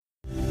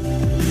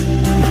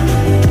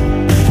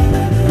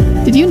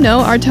you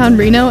know Our Town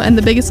Reno and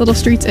the Biggest Little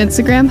Streets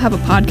Instagram have a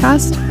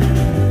podcast?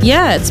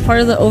 Yeah, it's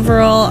part of the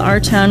overall Our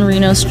Town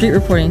Reno Street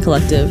Reporting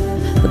Collective.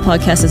 The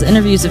podcast has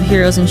interviews of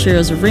heroes and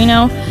sheroes of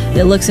Reno.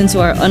 It looks into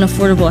our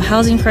unaffordable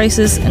housing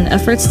crisis and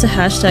efforts to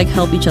hashtag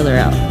help each other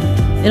out.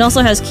 It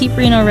also has Keep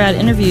Reno Rad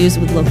interviews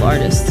with local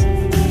artists.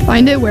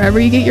 Find it wherever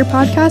you get your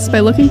podcast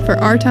by looking for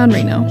Our Town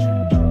Reno.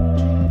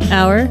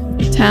 Our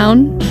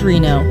Town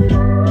Reno.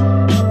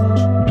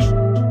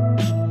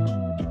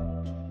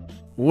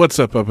 What's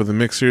up in the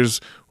mixers?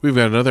 We've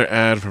got another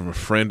ad from a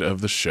friend of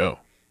the show.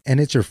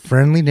 And it's your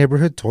friendly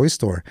neighborhood toy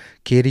store.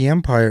 Katie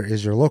Empire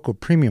is your local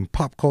premium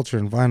pop culture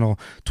and vinyl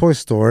toy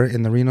store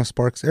in the Reno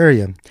Sparks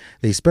area.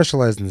 They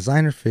specialize in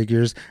designer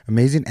figures,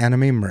 amazing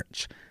anime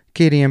merch.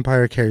 Katie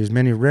Empire carries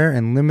many rare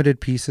and limited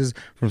pieces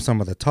from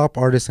some of the top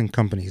artists and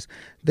companies.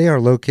 They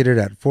are located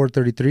at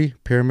 433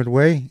 Pyramid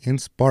Way in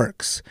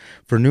Sparks.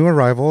 For new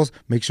arrivals,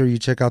 make sure you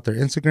check out their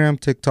Instagram,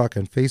 TikTok,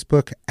 and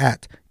Facebook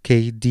at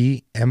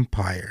KD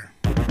Empire.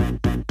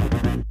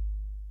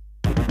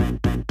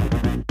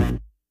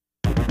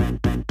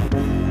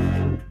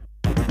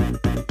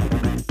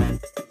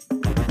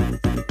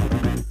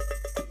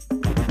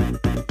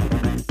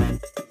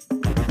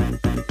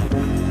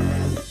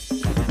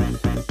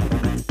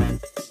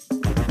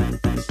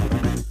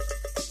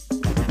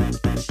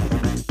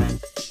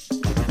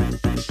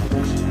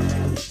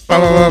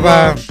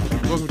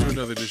 Welcome to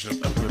another edition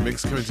of Up in the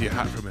Mix, coming to you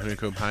hot from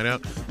Honeycomb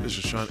Hideout. This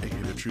is Sean,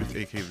 a.k.a. The Truth,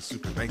 a.k.a. The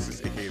Super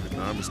Nicest, a.k.a. The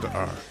Non Mr.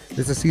 R.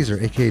 This is Caesar,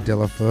 a.k.a. De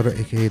La Foto,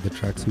 a.k.a. The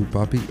Tracksuit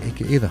Bobby,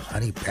 a.k.a. The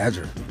Honey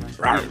Badger.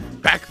 We're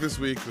back this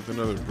week with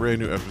another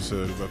brand new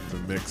episode of Up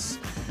in the Mix,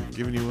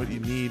 giving you what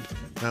you need,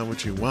 not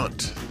what you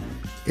want.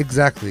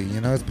 Exactly. You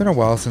know, it's been a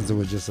while since it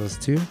was just us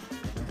two.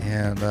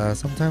 And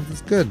sometimes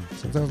it's good.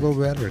 Sometimes a little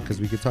better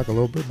because we could talk a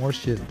little bit more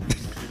shit.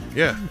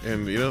 Yeah,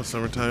 and you know,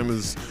 summertime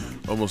is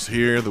almost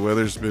here. The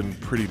weather's been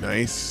pretty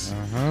nice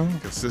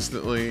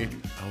consistently,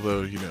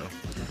 although, you know,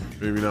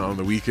 maybe not on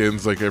the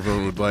weekends like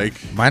everyone would like.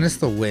 Minus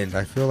the wind.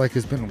 I feel like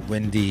it's been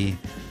windy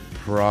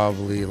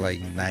probably like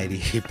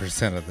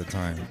 98% of the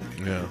time.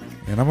 Yeah.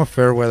 And I'm a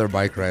fair weather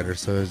bike rider,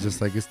 so it's just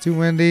like it's too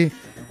windy,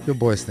 your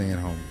boy's staying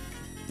home.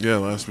 Yeah,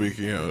 last week,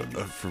 you know,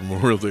 for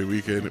Memorial Day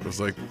weekend, it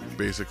was like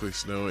basically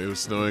snow. It was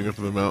snowing up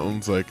in the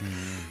mountains. Like,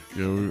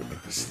 you know,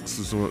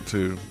 went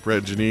to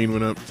Brett and Janine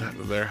went up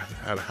there,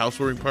 had a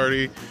housewarming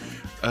party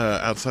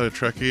outside of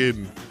Truckee,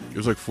 and it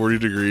was like 40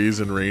 degrees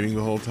and raining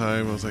the whole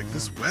time. I was like,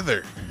 this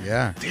weather.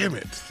 Yeah. Damn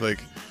it.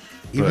 Like,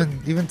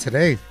 even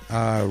today,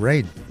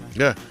 rain.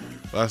 Yeah.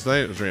 Last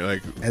night it was raining.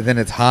 Like, and then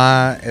it's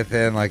hot, and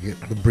then like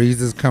the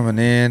breeze is coming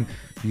in.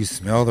 You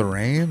smell the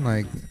rain,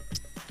 like.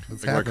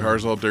 My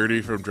car's all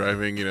dirty from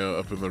driving, you know,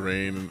 up in the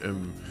rain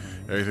and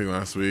everything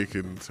last week.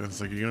 And so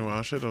it's like, you going to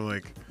wash it? I'm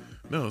like,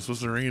 no, it's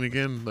supposed to rain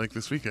again like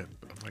this weekend.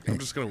 I'm like, I'm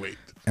just going to wait.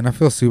 And I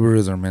feel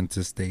Subarus are meant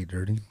to stay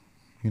dirty.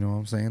 You know what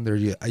I'm saying?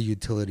 They're a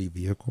utility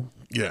vehicle.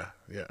 Yeah,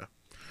 yeah.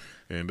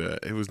 And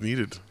it was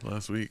needed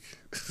last week.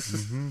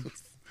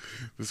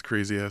 This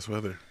crazy-ass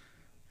weather.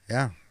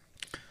 Yeah.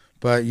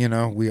 But, you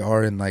know, we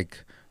are in,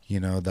 like, you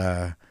know,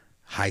 the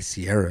high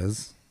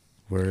Sierras,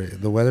 where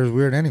the weather's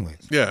weird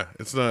anyways. Yeah,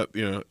 it's not,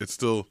 you know, it's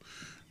still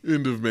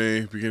end of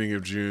May, beginning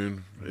of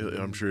June.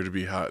 I'm sure it'll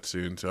be hot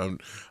soon, so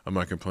I'm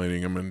not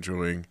complaining. I'm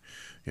enjoying,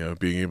 you know,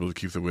 being able to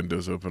keep the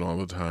windows open all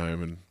the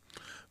time and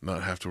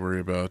not have to worry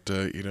about,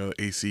 you know,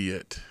 AC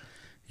yet.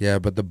 Yeah,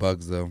 but the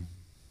bugs, though.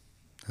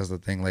 That's the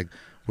thing. Like,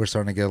 we're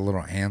starting to get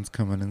little ants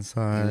coming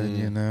inside,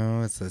 you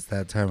know? It's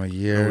that time of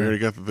year. Oh, we already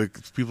got the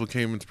people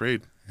came and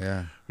sprayed.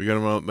 Yeah, we got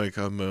them out like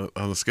on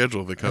the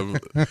schedule. They come,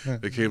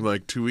 they came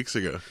like 2 weeks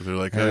ago. They're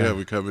like, oh yeah,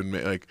 we come in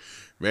May. Like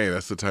May,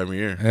 that's the time of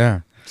year.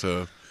 Yeah.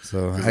 So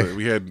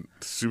we had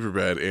super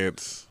bad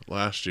ants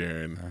last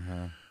year,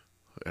 and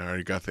I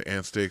already got the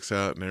ant stakes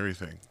out and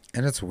everything.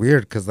 And it's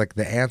weird because like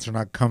the ants are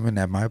not coming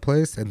at my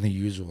place in the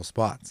usual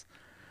spots.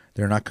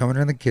 They're not coming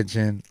in the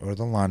kitchen or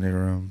the laundry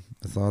room.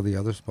 It's all the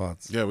other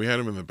spots. Yeah, we had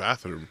them in the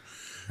bathroom,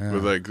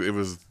 but like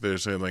they're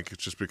saying like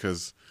it's just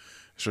because.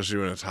 Especially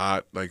when it's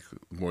hot, like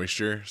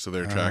moisture, so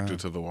they're attracted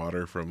to the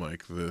water from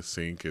like the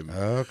sink and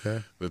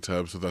the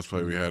tub. So that's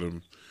why we had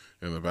them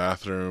in the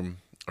bathroom,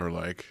 or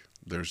like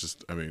there's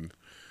just, I mean,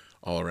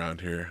 all around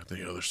here.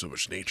 You know, there's so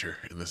much nature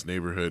in this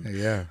neighborhood.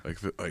 Yeah,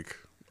 like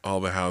all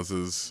the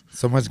houses,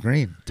 so much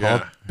green,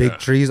 tall, big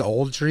trees,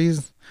 old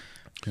trees.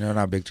 You know,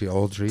 not big tree,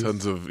 old trees.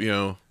 Tons of, you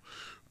know,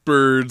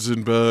 birds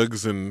and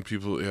bugs and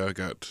people. Yeah,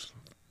 got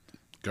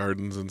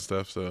gardens and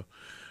stuff. So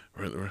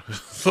there's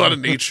a lot of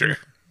nature.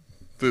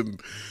 Than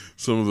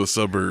some of the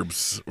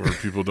suburbs where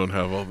people don't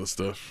have all this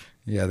stuff.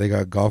 Yeah, they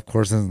got golf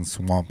courses and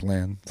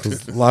swampland. So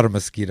there's a lot of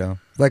mosquito.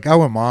 Like out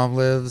where mom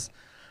lives,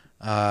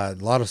 a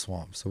lot of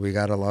swamps. So we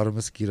got a lot of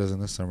mosquitoes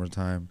in the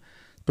summertime,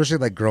 especially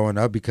like growing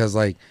up because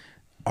like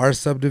our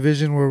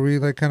subdivision where we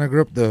like kind of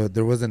grew up,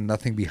 there wasn't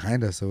nothing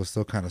behind us. So it was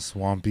still kind of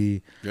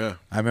swampy. Yeah.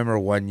 I remember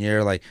one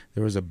year like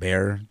there was a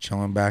bear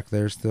chilling back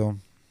there still.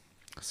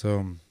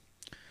 So,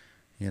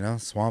 you know,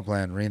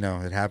 swampland, Reno,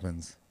 it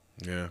happens.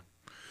 Yeah.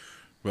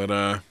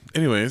 But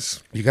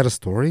anyways, You got a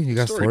story? You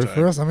got a story time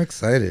for us? I'm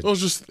excited. Well,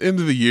 it's just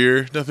end of the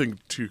year. Nothing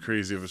too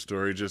crazy of a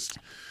story. Just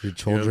Your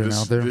children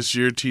out there? This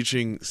year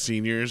teaching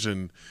seniors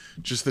and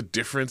just the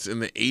difference in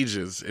the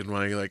ages. And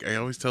I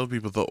always tell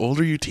people, the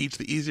older you teach,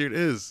 the easier it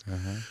is.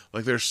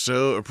 Like they're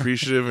so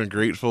appreciative and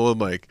grateful, and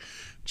like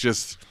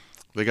just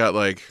they got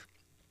like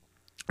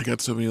I got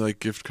so many like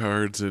gift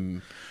cards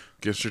and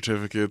gift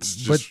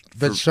certificates.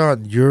 But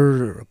Sean,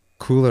 you're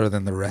cooler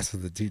than the rest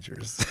of the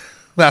teachers.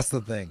 That's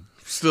the thing.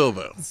 Still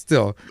though,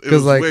 because it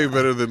was way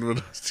better than when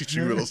I was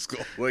teaching middle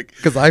school. Like,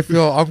 because I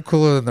feel I'm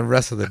cooler than the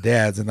rest of the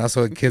dads, and that's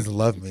why kids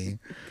love me.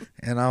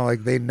 And I'm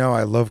like, they know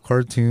I love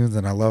cartoons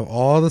and I love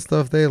all the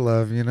stuff they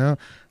love. You know,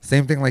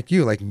 same thing like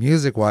you, like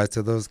music wise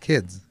to those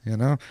kids. You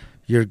know,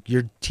 you're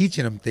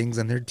teaching them things,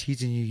 and they're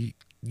teaching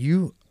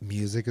you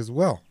music as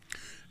well.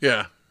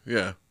 Yeah.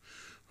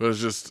 But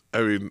it's just,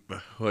 I mean,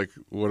 like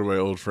one of my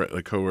old friends,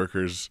 like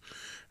coworkers,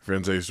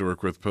 friends I used to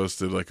work with,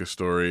 posted like a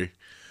story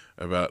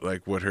about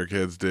like what her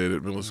kids did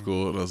at middle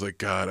school, and I was like,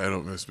 God, I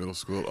don't miss middle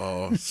school at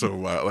all. So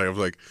wild. Like I was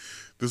like,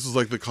 this was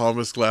like the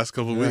calmest last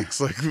couple of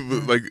weeks. Like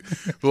the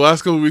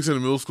last couple of weeks in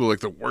middle school, like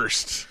the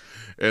worst.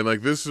 And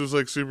like this was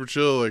like super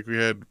chill. Like we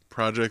had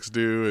projects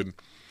due, and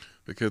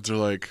the kids are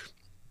like,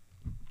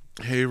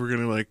 hey, we're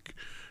gonna like,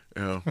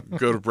 you know,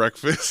 go to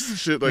breakfast and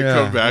shit. Like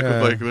come back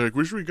with like, they're like,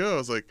 where should we go? I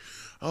was like,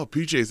 oh,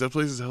 PJ's. That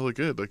place is hella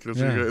good. Like, and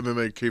then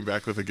they came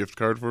back with a gift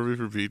card for me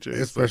for PJ's.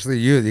 Especially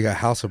you got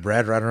House of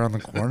Brad right around the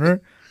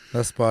corner.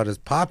 That spot is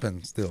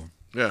popping still.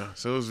 Yeah,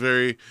 so it's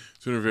been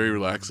a very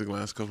relaxing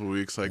last couple of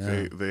weeks. Like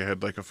they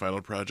had like a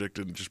final project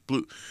and just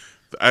blew.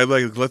 I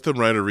like let them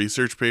write a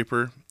research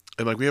paper,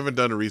 and like we haven't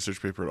done a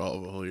research paper at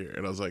all the whole year.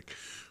 And I was like,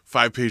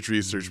 5-page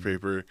research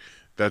paper.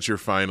 That's your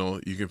final.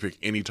 You can pick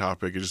any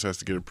topic. It just has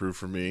to get approved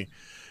from me.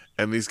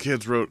 And these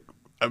kids wrote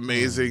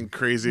amazing,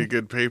 crazy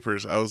good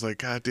papers. I was like,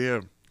 God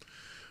damn.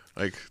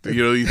 Like,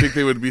 you know, you think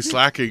they would be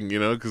slacking, you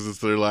know, because it's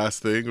their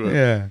last thing.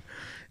 But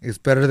it's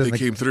better than they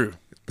came through.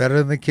 Better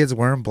than the kids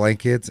wearing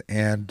blankets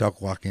and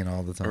duck walking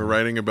all the time. Or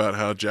writing about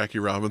how Jackie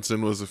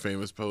Robinson was a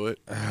famous poet.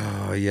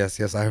 Oh, yes.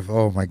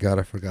 Oh, my God,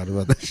 I forgot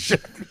about that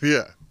shit.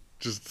 Yeah.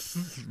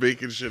 Just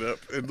making shit up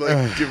and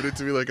like giving it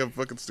to me like I'm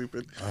fucking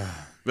stupid.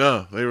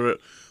 No, they wrote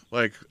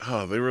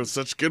they wrote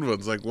such good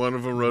ones. Like one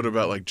of them wrote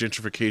about like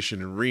gentrification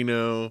in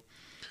Reno.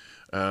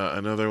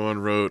 Another one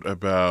wrote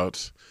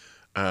about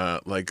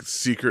like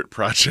secret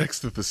projects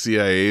that the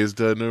CIA has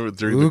done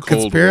during the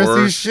Cold War.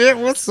 Conspiracy shit.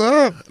 What's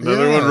up?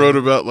 Another one wrote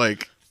about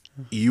like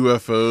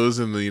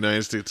UFOs in the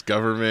United States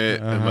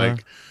government and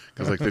like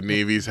because like the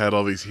Navy's had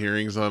all these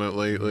hearings on it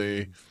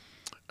lately.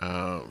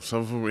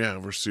 Some of them,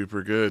 were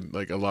super good.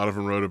 Like a lot of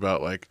them wrote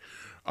about like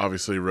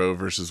obviously Roe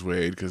versus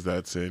Wade because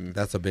that's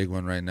a big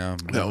one right now.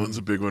 That one's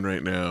a big one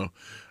right now.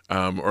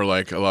 Or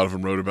like a lot of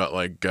them wrote about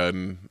like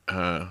gun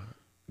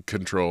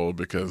control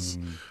because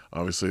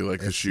obviously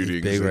like the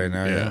shootings. It's big right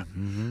now. Yeah.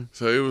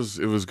 So it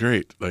was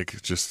great. Like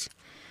just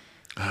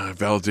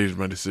validated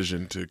my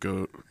decision to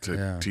go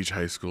to teach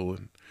high school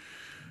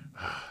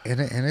and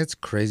it's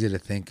crazy to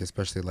think,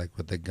 especially like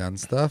with the gun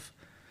stuff.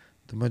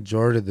 The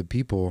majority of the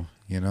people,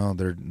 you know,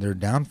 they're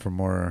down for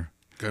more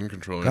gun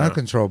control,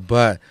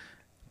 but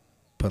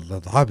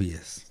the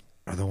lobbyists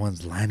are the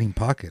ones lining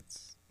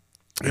pockets.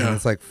 Yeah, and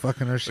it's like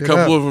fucking our shit. A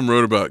couple up. of them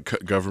wrote about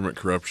government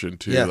corruption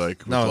too,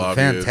 like with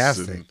lobbyists.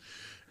 Fantastic.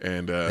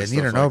 And they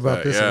need to know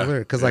about this earlier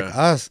because like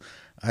us,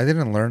 I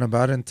didn't learn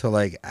about it until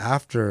like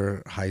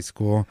after high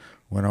school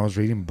when I was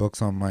reading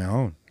books on my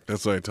own.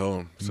 That's what I tell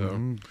them.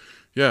 So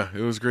yeah,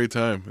 it was a great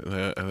time.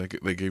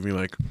 They gave me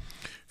like.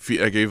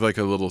 I gave like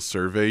a little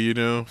survey, you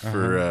know,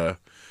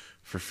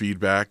 for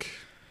feedback,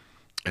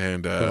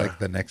 and for like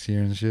the next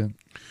year and shit,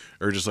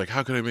 or just like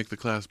how can I make the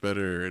class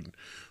better and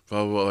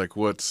blah blah blah. Like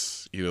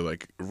what's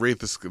like rate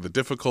the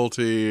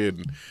difficulty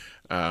and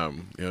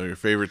your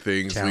favorite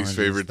things, least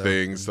favorite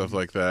things, stuff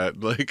like that.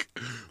 Like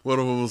one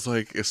of them was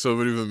like so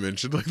many of them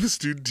mentioned like the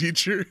student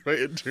teacher, my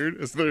intern,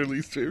 as their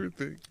least favorite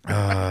thing.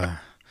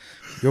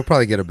 You'll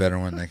probably get a better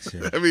one next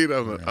year. I mean,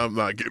 I'm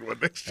not getting one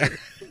next year.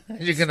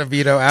 You're gonna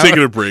veto out.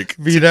 Taking a break.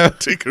 Veto.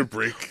 Taking a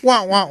break.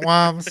 Wah wah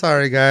wah. I'm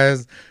sorry,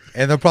 guys.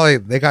 And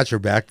they got your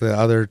back. The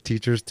other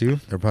teachers too.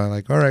 They're probably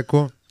like, all right,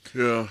 cool.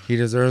 Yeah. He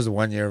deserves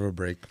 1 year of a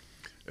break.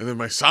 And then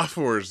my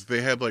sophomores,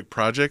 they had like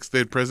projects. They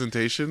had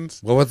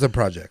presentations. What was the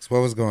projects? What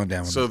was going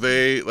down with So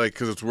they like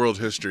because it's world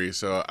history.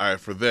 So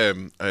for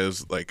them, it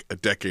was like a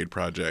decade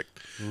project.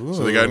 Ooh.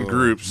 So they got in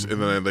groups,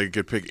 and then they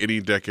could pick any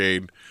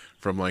decade.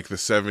 From like the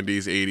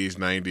 70s, 80s,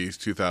 90s,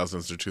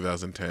 2000s to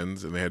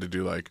 2010s, and they had to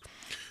do like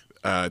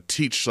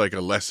teach like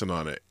a lesson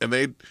on it. And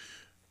they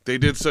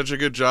did such a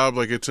good job.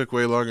 Like it took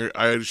way longer.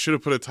 I should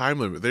have put a time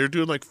limit. They were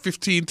doing like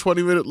 15,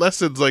 20-minute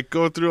lessons, like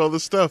going through all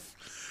this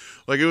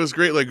stuff. Like it was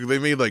great. Like they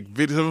made like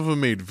some of them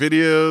made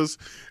videos,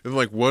 and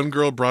like one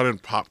girl brought in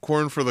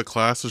popcorn for the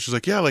class. So she's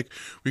like, yeah, like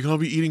we can all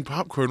be eating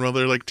popcorn while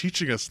they're like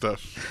teaching us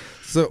stuff.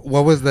 So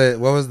what was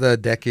the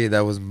decade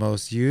that was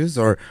most used,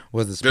 or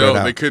was it spread out?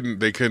 No,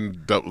 they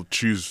couldn't double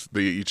choose.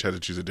 They each had to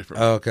choose a different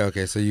one.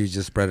 Okay. So you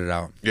just spread it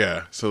out.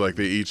 Yeah. So like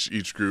they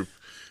each group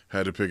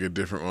had to pick a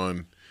different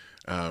one.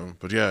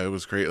 But yeah, it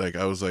was great. Like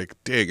I was like,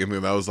 dang, and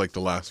then that was like the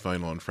last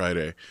final on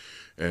Friday,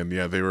 and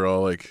yeah, they were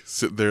all like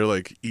sitting there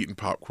like eating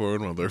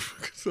popcorn while they're.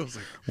 So I was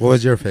like, what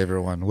was your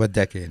favorite one? What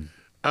decade?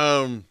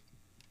 I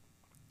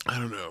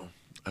don't know.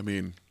 I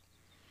mean,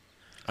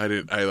 I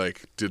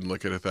didn't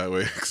look at it that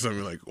way because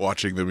I'm like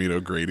watching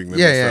them, grading them.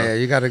 Yeah.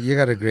 You gotta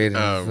grade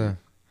it.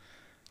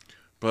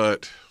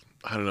 But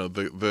I don't know,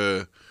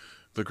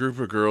 the group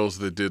of girls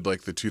that did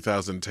like the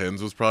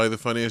 2010s was probably the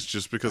funniest,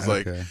 just because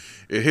like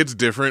it hits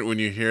different when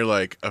you hear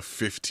like a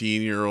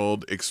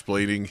 15-year-old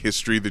explaining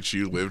history that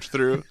you lived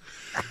through.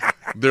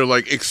 They're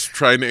like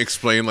trying to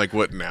explain like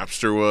what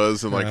Napster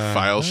was and like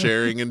file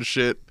sharing and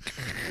shit,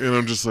 and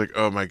I'm just like,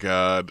 oh my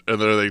god. And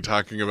they're like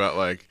talking about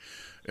like,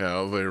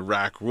 the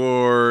Iraq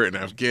War and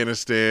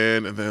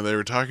Afghanistan, and then they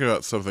were talking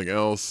about something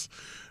else,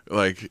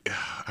 like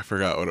I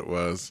forgot what it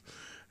was,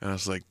 and I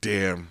was like,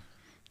 damn.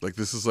 Like,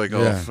 this is like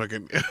all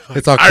fucking. Like,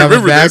 it's all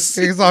coming back.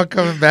 It's all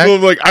coming back. Well,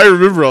 like, I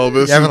remember all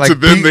this. And like,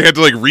 then they had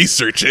to like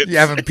research it. You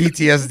having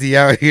PTSD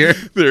out here.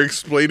 They're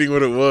explaining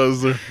what it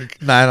was. Like,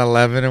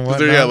 9/11 and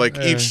whatnot. Yeah, like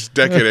each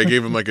decade, I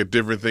gave them like a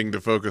different thing to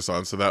focus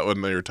on. So that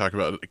one they were talking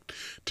about like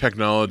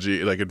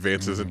technology, like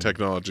advances in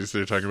technology. So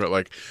they're talking about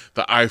like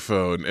the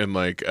iPhone and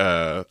like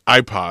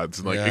iPods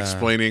and like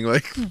explaining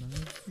like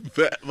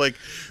that, like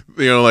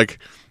like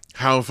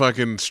how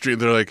fucking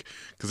they're like.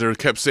 Because they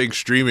kept saying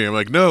streaming. I'm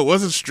like, no, it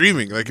wasn't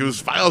streaming. Like, it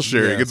was file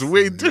sharing. Yes. It's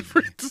way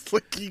different. It's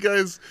like, you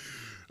guys...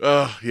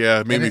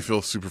 it made me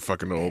feel super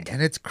fucking old.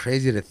 And it's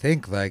crazy to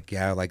think, like,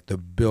 like the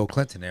Bill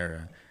Clinton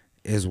era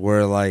is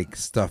where, like,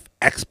 stuff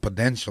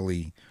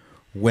exponentially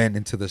went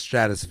into the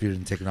stratosphere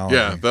in technology.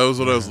 Yeah, that was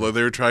what I was...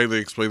 They were trying to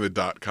explain the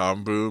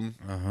dot-com boom.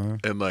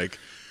 And, like...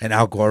 And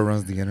Al Gore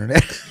runs the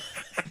internet.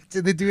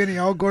 Did they do any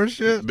Al Gore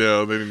shit?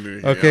 No, they didn't do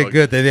any Okay,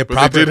 good. They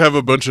did have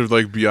a bunch of,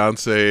 like,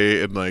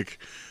 Beyonce and, like...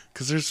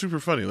 Because they're super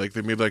funny. Like,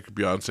 they made, like,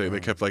 Beyonce. They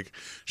kept, like,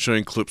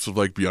 showing clips of,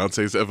 like,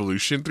 Beyonce's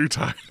evolution through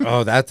time.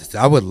 Oh,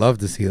 I would love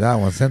to see that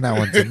one. Send that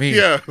one to me.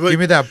 Yeah. Like, give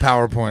me that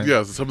PowerPoint.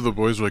 Yeah, so some of the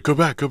boys were like, go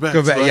back. Go back.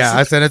 Yeah,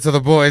 I sent it to the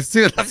boys,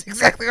 too. That's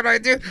exactly what I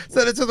do.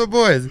 Send it to the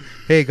boys.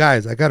 Hey,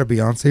 guys, I got a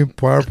Beyonce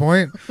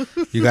PowerPoint.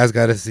 You guys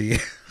got to see.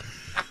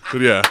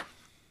 But, yeah,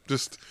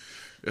 just,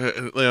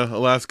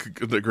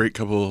 the great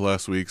couple of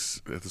last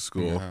weeks at the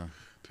school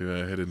to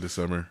head into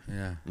summer.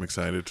 Yeah. I'm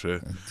excited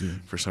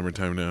for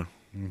summertime now.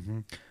 Mm-hmm.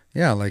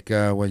 Yeah, like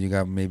you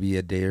got maybe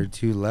a day or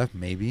two left,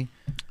 maybe.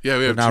 Yeah,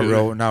 we have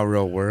not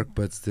real work,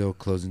 but still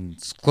closing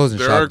shop down.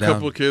 There are a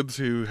couple of kids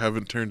who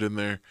haven't turned in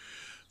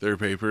their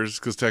papers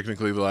because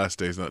technically the last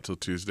day is not till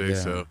Tuesday.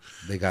 So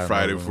they got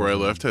Friday before I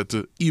left, had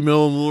to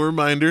email them a little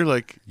reminder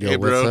like, yo, hey,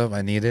 bro, what's up?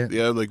 I need it.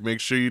 Yeah, like make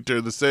sure you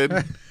turn this in.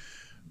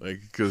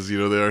 Like, because they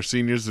are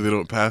seniors, if they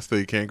don't pass,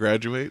 they can't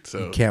graduate.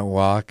 So you can't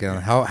walk, and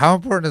how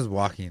important is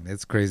walking?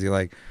 It's crazy.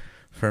 Like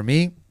for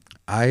me,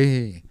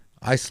 I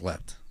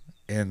slept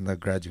in the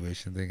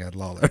graduation thing at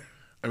Lawler.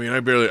 I mean, I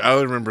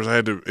remember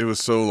it was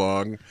so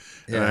long,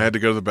 and I had to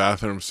go to the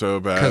bathroom so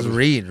bad. Because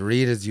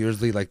Reed is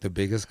usually like the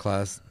biggest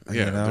class.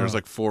 Yeah, there was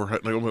like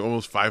 400, like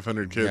almost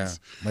 500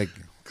 kids. Yeah, like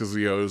because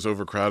it was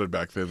overcrowded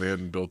back then. They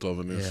hadn't built all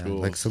the new schools.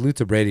 Like salute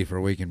to Brady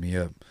for waking me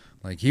up.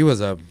 Like he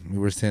was up, we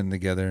were sitting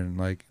together, and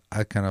like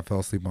I kind of fell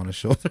asleep on his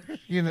shoulder.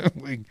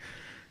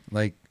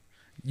 like.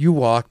 You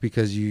walk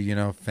because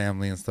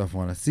family and stuff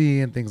want to see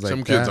and things like that.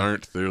 Some kids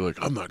aren't. They're like,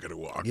 I'm not gonna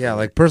walk. Yeah,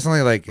 like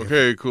personally, like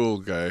okay, cool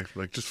guy.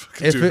 Like just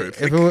fucking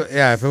do it.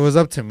 If it was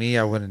up to me,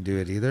 I wouldn't do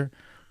it either.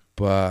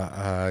 But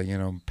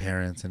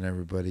parents and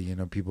everybody,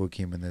 people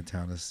came in the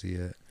town to see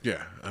it.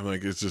 Yeah, I'm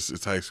like,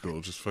 it's high school.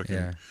 Just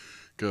fucking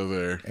go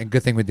there. And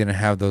good thing we didn't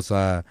have those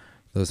high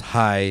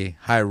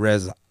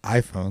res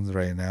iPhones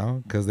right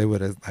now, because they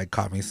would have like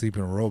caught me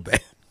sleeping real bad.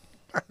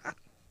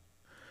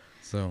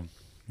 So,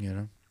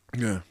 Yeah.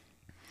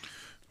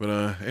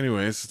 But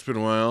anyways, it's been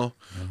a while.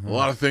 A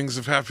lot of things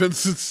have happened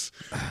since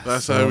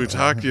last time we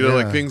talked.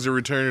 Like things are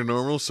returning to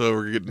normal, so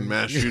we're getting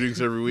mass shootings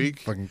every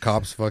week. Fucking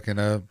cops fucking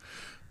up.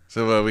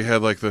 So we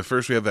had we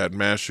had that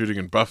mass shooting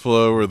in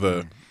Buffalo where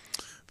that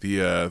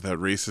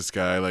racist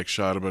guy like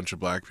shot a bunch of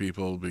black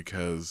people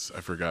because I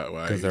forgot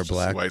why. Because they're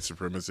black. White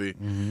supremacy.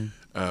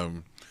 Mm-hmm.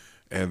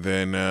 And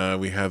then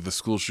we had the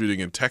school shooting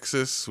in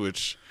Texas,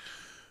 which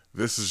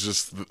I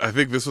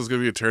think this was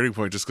going to be a turning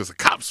point just because the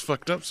cops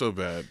fucked up so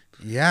bad.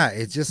 Yeah,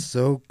 it's just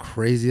so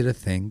crazy to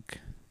think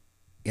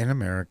in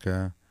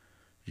America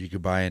you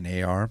could buy an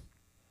AR.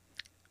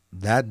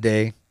 That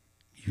day,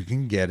 you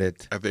can get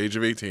it. At the age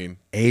of 18.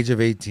 Age of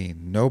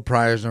 18. No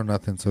priors, no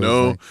nothing.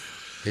 So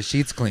his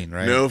sheet's clean,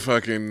 right? No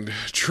fucking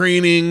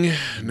training.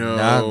 No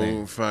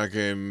Nothing.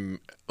 Fucking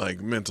like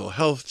mental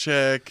health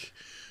check.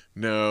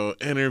 No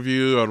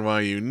interview on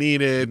why you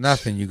need it.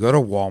 Nothing. You go to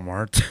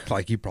Walmart.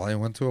 Like you probably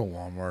went to a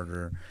Walmart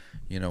or,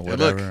 whatever.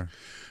 Look,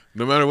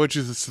 no matter what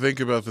you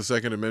think about the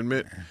Second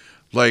Amendment,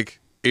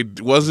 like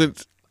it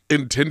wasn't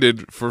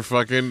intended for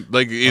fucking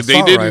they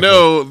didn't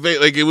know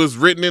it was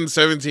written in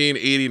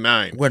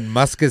 1789. When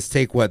muskets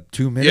take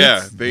 2 minutes?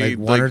 Yeah, they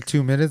one or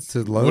 2 minutes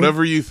to load.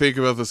 Whatever you think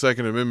about the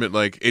Second Amendment,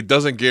 like it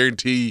doesn't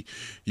guarantee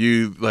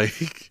you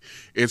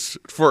it's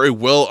for a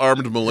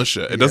well-armed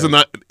militia. It doesn't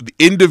not the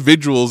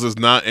individuals is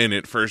not in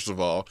it, first of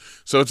all.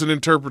 So it's an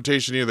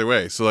interpretation either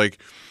way. So like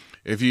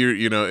if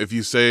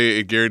you say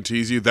it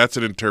guarantees you, that's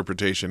an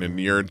interpretation, and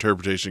your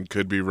interpretation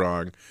could be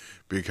wrong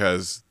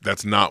because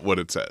that's not what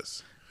it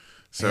says.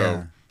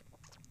 So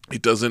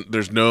it doesn't,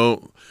 there's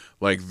no,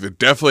 like, it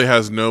definitely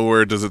has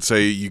nowhere does it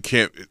say you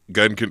can't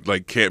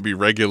be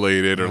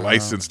regulated or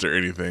licensed or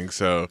anything.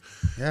 So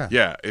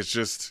yeah, it's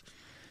just,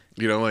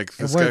 like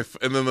this guy,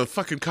 and then the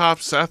fucking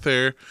cops sat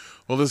there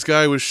while this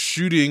guy was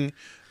shooting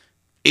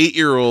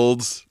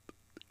 8-year-olds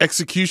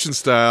execution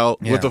style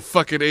with a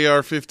fucking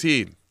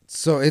AR-15.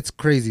 So it's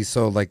crazy.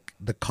 So like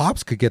the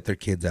cops could get their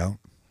kids out,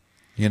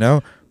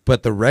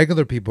 but the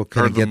regular people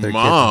couldn't get their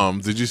mom.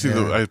 kids out. Did you see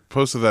I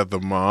posted that the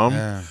mom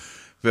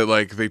that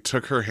like they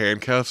took her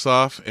handcuffs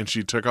off and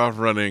she took off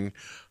running,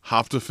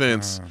 hopped a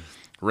fence,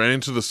 ran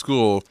into the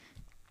school,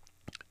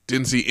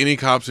 didn't see any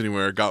cops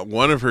anywhere, got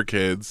one of her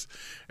kids,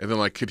 and then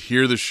like could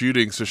hear the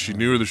shooting, so she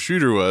knew where the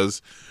shooter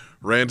was,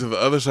 ran to the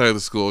other side of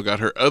the school, got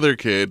her other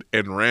kid,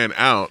 and ran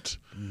out.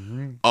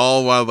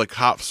 All while the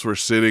cops were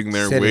sitting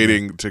there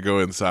waiting to go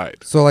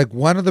inside. So like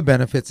one of the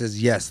benefits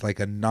is like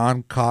a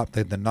non-cop,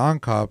 the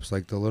non-cops,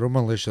 like the little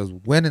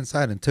militias, went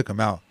inside and took them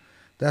out.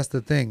 That's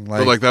the thing.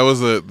 But like that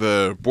was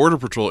the border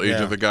patrol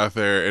agent that got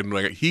there, and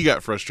like he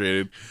got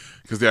frustrated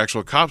because the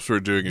actual cops were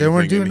doing anything. They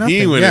weren't doing nothing.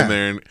 He went in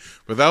there,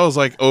 but that was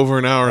like over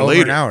an hour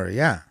later. Over an hour,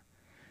 yeah.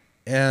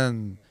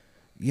 And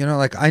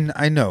like I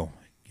know,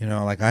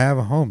 like I have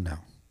a home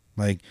now.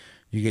 Like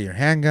you get your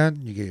handgun,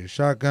 you get your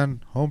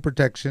shotgun, home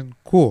protection,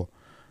 cool.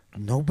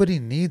 Nobody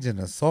needs an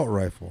assault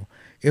rifle.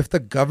 If the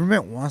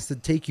government wants to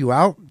take you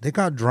out, they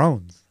got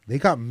drones. They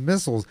got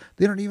missiles.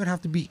 They don't even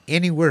have to be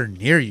anywhere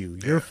near you.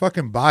 You're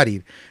fucking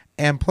bodied.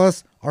 And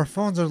plus, our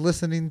phones are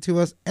listening to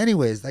us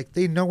anyways. Like,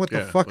 they know what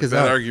the fuck is that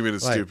up. That argument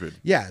is stupid.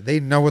 Yeah, they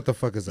know what the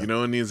fuck is up. No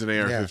one needs an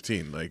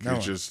AR-15. Like, no.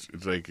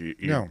 it's like...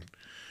 No.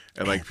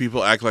 And, like,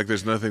 people act like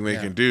there's nothing they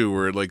can do,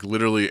 where, like,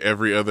 literally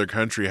every other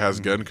country has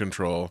gun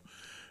control,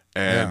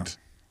 and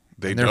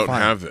they don't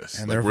have this.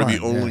 And like, we're the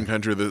only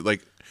country that,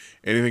 like,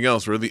 anything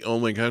else, we're the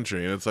only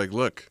country. And it's like,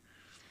 look,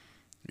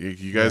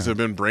 you guys have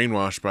been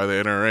brainwashed by the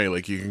NRA.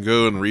 Like, you can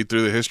go and read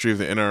through the history of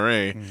the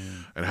NRA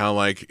and how,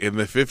 like, in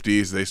the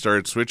 50s, they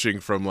started switching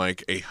from,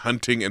 like, a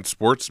hunting and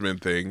sportsman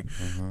thing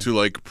to,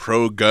 like,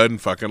 pro-gun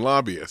fucking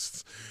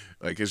lobbyists.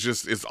 Like,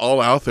 it's all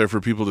out there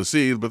for people to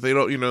see, but they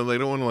don't, they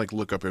don't want to, like,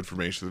 look up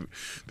information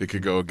that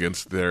could go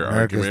against their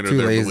argument or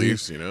their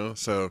beliefs,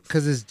 so.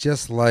 Because it's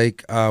just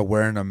like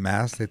wearing a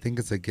mask. They think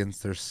it's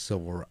against their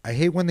civil rights. I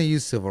hate when they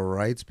use civil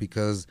rights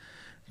because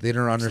they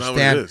don't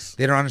understand.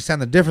 They don't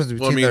understand the difference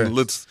between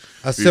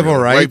civil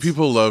rights. White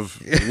people love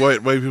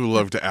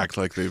to act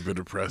like they've been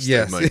oppressed.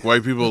 Yes, and like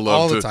white people love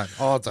all the time.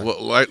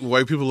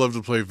 White people love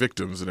to play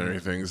victims and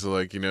everything. So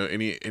like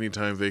any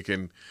time they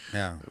can,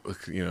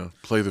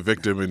 play the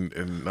victim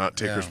and not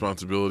take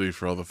responsibility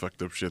for all the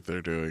fucked up shit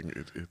they're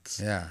doing. It's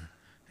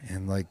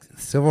and like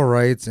civil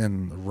rights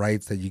and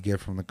rights that you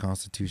get from the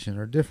Constitution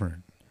are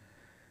different.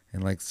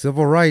 And like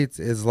civil rights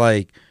is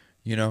like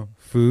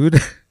food,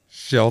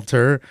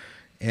 shelter.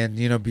 And,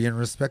 being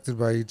respected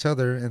by each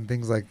other and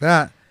things like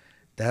that.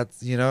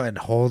 That's, and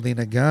holding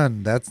a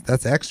gun.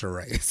 That's extra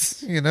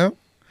rights,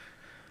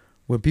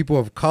 When people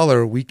of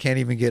color, we can't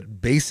even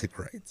get basic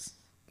rights.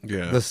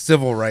 Yeah. The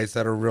civil rights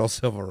that are real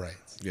civil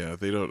rights. Yeah,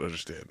 they don't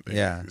understand.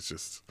 It's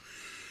just.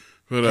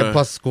 But, and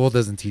plus, school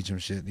doesn't teach them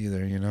shit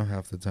either,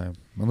 half the time.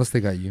 Unless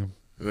they got you.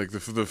 Like the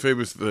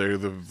famous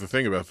the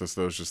thing about this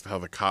though is just how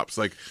the cops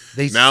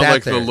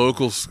the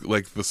locals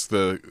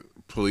the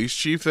police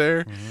chief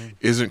there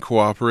isn't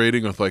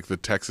cooperating with like the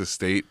Texas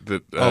state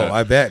that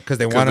I bet because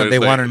they want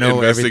to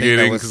know everything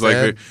that was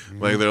said.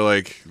 They're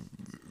like,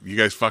 you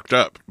guys fucked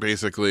up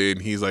basically,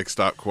 and he's like,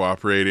 stopped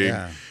cooperating.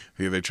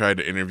 They tried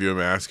to interview him,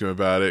 ask him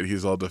about it,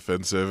 he's all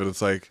defensive, and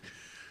it's like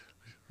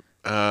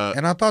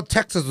and I thought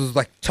Texas was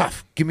like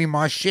tough, give me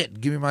my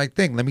shit, give me my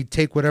thing, let me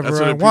take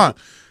whatever I want.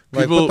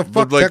 People, what the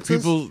fuck, like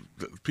Texas?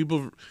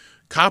 people,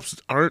 cops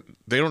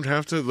they don't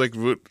have to, like,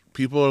 what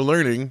people are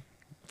learning,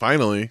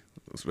 finally,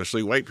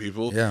 especially white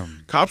people. Yeah.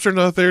 Cops are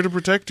not there to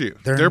protect you.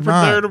 They're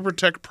there to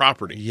protect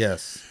property.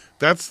 Yes.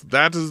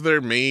 That is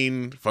their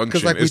main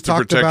function, like, is to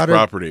protect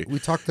property. We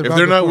talked about if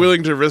they're not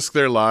willing to risk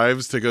their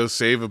lives to go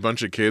save a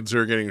bunch of kids who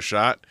are getting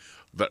shot,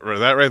 that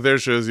right there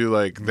shows you,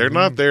 like, they're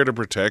not there to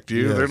protect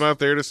you. Yes. They're not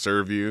there to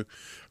serve you.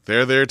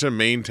 They're there to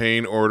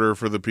maintain order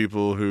for the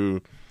people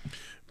who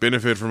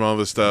benefit from all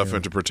this stuff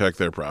and to protect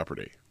their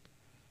property.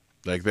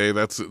 Like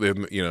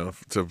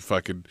to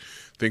fucking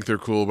think they're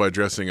cool by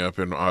dressing up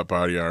in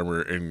body armor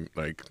and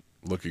like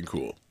looking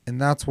cool. And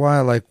that's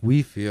why like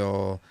we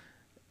feel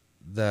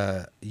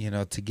that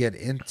to get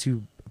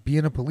into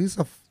being a police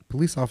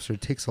officer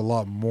takes a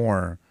lot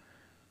more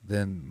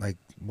than like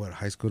what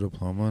high school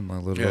diploma and a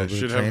little bit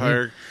of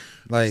training.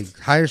 Have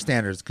higher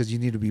standards, because you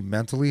need to be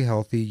mentally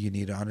healthy. You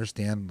need to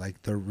understand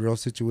like the real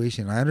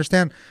situation. I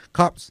understand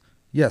cops.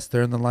 Yes,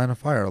 they're in the line of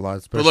fire a lot,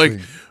 especially. But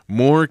like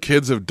more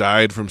kids have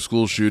died from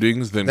school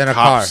shootings than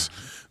cops.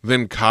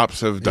 Than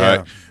cops have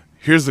died.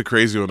 Here's the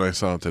crazy one I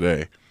saw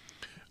today.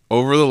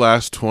 Over the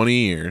last 20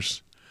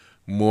 years,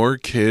 more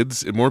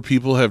kids and more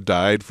people have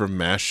died from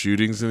mass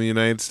shootings in the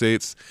United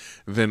States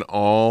than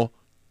all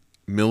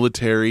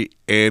military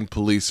and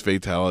police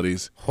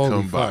fatalities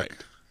combined.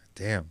 Fuck.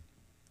 Damn.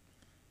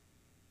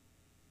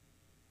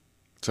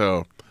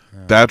 So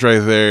that right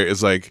there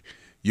is like,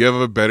 you have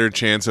a better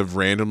chance of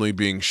randomly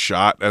being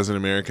shot as an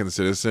American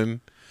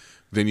citizen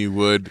than you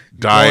would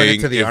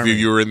dying if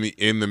you were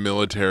in the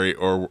military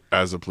or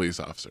as a police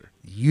officer.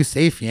 You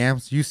safe,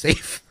 Yams. You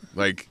safe.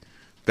 Like,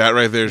 that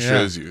right there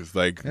shows you.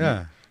 Like,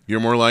 you're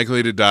more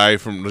likely to die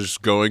from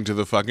just going to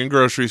the fucking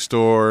grocery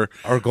store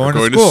or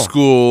going to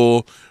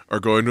school or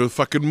going to a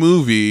fucking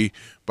movie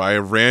by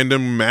a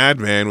random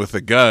madman with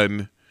a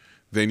gun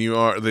than you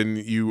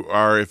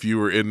are if you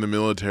were in the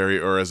military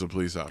or as a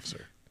police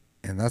officer.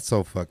 And that's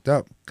so fucked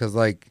up, because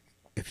like,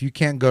 if you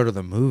can't go to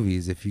the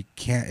movies, if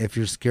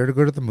you're scared to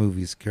go to the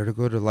movies, scared to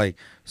go to like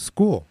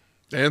school,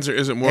 the answer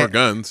isn't more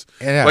guns.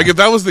 Like, if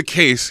that was the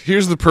case,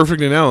 here's the perfect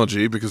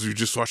analogy, because we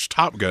just watched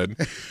Top Gun.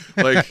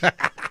 Like,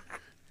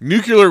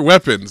 nuclear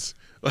weapons.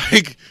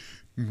 Like,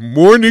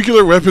 more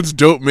nuclear weapons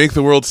don't make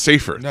the world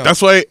safer. No.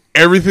 That's why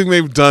everything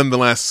they've done the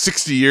last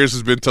 60 years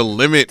has been to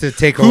limit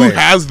who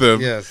has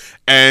them,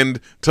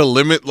 and to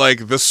limit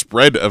like the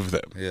spread of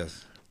them. Yes.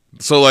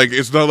 So, like,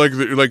 it's not like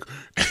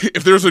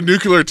if there's a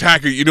nuclear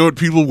attack, you know what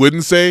people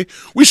wouldn't say?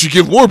 We should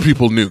give more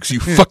people nukes, you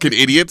fucking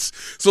idiots.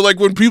 So,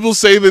 like, when people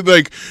say that,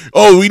 like,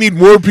 oh, we need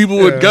more people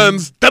with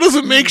guns, that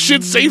doesn't make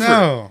shit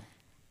safer.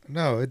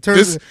 No, it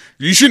turns.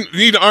 You shouldn't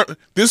need.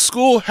 This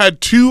school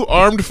had 2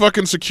 armed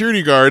fucking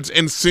security guards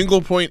and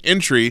single point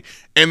entry,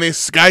 and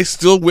this guy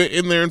still went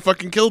in there and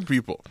fucking killed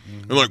people.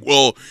 And like,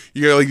 well,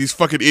 you got like these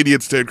fucking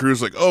idiots, Ted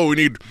Cruz, like, oh, we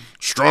need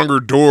stronger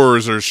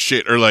doors or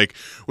shit, or like,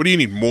 what do you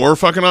need, more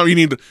fucking? You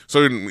need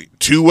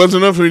 2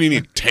 wasn't enough. So you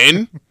need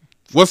 10.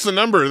 What's the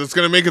number that's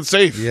gonna make it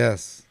safe?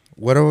 Yes.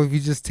 What if you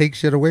just take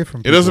shit away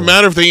from people? It doesn't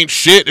matter if they ain't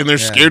shit and they're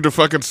scared to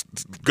fucking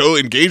go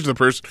engage the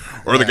person,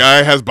 or the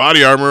guy has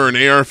body armor and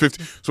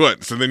AR-15. So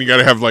what? So then you got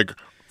to have like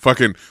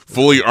fucking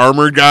fully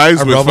armored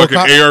guys with fucking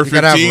AR-15s. You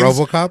got to have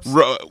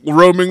RoboCops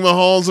roaming the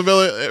halls of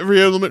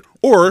every element.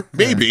 Or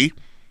maybe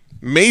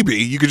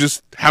you could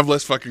just have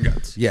less fucking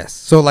guns. Yes.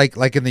 So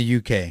like in the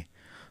UK,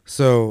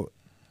 so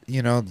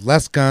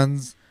less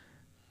guns.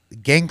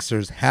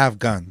 Gangsters have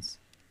guns,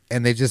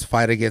 and they just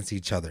fight against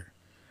each other.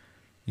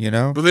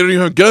 But they don't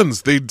even have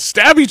guns. They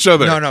stab each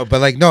other.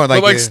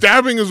 But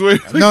stabbing is way.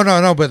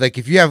 No. But like,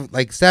 if you have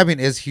like, stabbing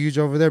is huge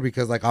over there,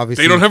 because like,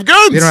 obviously they don't have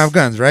guns. They don't have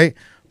guns, right?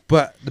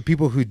 But the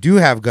people who do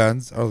have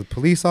guns are the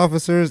police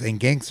officers and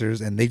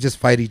gangsters, and they just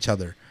fight each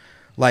other.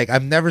 Like,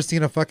 I've never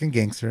seen a fucking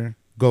gangster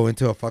go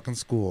into a fucking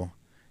school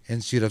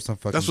and shoot up some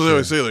fucking. That's what they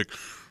always say. Like,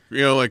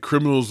 like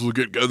criminals will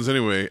get guns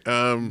anyway.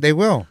 They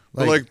will.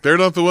 Like, they're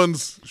not the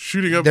ones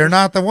shooting up. They're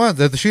not the ones.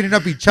 They're shooting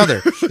up each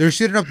other. They're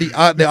shooting up the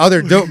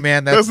other dope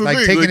man that's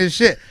like taking his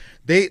shit.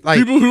 They like,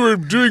 people who are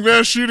doing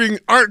mass shooting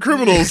aren't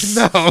criminals.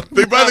 No,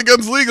 they buy the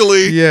guns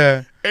legally.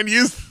 Yeah, and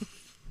use.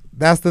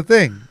 That's the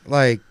thing.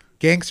 Like,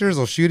 gangsters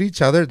will shoot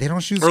each other. They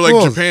don't shoot. Or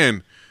schools. Like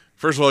Japan.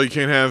 First of all, you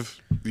can't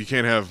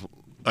have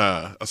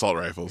assault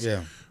rifles.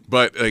 Yeah,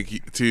 but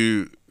like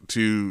to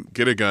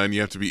get a gun,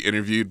 you have to be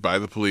interviewed by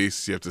the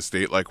police. You have to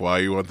state like why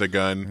you want the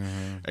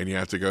gun, and you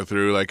have to go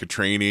through like a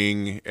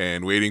training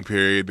and waiting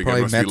period. The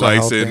gun must be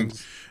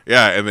licensed.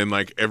 Yeah, and then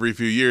like every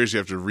few years you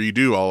have to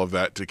redo all of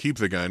that to keep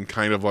the gun,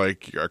 kind of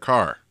like a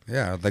car.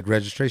 Yeah, like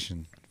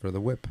registration for the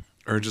whip.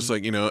 Or just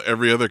like,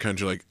 every other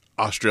country like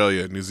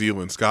Australia, New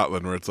Zealand,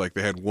 Scotland, where it's like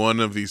they had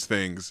one of these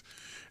things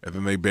and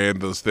then they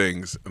banned those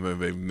things, and then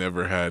they've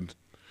never had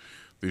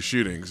these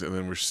shootings, and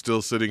then we're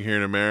still sitting here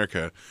in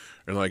America.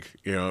 And like,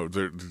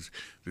 they're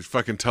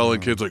fucking telling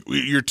kids like,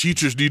 your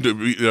teachers need to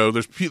be,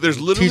 there's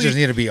literally teachers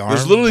need to be armed.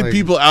 There's literally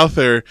people out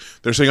there.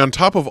 They're saying on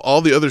top of all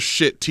the other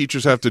shit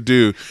teachers have to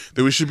do,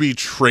 that we should be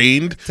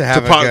trained to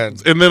have a gun.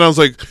 And then I was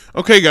like,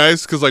 okay,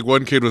 guys, because like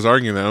one kid was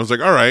arguing that. I was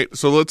like, all right,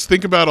 so let's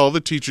think about all the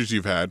teachers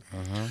you've had.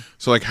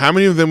 So like, how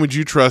many of them would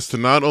you trust to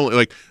not only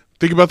like.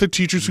 Think about the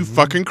teachers who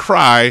fucking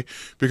cry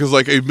because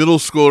like a middle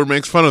schooler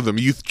makes fun of them.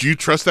 Do you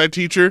trust that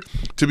teacher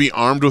to be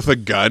armed with a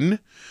gun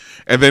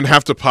and then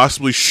have to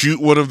possibly shoot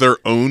one of their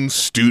own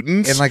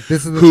students? And like,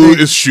 this is the who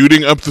thing. Is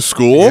shooting up the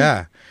school?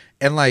 Yeah,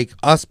 and like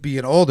us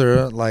being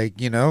older, like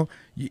and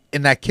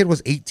that kid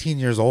was 18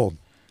 years old.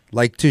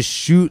 Like, to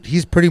shoot,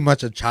 he's pretty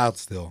much a child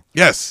still.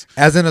 Yes,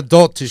 as an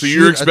adult to shoot. So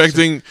you're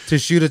expecting to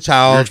shoot a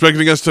child. You're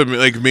expecting us to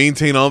like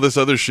maintain all this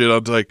other shit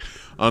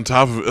on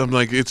top of it. I'm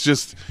like, it's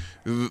just.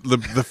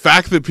 The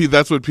fact that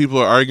that's what people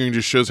are arguing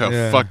just shows how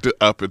fucked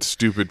up and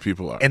stupid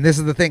people are. And this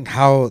is the thing,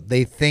 how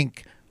they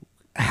think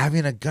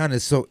having a gun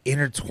is so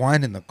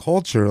intertwined in the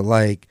culture.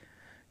 Like,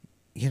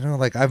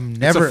 like I've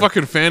never. It's a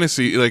fucking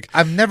fantasy. Like,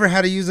 I've never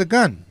had to use a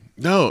gun.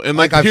 No, and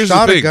like I've here's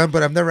shot the thing. a gun,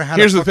 but I've never had.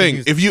 Here's the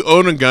thing: if you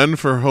own a gun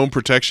for home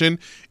protection,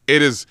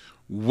 it is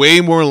way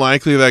more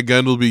likely that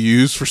gun will be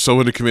used for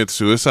someone to commit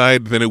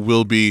suicide than it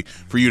will be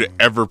for you to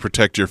ever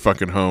protect your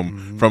fucking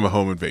home from a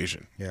home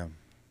invasion. Yeah.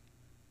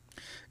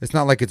 It's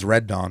not like it's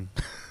Red Dawn.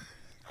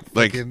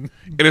 Like, and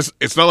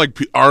it's not like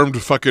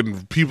armed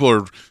fucking people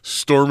are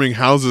storming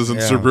houses in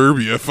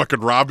suburbia,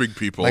 fucking robbing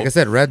people. Like I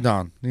said, Red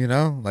Dawn. You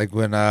know, like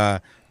when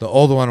the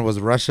old one was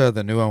Russia,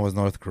 the new one was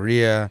North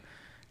Korea.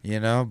 You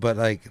know, but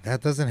like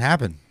that doesn't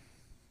happen.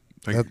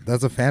 Like,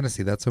 that's a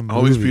fantasy. That's a movie.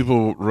 All these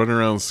people running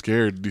around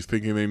scared,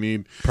 thinking they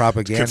need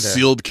propaganda,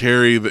 concealed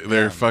carry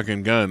their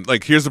fucking gun.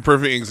 Like, here's a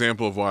perfect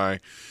example of why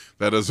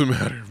that doesn't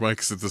matter.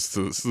 Mike salutes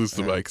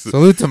to Mike.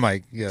 Salute to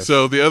Mike. Yes.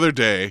 So the other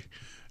day,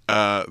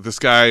 this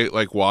guy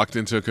like walked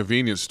into a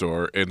convenience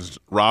store and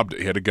robbed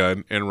it. He had a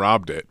gun and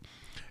robbed it,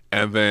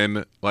 and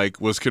then like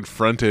was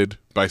confronted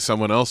by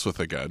someone else with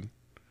a gun,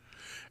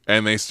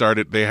 and they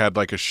had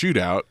like a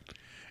shootout,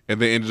 and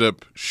they ended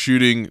up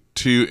shooting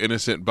 2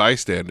 innocent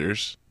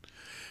bystanders,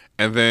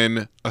 and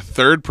then a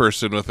third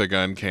person with a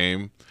gun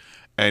came,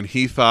 and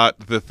he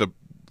thought that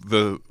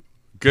the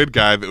good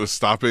guy that was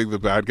stopping the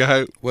bad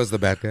guy was the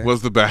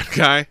bad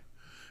guy,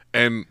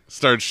 and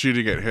started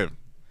shooting at him.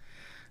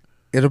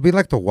 It'll be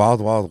like the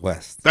Wild Wild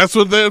West. That's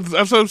what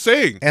I'm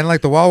saying. And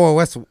like the Wild Wild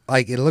West,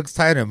 like it looks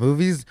tight in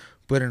movies,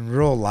 but in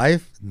real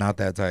life, not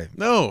that tight.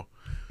 No.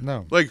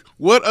 Like,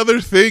 what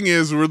other thing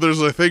is where there's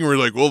a thing where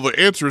like, well, the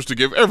answer is to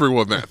give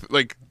everyone that.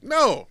 Like,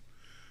 no.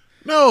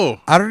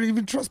 I don't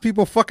even trust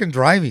people fucking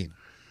driving.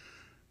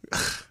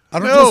 I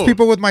don't trust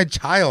people with my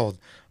child.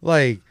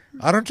 Like,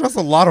 I don't trust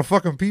a lot of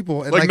fucking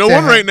people. And like no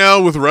one right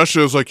now with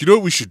Russia is like, you know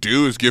what we should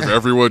do is give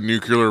everyone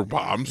nuclear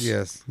bombs.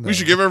 Yes. No. We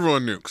should give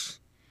everyone nukes.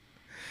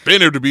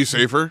 Been able to be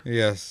safer.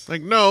 Yes.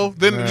 Like, no,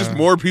 then just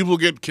more people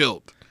get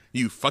killed.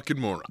 You fucking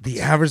moron.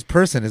 The average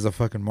person is a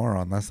fucking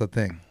moron. That's the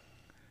thing.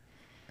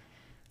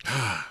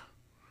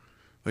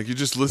 Like, you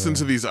just listen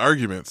to these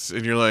arguments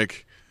and you're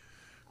like,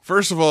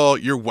 first of all,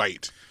 you're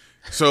white.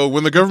 So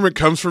when the government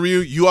comes from you,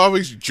 you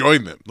always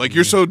join them. Like,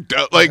 you're so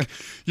like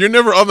you're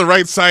never on the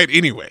right side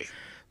anyway.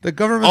 The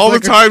government, all the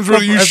times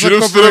where you should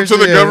have stood up to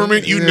the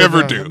government, you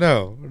never do.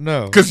 No,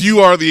 because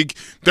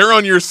they're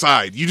on your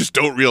side. You just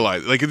don't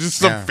realize. Like, it's just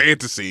some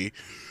fantasy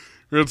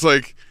where it's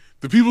like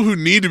the people who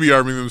need to be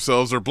arming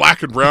themselves are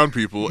black and brown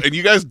people, and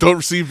you guys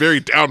don't seem very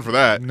down for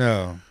that.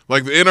 No.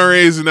 Like, the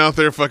NRA isn't out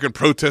there fucking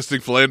protesting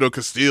Philando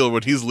Castile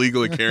when he's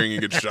legally carrying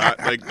and gets shot.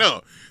 Like,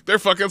 no. They're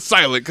fucking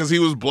silent because he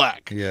was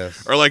black.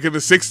 Yes. Or like in the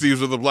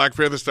 60s when the Black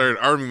Panthers started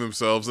arming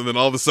themselves, and then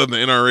all of a sudden the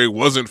NRA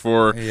wasn't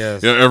for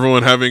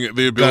everyone having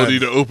the ability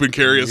to open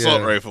carry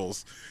assault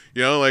rifles.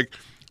 You know, like,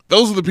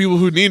 those are the people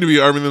who need to be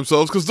arming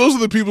themselves because those are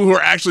the people who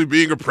are actually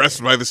being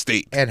oppressed by the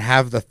state. And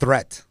have the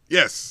threat.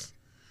 Yes.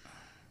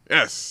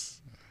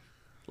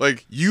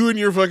 Like, you and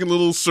your fucking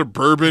little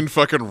suburban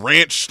fucking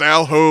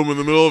ranch-style home in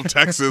the middle of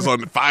Texas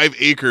on 5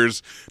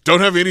 acres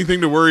don't have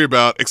anything to worry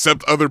about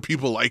except other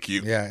people like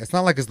you. Yeah, it's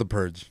not like it's The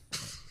Purge.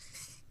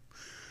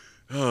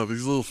 Oh,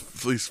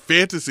 these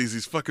fantasies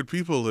these fucking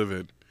people live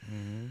in.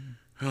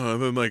 Mm-hmm. Oh,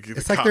 and then like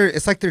it's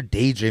like they're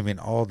daydreaming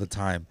all the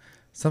time.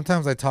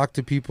 Sometimes I talk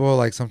to people,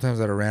 like sometimes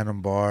at a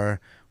random bar.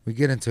 We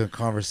get into a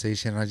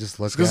conversation, and I just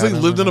look at them. Because they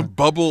lived in a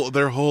bubble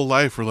their whole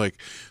life where, like,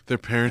 their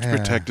parents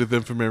protected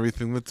them from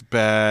everything that's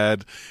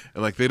bad.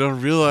 And, like, they don't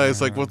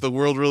realize, like, what the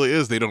world really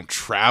is. They don't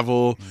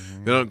travel.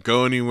 Mm-hmm. They don't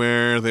go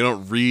anywhere. They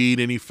don't read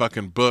any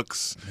fucking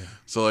books. Yeah.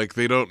 So, like,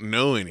 they don't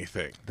know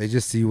anything. They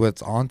just see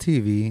what's on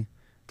TV.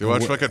 They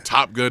watch fucking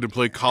Top Gun and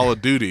play Call of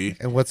Duty.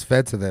 And what's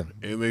fed to them.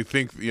 And they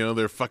think,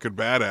 they're fucking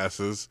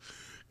badasses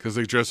because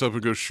they dress up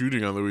and go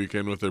shooting on the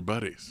weekend with their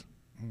buddies.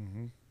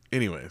 Mm-hmm.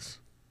 Anyways,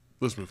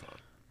 let's move on.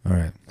 All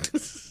right.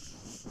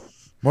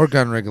 More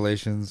gun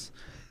regulations.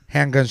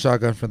 Handgun,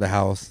 shotgun for the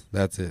house.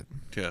 That's it.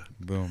 Yeah.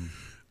 Boom.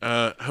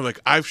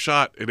 I've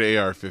shot an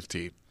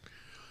AR-15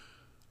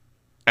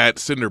 at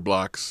cinder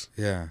blocks.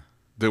 Yeah.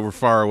 That were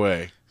far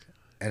away.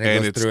 And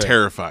it's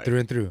terrifying. Through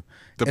and through.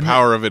 The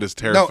power of it is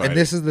terrifying. No, and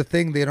this is the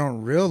thing they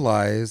don't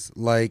realize,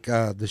 like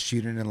the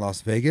shooting in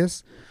Las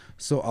Vegas.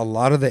 So a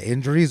lot of the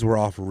injuries were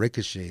off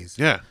ricochets.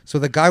 Yeah. So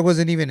the guy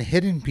wasn't even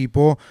hitting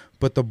people,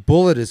 but the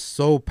bullet is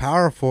so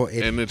powerful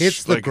it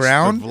hits the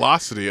ground. The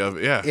velocity of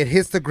it, yeah. It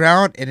hits the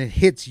ground and it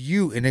hits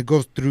you and it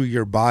goes through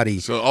your body.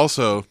 So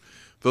also,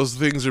 those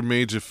things are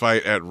made to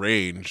fight at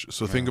range.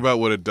 So think about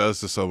what it does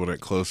to someone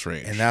at close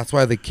range. And that's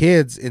why the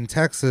kids in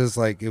Texas,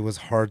 like, it was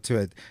hard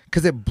to,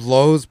 because it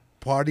blows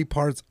body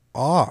parts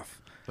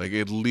off. Like,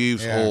 it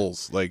leaves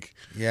holes. Like,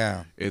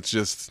 it's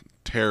just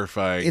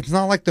terrifying. It's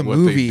not like the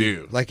movie,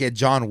 like at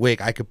John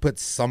Wick. I could put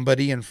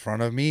somebody in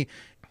front of me,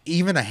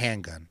 even a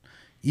handgun.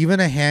 Even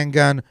a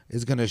handgun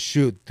is going to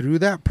shoot through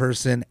that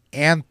person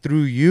and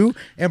through you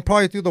and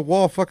probably through the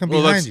wall fucking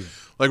behind you.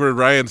 Like what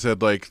Ryan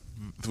said, like,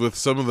 with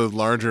some of the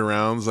larger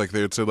rounds, like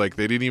they would say, like,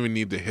 they didn't even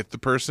need to hit the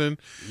person.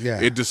 Yeah.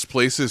 It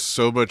displaces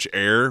so much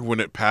air when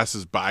it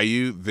passes by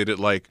you that it,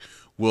 like,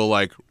 will,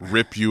 like,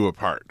 rip you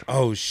apart.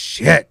 Oh,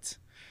 shit.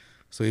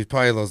 So he's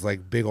probably those,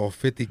 like, big old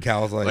 50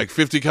 cals. Like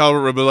 50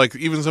 caliber, but, like,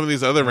 even some of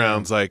these other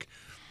rounds, like,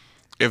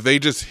 if they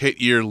just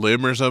hit your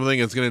limb or something,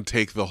 it's going to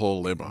take the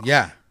whole limb off.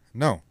 Yeah.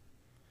 No.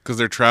 Because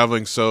they're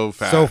traveling so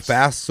fast. So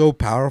fast, so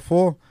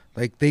powerful.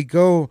 Like, they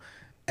go,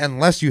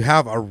 unless you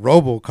have a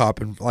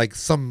RoboCop and like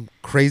some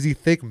crazy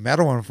thick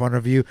metal in front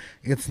of you,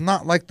 it's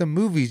not like the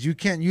movies. You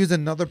can't use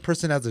another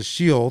person as a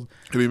shield.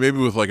 I mean, maybe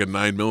with like a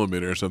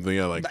 9mm or something.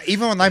 Yeah, like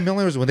even with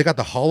 9mm, when they got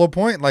the hollow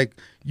point, like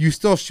you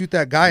still shoot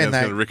that guy, and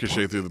it's gonna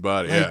ricochet through the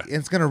body. Like, yeah,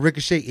 it's gonna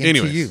ricochet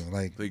into you.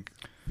 Like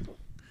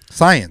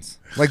science.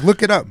 Like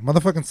look it up,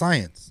 motherfucking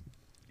science.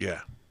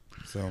 Yeah.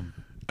 So.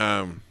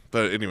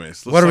 But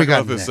anyways, let's what do we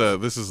got about this.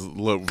 This is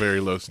very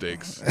low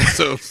stakes.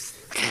 So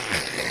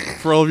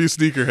for all of you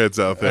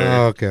sneakerheads out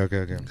there,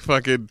 okay.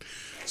 Fucking.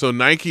 So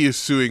Nike is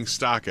suing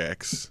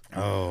StockX.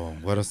 Oh,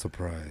 what a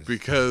surprise!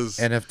 Because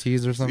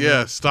NFTs or something.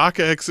 Yeah,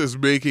 StockX is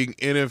making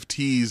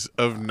NFTs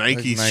of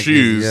Nike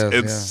shoes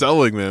and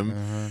selling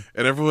them,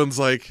 and everyone's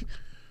like,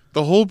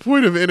 the whole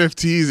point of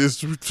NFTs is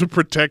to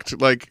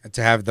protect, like,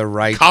 to have the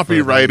right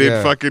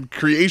copyrighted fucking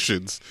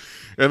creations.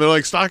 And they're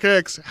like,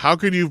 StockX, how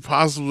could you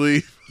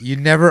possibly? You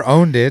never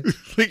owned it.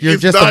 Like, You're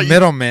just a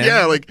middleman.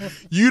 Yeah, like,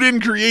 you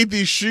didn't create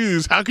these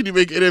shoes. How can you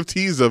make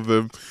NFTs of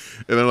them?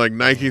 And then, like,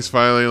 Nike's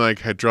finally, like,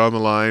 had drawn the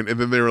line. And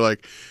then they were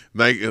like,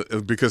 Nike,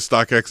 because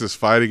StockX is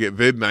fighting it,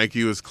 then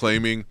Nike was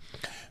claiming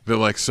that,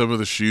 like, some of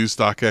the shoes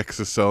StockX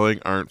is selling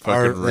aren't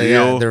fucking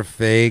real. Yeah, they're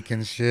fake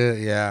and shit.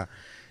 Yeah.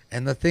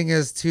 And the thing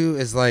is, too,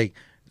 is, like,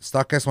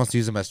 StockX wants to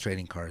use them as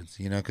trading cards,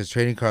 you know, because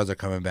trading cards are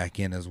coming back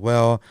in as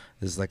well.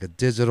 There's, like, a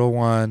digital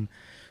one.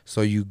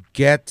 So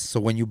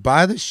when you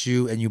buy the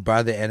shoe and you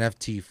buy the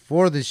NFT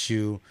for the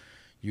shoe,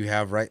 you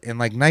have and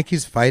like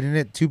Nike's fighting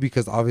it too,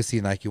 because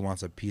obviously Nike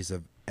wants a piece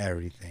of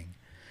everything.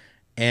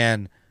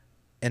 And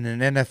in an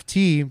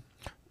NFT,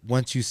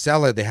 once you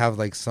sell it, they have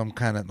like some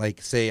kind of,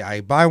 like, say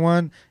I buy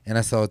one and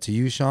I sell it to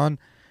you, Sean,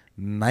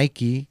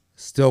 Nike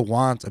still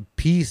wants a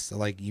piece,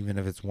 like even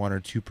if it's 1 or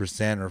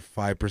 2% or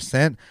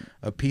 5%,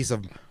 a piece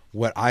of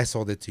what I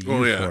sold it to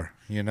you for,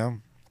 you know?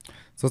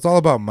 So it's all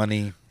about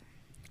money.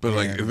 But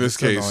like in this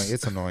case,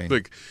 it's annoying.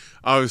 Like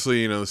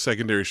obviously, you know, the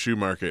secondary shoe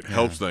market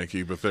helps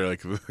Nike, but they're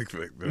like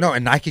no,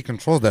 and Nike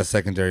controls that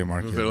secondary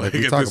market. Like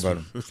we talk about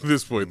them. At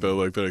this point, though,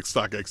 like they're like,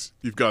 StockX,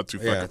 you've got too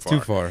fucking far. Too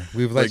far.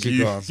 We've let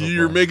you go.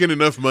 You're making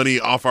enough money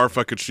off our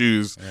fucking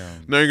shoes. Yeah.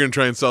 Now you're gonna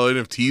try and sell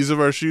NFTs of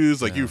our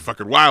shoes? Like you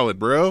fucking wildin',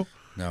 bro.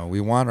 No, we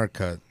want our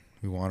cut.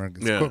 We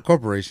want our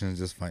corporations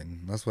just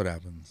fighting. That's what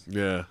happens.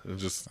 Yeah,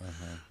 it's just.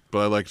 But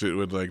I liked it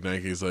when like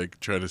Nike's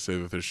like trying to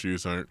say that their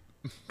shoes aren't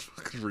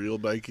fucking real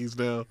Nikes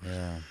now.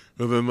 Yeah.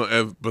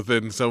 But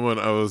then someone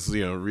I was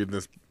reading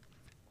this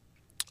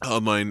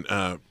online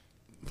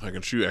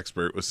fucking shoe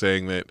expert was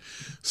saying that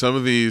some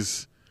of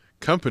these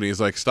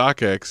companies like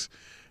StockX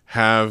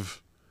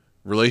have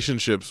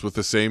relationships with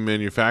the same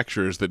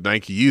manufacturers that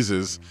Nike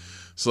uses.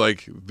 So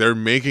like they're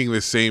making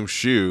the same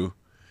shoe.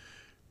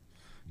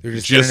 They're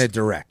just getting it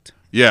direct.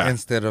 Yeah.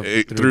 Instead of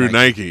through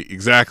Nike.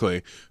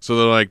 Exactly. So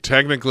they're like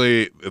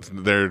technically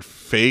they're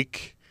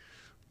fake.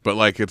 But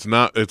like it's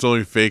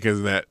only fake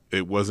as that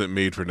it wasn't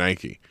made for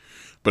Nike.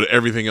 But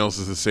everything else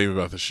is the same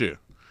about the shoe.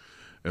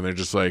 And they're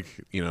just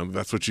like,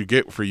 that's what you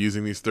get for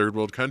using these third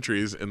world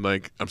countries and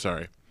like, I'm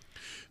sorry,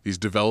 these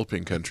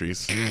developing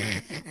countries.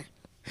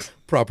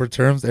 Proper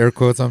terms, air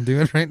quotes I'm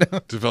doing right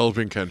now.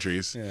 Developing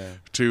countries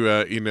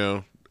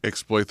to,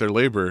 exploit their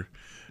labor.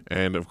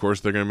 And of course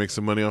they're going to make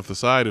some money off the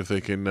side if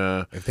they can.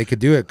 If they could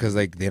do it because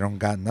like they don't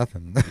got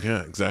nothing.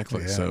 Yeah,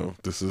 exactly. Yeah. So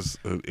this is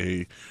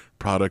a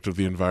product of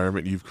the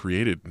environment you've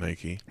created,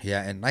 Nike.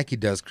 Yeah, and Nike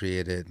does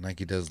create it.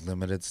 Nike does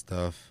limited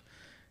stuff.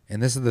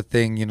 And this is the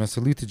thing,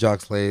 salute to Jock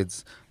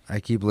Slades. I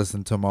keep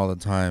listening to him all the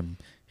time.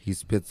 He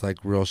spits like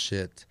real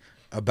shit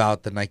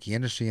about the Nike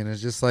industry. And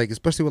it's just like,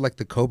 especially with like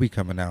the Kobe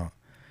coming out,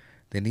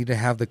 they need to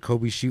have the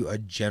Kobe shoe a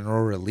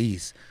general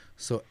release.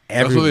 So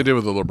that's what they did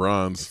with the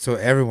LeBrons. So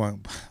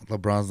everyone,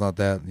 LeBron's not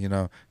that,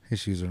 his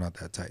shoes are not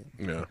that tight.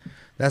 Yeah.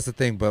 That's the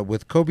thing. But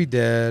with Kobe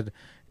dead,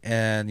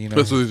 and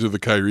that's what they did with the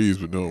Kyries,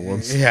 but no one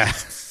wants. Yeah,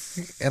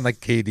 and like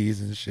KDs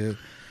and shit.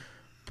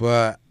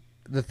 But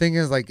the thing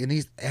is, like,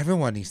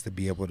 everyone needs to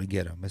be able to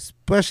get them,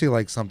 especially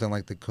like something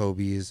like the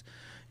Kobe's,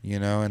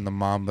 and the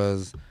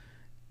Mambas.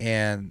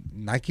 And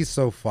Nike's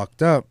so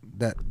fucked up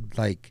that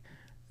like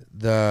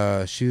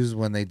the shoes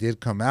when they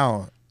did come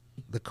out,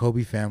 the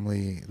Kobe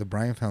family, the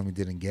Bryant family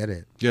didn't get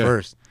it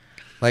first.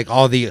 Like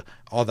all the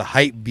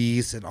hype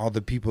beasts and all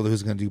the people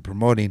who's gonna do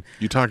promoting.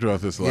 You talked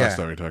about this last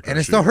time we talked about and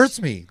it still hurts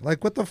me.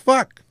 Like what the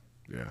fuck?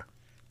 Yeah.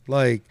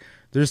 Like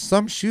there's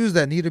some shoes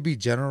that need to be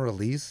general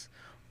release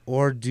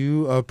or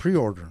do a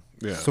pre-order.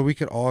 Yeah. So we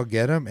could all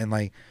get them and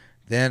like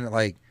then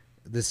like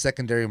the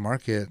secondary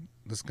market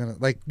that's gonna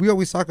like we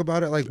always talk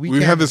about it like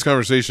we had this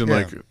conversation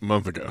like a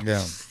month ago.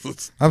 Yeah.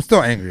 I'm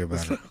still angry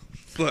about it.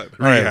 But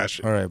all right,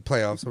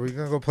 playoffs. Are we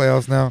gonna go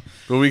playoffs now?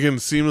 But we can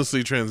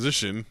seamlessly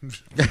transition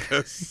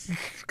because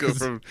go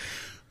from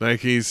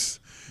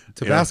Nike's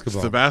to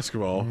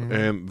basketball. Mm-hmm.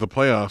 And the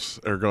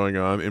playoffs are going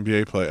on.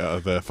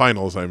 NBA the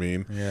finals. I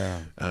mean,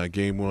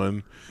 game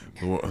 1,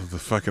 the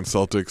fucking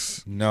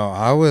Celtics. No,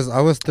 I was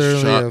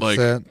thoroughly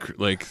upset.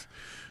 Like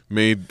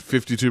made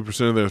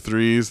 52% of their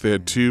threes. They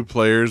had 2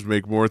 players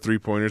make more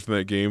 3-pointers in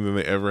that game than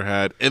they ever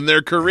had in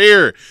their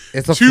career.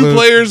 It's a 2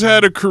 players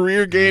had a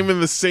career game in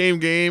the same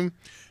game.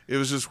 it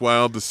was just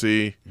wild to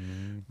see.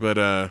 But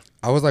I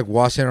was like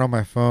watching it on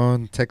my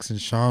phone, texting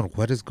Sean,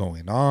 what is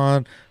going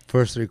on?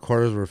 First 3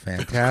 quarters were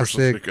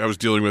fantastic. I was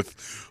dealing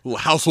with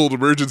household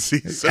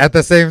emergencies at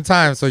the same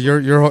time, so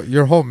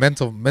your whole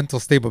mental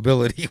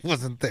stability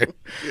wasn't there.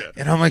 Yeah.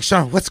 And I'm like,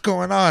 Sean, what's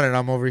going on? And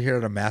I'm over here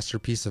at a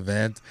Masterpiece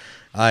event,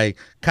 like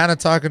kind of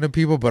talking to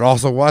people, but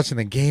also watching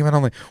the game. And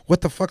I'm like, what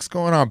the fuck's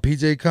going on?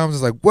 PJ comes,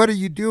 is like, what are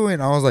you doing?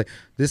 I was like,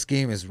 this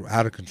game is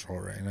out of control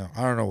right now.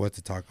 I don't know what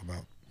to talk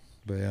about,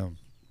 but yeah.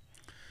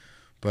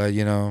 But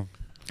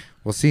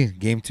we'll see.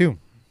 Game 2.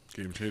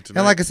 Game 2 tonight.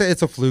 And like I said,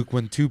 it's a fluke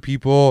when 2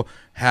 people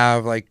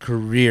have like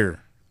career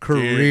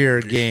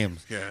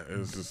games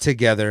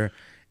together,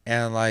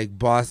 and like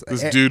boss.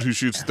 This dude who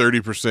shoots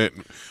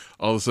 30%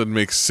 all of a sudden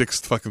makes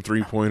 6 fucking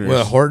 3-pointers.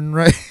 Well, Horton,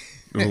 right?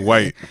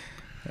 White.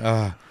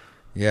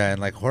 Yeah, and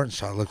like Horton's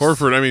shot looks.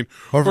 Horford. I mean,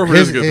 Horford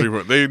is a good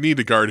 3-point. They need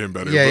to guard him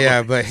better.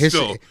 Yeah, but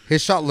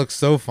his shot looks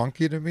so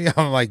funky to me.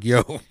 I'm like,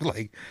 yo,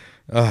 like,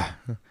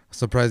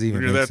 surprised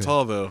even. When you're that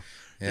tall though.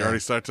 Yeah. You already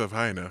starts up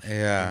high enough.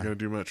 Yeah. Not going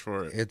to do much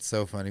for it. It's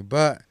so funny.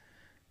 But,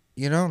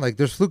 like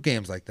there's fluke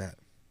games like that.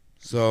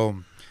 So.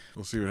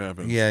 We'll see what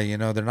happens. Yeah,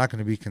 they're not going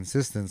to be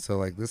consistent. So,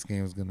 like, this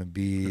game is going to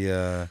be.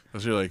 So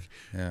you're like,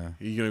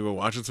 you going to go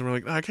watch it somewhere?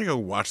 Like, I can't go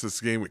watch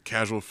this game with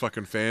casual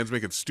fucking fans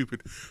making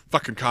stupid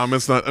fucking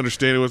comments, not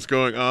understanding what's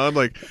going on.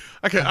 Like,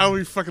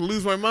 I'll fucking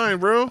lose my mind,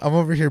 bro. I'm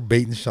over here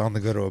baiting Sean to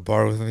go to a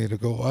bar with me to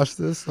go watch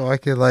this so I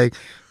could, like,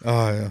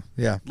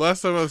 yeah.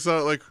 Last time I saw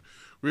it, like,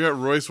 we got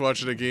Royce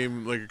watching a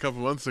game like a couple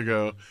months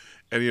ago,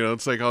 and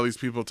it's like all these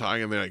people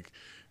talking, and they're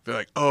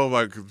like, oh,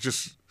 like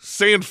just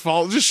saying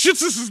just shit.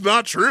 This is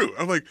not true.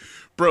 I'm like,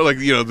 bro, like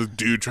the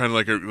dude trying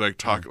to like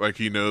talk like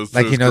he knows,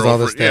 like he knows all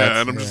the stats. Yeah,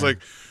 and I'm just like,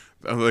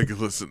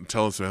 listen,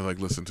 tell us, man, like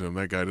listen to him.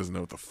 That guy doesn't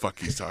know what the fuck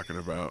he's talking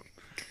about.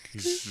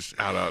 He's just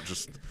out,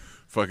 just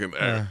fucking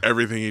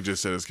everything he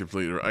just said is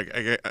completely.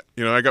 I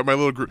got my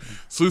little group.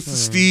 Salutes to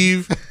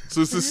Steve.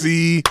 Salutes to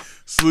C.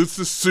 Salutes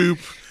to Soup.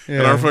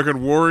 And our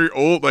fucking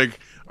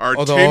our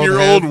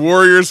 10-year-old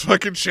Warriors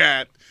fucking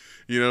chat,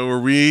 where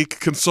we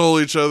console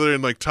each other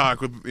and like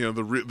talk with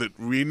that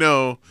we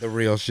know the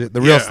real shit, the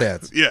real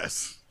stats.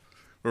 Yes,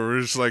 where we're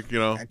just like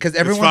because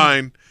it's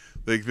fine.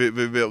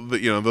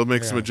 They'll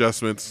make some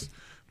adjustments,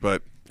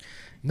 but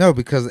no,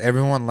 because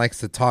everyone likes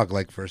to talk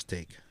like First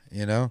Take.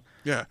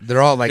 Yeah,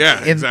 they're all like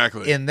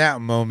exactly in that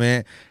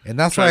moment, and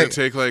that's trying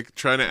why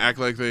trying to act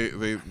like they know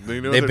they've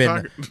they're been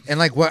talking. And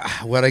like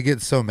what I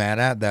get so mad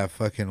at, that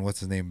fucking what's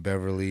his name,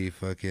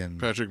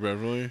 Patrick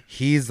Beverly.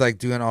 He's like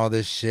doing all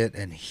this shit,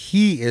 and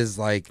he is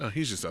like,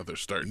 he's just out there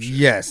starting shit.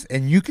 Yes,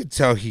 and you could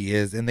tell he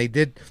is, and they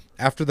did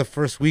after the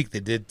first week they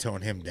did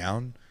tone him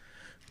down,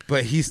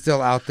 but he's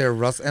still out there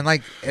and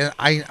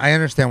I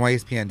understand why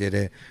ESPN did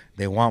it.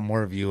 They want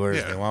more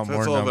viewers. They want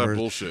more numbers. All that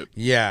bullshit.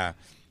 Yeah.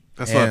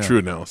 That's not true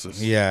analysis.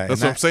 Yeah.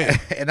 That's what I'm saying.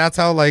 And that's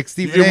how, like,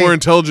 Stephen You get more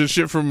intelligent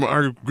shit from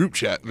our group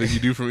chat than you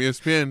do from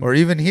ESPN. Or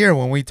even here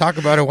when we talk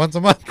about it once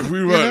a month.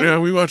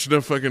 We watch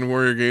enough fucking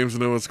Warrior games to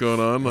know what's going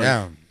on.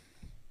 Yeah.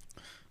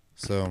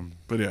 So.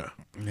 But yeah.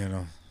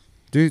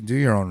 Do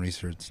your own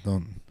research.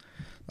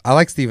 I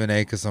like Stephen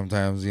A because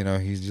sometimes,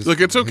 he's just.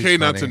 Look, it's okay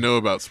not to know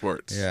about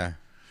sports. Yeah.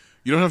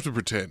 You don't have to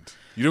pretend.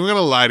 You don't got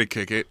to lie to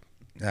kick it.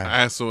 Yeah.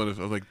 I asked someone,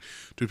 I'm like,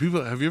 have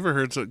you ever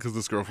heard, because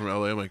this girl from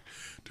LA, I'm like,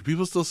 do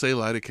people still say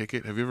lie to kick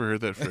it? Have you ever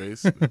heard that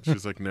phrase?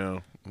 She's like,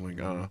 no. I'm like,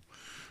 oh.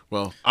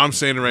 Well, I'm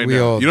saying it right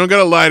now. You don't got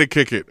to lie to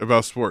kick it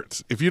about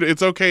sports.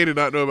 It's okay to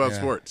not know about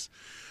sports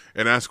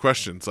and ask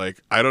questions. Like,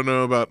 I don't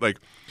know about, like,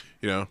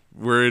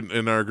 we're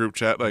in our group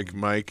chat, like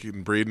Mike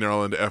and Braden are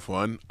all into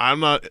F1. I'm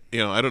not,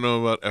 I don't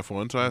know about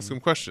F1, so I ask them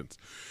questions.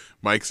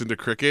 Mike's into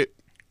cricket.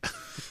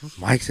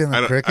 Mike's in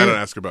the cricket? I don't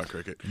ask about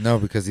cricket. No,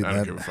 because I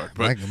don't give a fuck.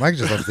 But Mike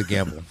just loves to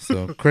gamble.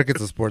 So cricket's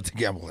a sport to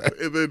gamble at.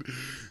 And then,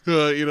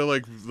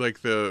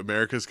 like the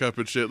America's Cup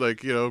and shit.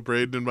 Like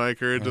Braden and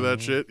Mike are into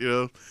that shit.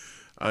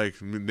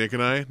 Like Nick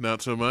and I,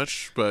 not so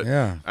much. But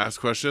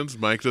ask questions.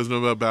 Mike doesn't know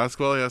about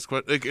basketball. He asks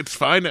questions. Like, it's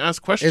fine to ask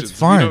questions. It's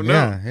fine. You don't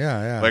know.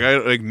 Yeah.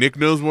 Like Nick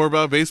knows more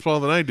about baseball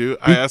than I do.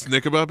 I ask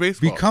Nick about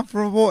baseball. Be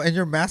comfortable in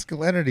your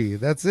masculinity.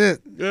 That's it.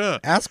 Yeah.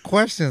 Ask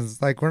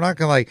questions. Like, we're not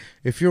gonna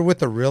if you're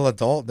with a real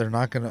adult, they're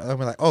not gonna. I'm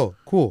like, oh,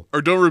 cool.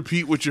 Or don't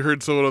repeat what you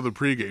heard someone on the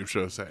pregame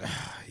show say.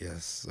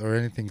 Yes, or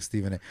anything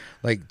Stephen A.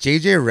 Like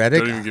JJ Redick.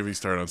 Don't even get me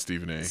started on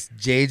Stephen A.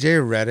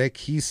 JJ Redick,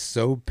 he's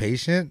so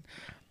patient.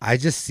 I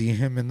just see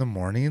him in the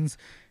mornings,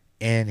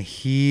 and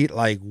he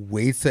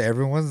waits till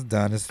everyone's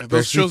done.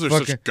 Those shows are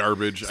such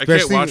garbage. I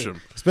can't watch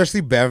them. Especially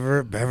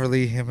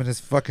Beverly, him and his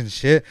fucking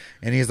shit.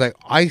 And he's like,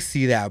 I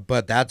see that,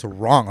 but that's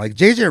wrong. Like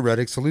JJ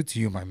Redick, salute to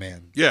you, my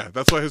man. Yeah,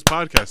 that's why his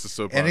podcast is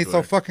so popular. And he's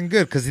so fucking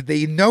good because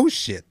they know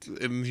shit.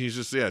 And he's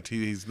just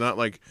he's not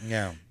like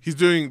he's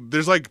doing.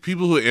 There's like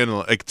people who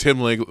analyze, like Tim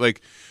Legler,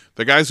 like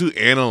the guys who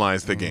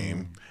analyze the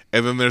game,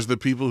 and then there's the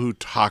people who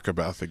talk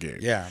about the game.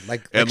 Yeah,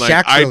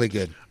 Shaq's really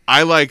good.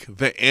 I like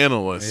the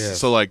analysts. Yes.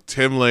 So like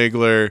Tim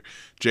Legler,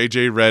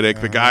 JJ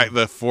Redick,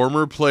 the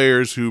former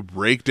players who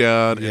break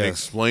down and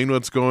explain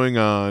what's going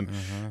on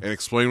and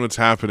explain what's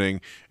happening.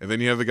 And then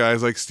you have the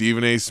guys like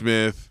Stephen A.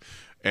 Smith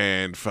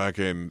and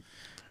fucking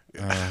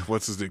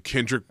what's his name,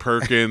 Kendrick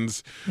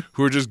Perkins,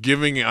 who are just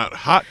giving out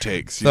hot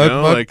takes. You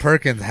know, like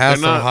Perkins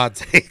has some hot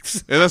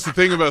takes, and that's the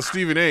thing about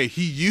Stephen A.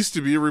 He used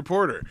to be a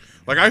reporter.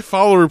 Like I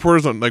follow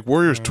reporters on like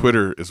Warriors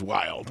Twitter is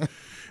wild,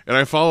 and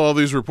I follow all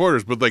these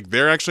reporters, but like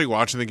they're actually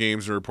watching the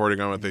games and reporting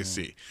on what they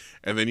see.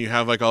 And then you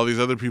have like all these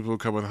other people who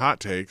come with hot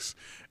takes,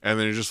 and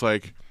then you're just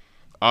like,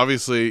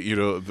 obviously, you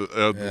know,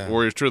 the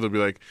Warriors Twitter, they'll be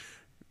like,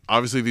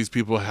 obviously these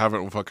people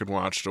haven't fucking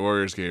watched a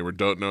Warriors game or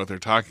don't know what they're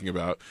talking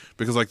about,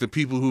 because like the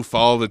people who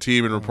follow the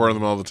team and report on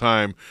them all the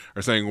time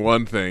are saying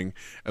one thing,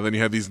 and then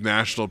you have these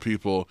national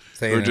people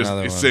who are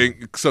just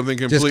saying something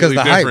completely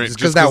different. Just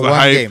because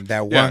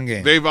that one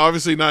game. They've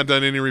obviously not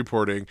done any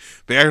reporting.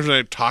 They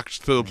actually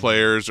talked to the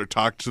players or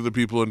talked to the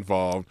people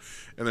involved,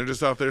 and they're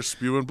just out there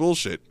spewing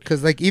bullshit.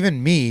 Because like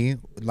even me,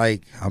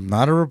 like I'm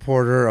not a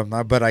reporter,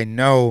 but I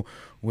know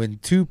when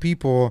two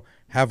people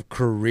have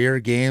career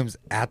games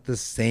at the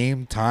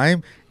same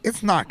time,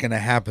 it's not gonna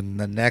happen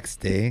the next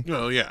day.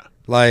 Well, yeah.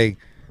 Like,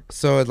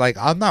 so like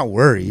I'm not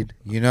worried.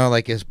 You know,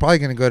 like it's probably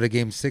gonna go to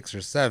game 6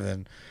 or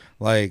 7.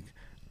 Like,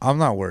 I'm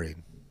not worried.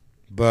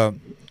 But,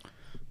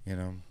 you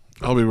know,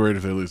 I'll be worried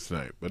if they lose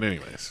tonight. But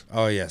anyways.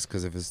 Oh yes,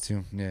 because if it's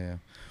 2, yeah.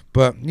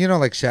 But you know,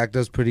 like Shaq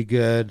does pretty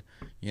good.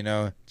 You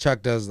know,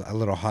 Chuck does a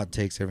little hot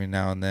takes every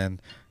now and then.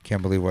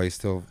 Can't believe why he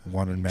still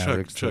wanted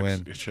Mavericks to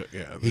win.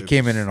 He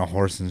came in a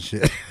horse and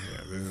shit.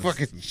 Yeah,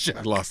 fucking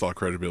Chuck. Lost all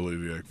credibility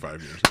like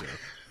 5 years ago.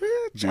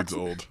 Dude's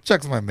old.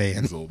 Chuck's my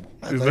man. He's old.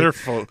 They're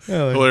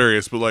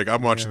hilarious, but like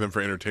I'm watching them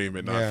for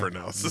entertainment, not for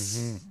analysis.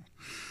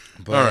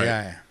 Mm-hmm. But, all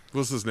right.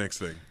 What's this next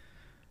thing?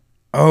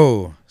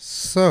 Oh,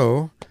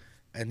 so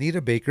Anita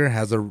Baker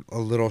has a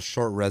little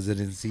short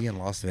residency in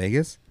Las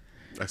Vegas.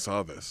 I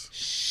saw this.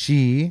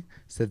 She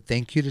said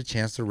thank you to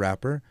Chance the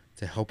Rapper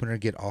to helping her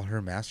get all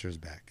her masters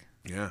back.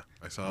 Yeah,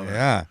 I saw that.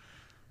 Yeah.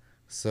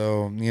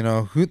 So, you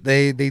know,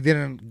 they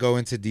didn't go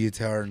into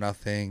detail or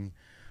nothing,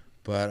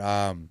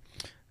 but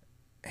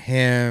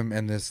him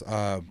and this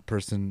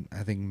person,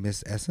 I think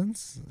Miss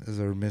Essence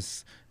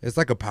it's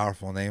like a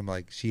powerful name.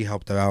 Like she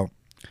helped out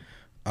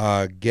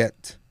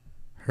get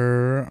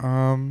her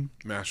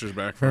masters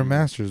back.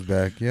 Masters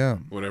back, yeah.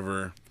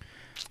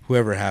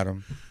 Whoever had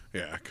them.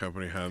 Yeah,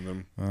 company had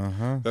them.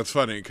 Uh-huh. That's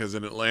funny because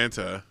in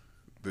Atlanta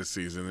this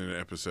season in an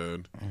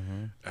episode,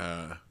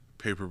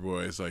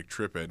 Paperboy is like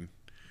tripping,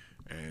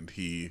 and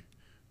he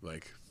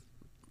like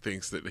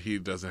thinks that he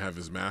doesn't have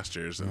his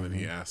masters, and then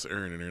he asks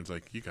Ern, and Ern's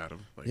like, "You got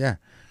him." Like, yeah,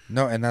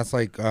 no, and that's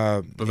like,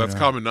 but that's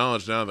common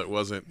knowledge now. That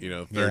wasn't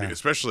 30,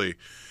 especially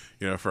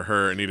for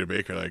her, Anita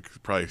Baker, like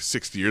probably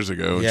 60 years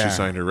ago when she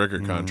signed her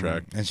record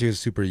contract, and she was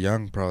super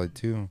young, probably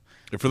too.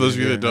 And for those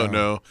of you that don't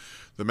know,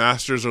 the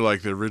masters are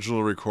like the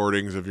original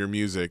recordings of your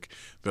music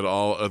that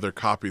all other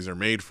copies are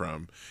made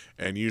from.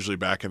 And usually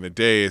back in the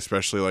day,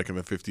 especially like in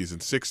the 50s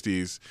and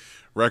 60s,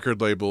 record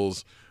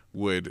labels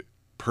would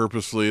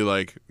purposely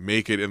like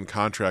make it in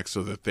contracts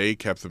so that they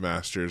kept the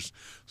masters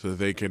so that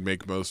they can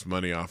make most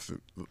money off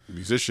the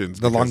musicians.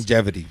 The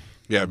longevity.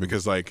 Yeah,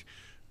 because like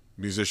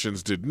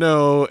musicians didn't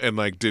know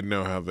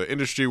how the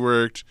industry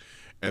worked.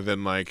 And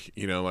then, like,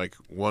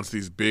 once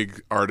these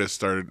big artists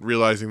started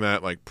realizing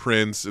that, like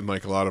Prince and,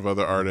 like, a lot of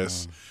other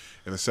artists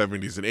in the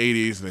 70s and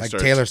 80s. And they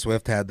started, Taylor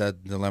Swift had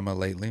that dilemma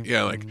lately.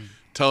 Yeah, like,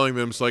 telling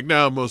them, it's like,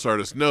 now most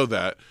artists know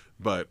that,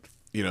 but,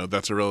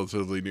 that's a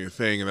relatively new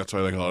thing. And that's why,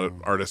 like, a lot of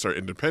artists are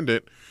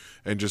independent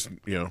and just,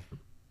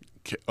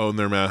 own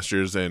their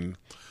masters. And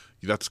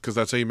that's because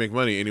that's how you make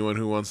money. Anyone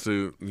who wants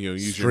to,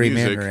 use your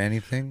music or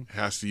anything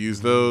has to use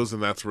those.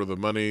 And that's where the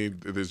money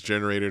is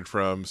generated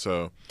from.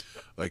 So...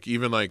 Like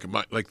even like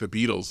the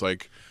Beatles,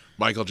 like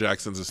Michael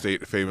Jackson's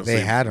estate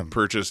famously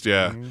purchased,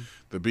 the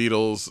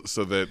Beatles,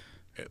 so that.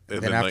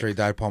 And then after he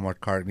died, Paul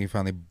McCartney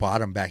finally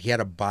bought him back. He had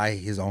to buy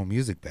his own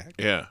music back.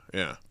 Yeah,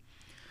 yeah.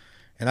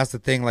 And that's the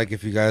thing. Like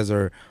if you guys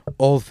are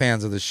old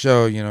fans of the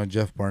show,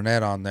 Jeff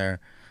Barnett on there.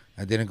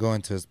 I didn't go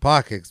into his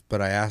pockets,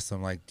 but I asked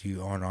him like, "Do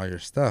you own all your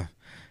stuff?"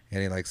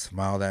 And he like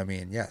smiled at me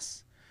and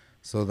yes.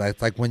 So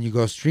that's like when you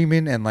go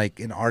streaming and like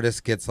an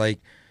artist gets like,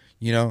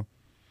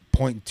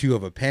 0.2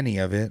 of a penny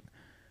of it.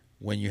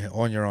 When you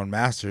own your own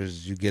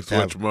masters, you get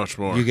much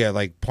more. You get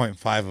like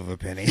 0.5 of a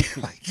penny.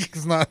 Like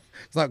it's not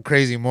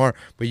crazy more,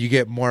 but you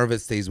get more of it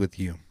stays with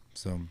you.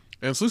 So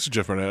and salute to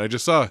Jeff Barnett. I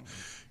just saw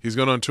he's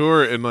going on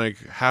tour and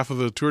like half of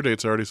the tour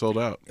dates are already sold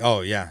out.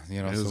 Oh yeah,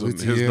 his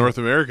North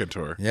American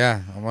tour.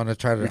 Yeah, I'm gonna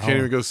try to. We can't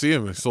even go see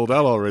him. It's sold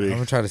out already. I'm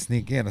gonna try to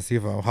sneak in and see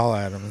if I'll holler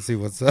at him and see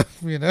what's up.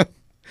 Be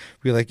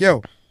like,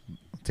 yo,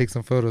 take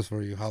some photos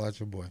for you. Holler at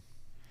your boy.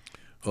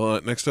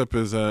 Well, next up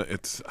is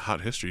it's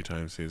Hot History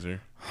time,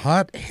 Caesar.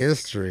 Hot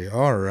History.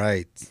 All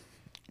right.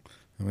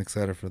 I'm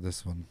excited for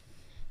this one.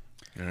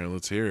 All right,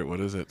 let's hear it. What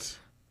is it?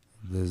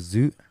 The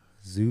Zoot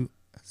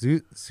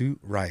Suit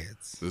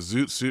Riots. The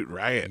Zoot Suit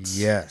Riots.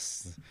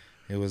 Yes.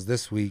 It was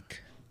this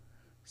week.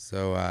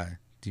 So,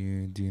 do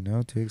you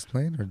know to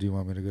explain, or do you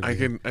want me to go to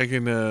you want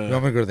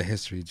me to go to the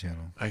History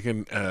Channel? I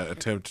can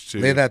attempt to.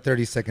 Lay that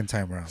 30-second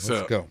timer out.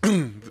 Let's go.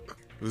 The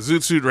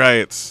Zoot Suit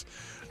Riots.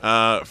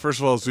 First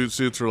of all, zoot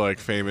suits were like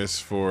famous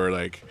for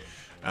like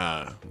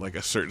like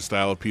a certain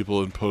style of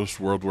people in post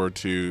World War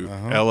II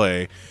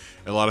LA.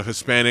 A lot of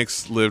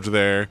Hispanics lived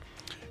there,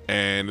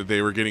 and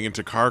they were getting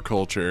into car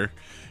culture,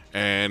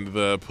 and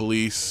the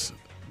police,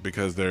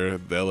 because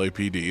the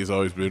LAPD has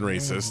always been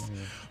racist,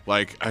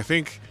 like I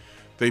think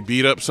they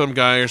beat up some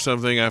guy or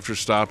something after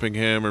stopping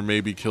him, or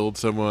maybe killed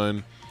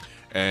someone,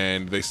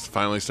 and they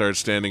finally started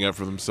standing up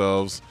for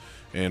themselves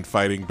and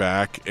fighting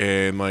back,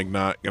 and like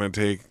not gonna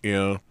take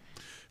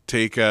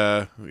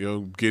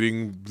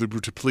getting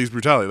the police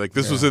brutality. Like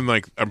this was in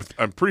like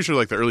I'm pretty sure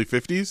like the early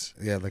 50s.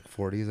 Yeah, like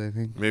 40s, I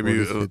think. Maybe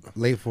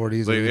late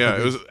 40s.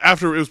 It was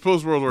after, it was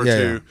post World War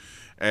II,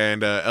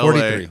 and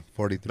LA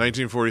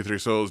 1943.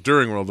 So it was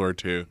during World War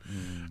II,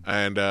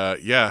 and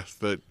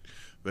the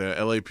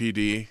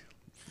LAPD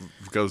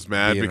goes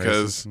mad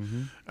because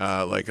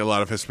like a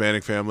lot of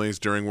Hispanic families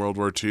during World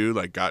War II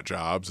like got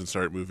jobs and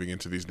started moving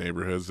into these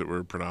neighborhoods that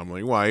were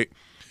predominantly white.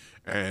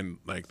 And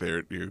like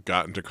they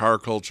got into car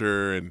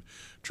culture and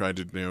tried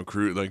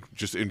to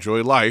just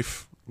enjoy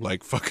life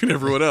like fucking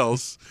everyone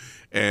else,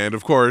 and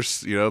of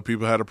course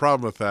people had a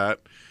problem with that,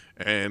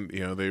 and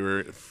they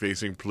were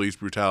facing police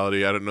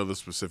brutality. I don't know the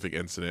specific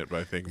incident, but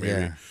I think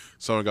maybe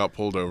someone got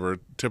pulled over,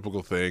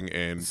 typical thing,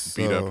 and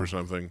beat up or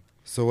something.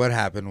 So what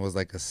happened was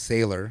like a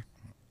sailor,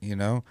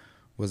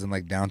 was in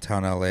like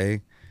downtown LA.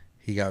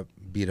 He got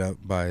beat up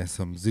by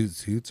some zoot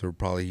suits, or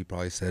he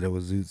probably said it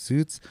was zoot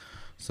suits.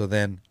 So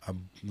then,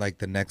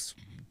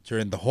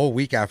 during the whole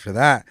week after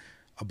that,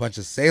 a bunch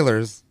of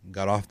sailors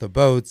got off the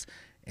boats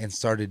and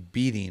started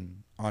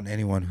beating on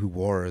anyone who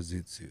wore a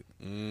zoot suit.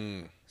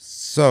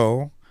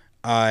 So,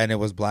 and it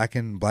was black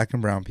and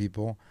brown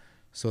people.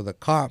 So the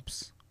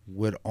cops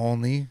would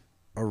only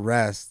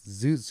arrest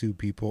zoot suit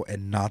people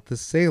and not the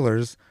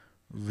sailors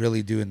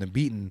really doing the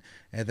beating.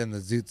 And then the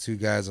zoot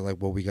suit guys are like,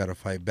 well, we got to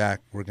fight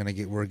back. We're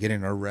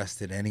getting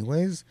arrested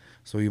anyways.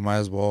 So we might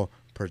as well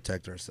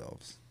protect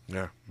ourselves.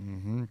 Yeah.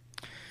 And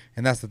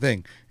that's the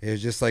thing. It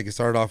was just like, it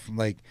started off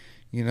like,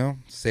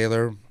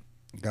 sailor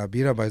got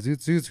beat up by zoot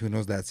suits. Who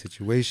knows that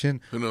situation?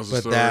 Who knows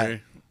the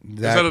story?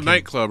 It's at a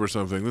nightclub or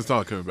something. That's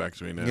all coming back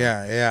to me now.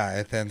 Yeah.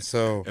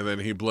 And then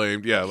he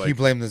blamed, he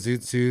blamed the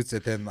zoot suits.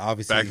 And then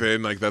obviously back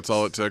then, like that's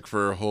all it took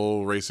for a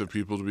whole race of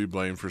people to be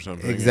blamed for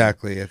something.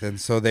 Exactly. And then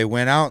so they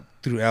went out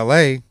through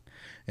LA.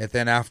 And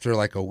then after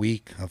like a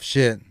week of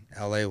shit,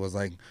 LA was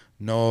like,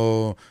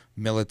 no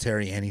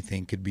military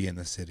anything could be in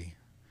the city.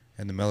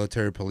 And the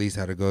military police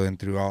had to go in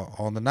through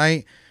all the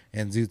night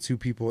and zoot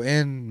suit people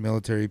in,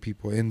 military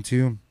people in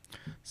too.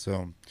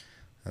 So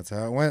that's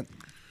how it went.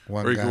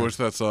 Or you can watch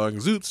that song,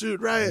 Zoot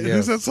Suit Riot.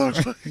 Who's that song?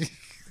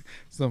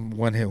 Some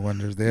one-hit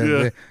wonders.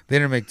 They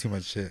didn't make too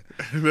much shit.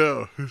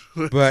 No.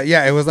 But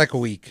yeah, it was like a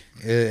week,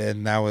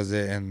 and that was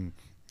it. And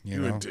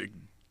you went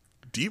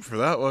deep for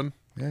that one.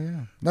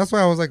 Yeah. That's why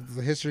I was like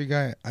the history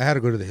guy. I had to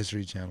go to the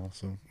History Channel,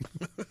 so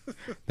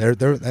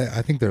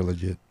I think they're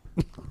legit.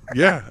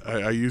 Yeah,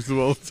 I use them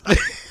all the time.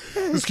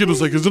 This kid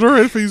was like, is it all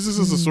right if I use this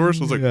as a source?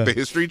 I was like, the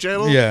History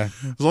Channel? Yeah.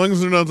 As long as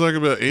they're not talking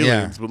about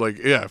aliens. But like,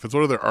 if it's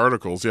one of their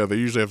articles, they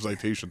usually have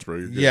citations for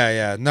you.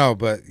 Yeah. No,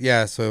 but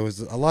so it was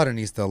a lot in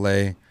East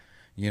LA,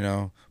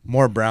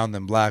 more brown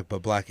than black,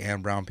 but black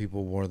and brown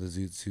people wore the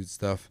zoot suit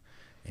stuff.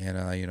 And,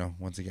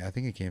 once again, I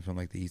think it came from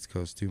like the East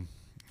Coast too.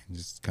 And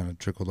just kind of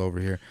trickled over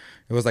here.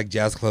 It was like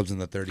jazz clubs in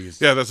the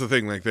 30s. Yeah, that's the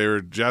thing. Like they were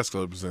jazz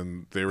clubs,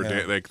 and they were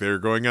they were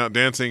going out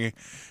dancing,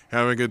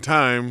 having a good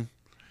time,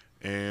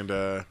 and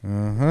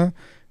and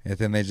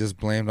then they just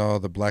blamed all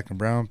the black and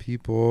brown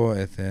people,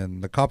 and then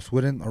the cops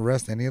wouldn't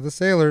arrest any of the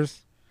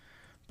sailors,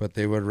 but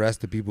they would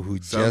arrest the people who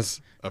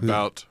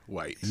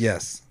white.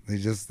 Yes,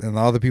 and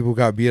all the people who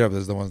got beat up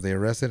is the ones they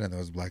arrested, and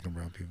those black and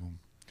brown people.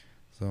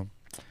 So.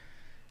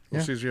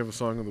 We'll see if you have a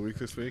song of the week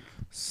this week.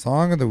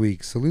 Song of the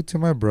week. Salute to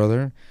my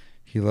brother.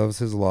 He loves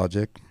his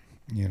Logic,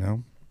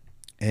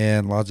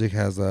 And Logic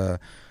has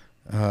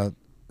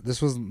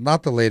this was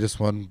not the latest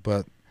one,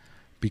 but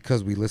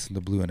because we listen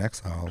to Blue in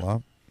Exile a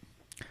lot,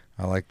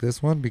 I like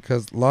this one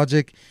because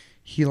Logic,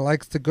 he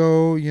likes to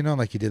go,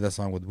 like he did that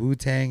song with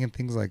Wu-Tang and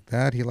things like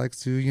that. He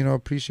likes to,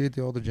 appreciate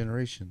the older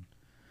generation.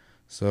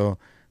 So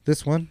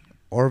this one,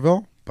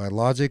 Orville by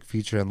Logic,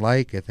 featuring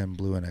Like, and then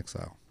Blue in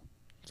Exile.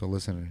 So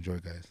listen and enjoy,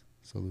 guys.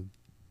 Salute.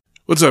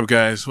 What's up,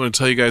 guys? I want to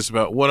tell you guys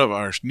about one of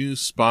our new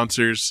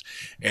sponsors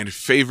and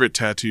favorite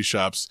tattoo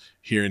shops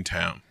here in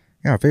town.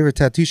 Yeah, our favorite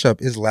tattoo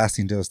shop is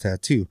Lasting Dose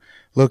Tattoo,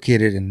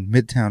 located in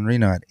Midtown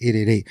Reno at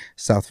 888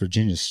 South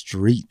Virginia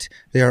Street.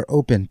 They are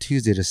open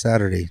Tuesday to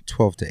Saturday,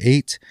 12 to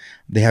 8.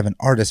 They have an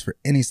artist for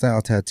any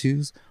style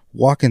tattoos.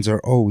 Walk-ins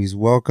are always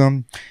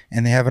welcome.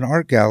 And they have an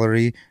art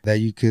gallery that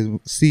you can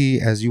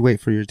see as you wait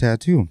for your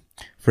tattoo.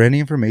 For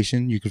any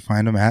information, you can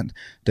find them at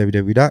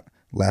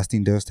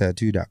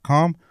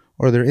www.lastingdosetattoo.com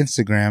or their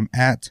Instagram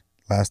at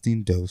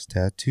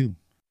lastingdosetattoo.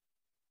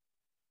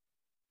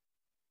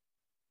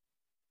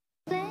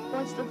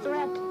 What's the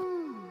threat?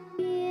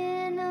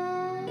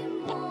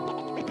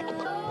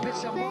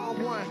 Bitch, I'm all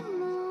one.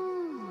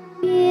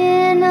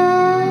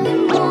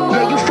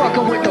 Yeah, you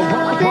fucking with the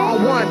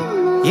wrong one.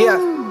 Yeah.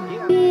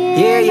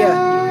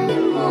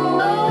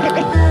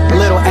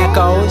 Little it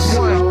goes.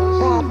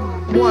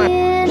 One.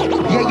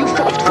 Yeah, you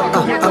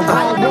fucking with the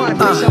wrong one.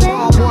 Bitch, I'm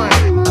on one.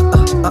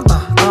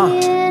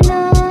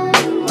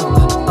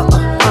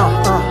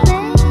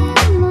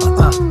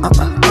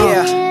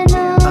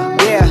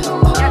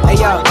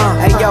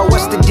 Hey yo,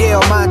 what's the deal?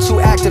 Mind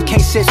too active,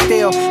 can't sit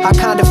still. I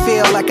kinda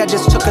feel like I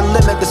just took a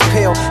limitless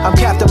pill. I'm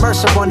Captain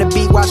Mercer on the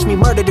beat, watch me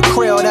murder the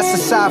krill. That's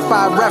a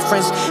sci-fi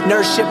reference,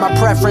 nerd shit my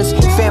preference.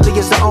 Family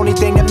is the only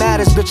thing that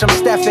matters, bitch, I'm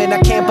Stefan. I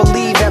can't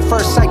believe at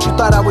first sight you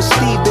thought I was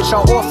Steve, bitch,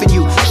 I'll orphan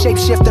you. Shape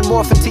shift and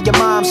morph into your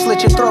mom,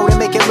 slit your throat and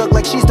make it look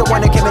like she's the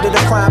one that committed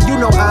a crime. You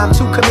know I'm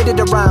too committed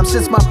to rhyme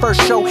since my first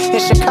show in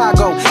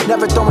Chicago.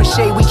 Never throwing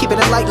shade, we keeping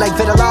it light like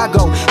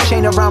vitiligo.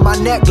 Chain around my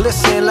neck,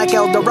 glisten like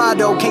El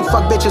Dorado. Can't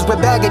fuck bitches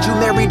with baggage, you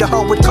married a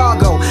hoe with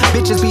cargo.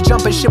 Bitches be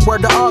jumping ship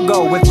word to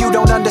Argo. If you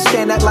don't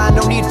understand that line,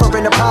 no need for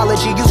an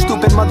apology. You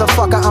stupid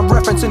motherfucker, I'm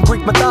referencing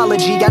Greek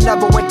mythology. I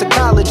never went to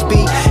college,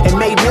 B, and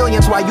made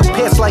millions while you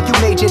pissed like you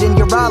majored in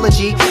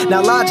urology.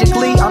 Now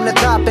logically, I'm the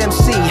top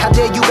MC. How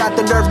dare you got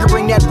the nerve to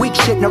bring that weak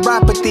shit,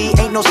 neuropathy?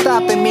 Ain't no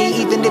stopping me,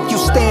 even if you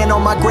stand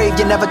on my grave,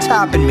 you're never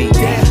topping me.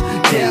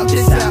 Down,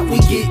 this how we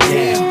get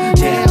down,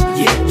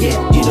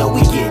 yeah, you know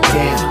we get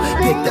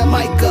down. Pick the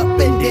mic up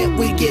and then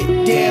we get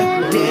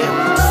down,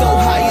 so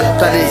high up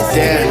that is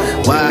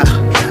down, wow,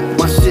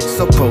 my shit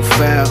so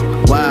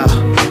profound, wow,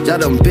 y'all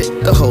done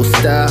bit the whole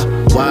style,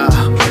 wow,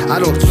 I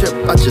don't trip,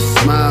 I just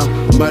smile,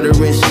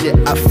 murdering shit,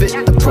 I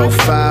fit the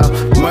profile,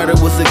 murder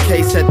was a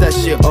case, had that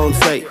shit on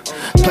tape,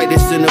 play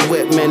this in the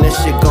whip, man, that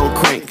shit gon'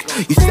 crank.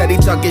 You steady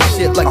talking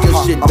shit like your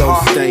shit don't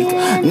stink.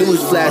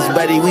 Newsflash,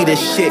 buddy, we the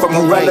shit. From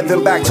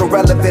irrelevant back to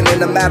relevant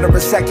in a matter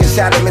of seconds.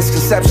 Shatter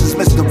misconceptions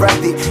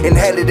misdirected and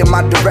headed in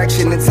my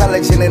direction.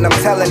 Intelligent and I'm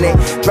telling it.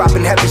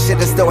 Dropping heavy shit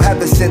and still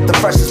heaven sent. The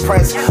freshest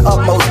prince,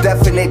 utmost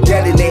definite,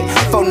 detonate.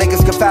 Faux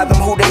niggas can fathom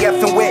who they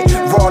effing with.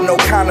 Raw, no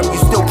condom, you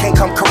still can't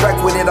come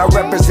correct with it. I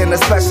represent a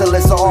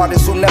specialist, an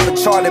artist who never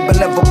charted but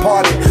never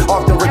parted.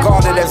 Often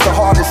regarded as the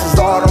hardest as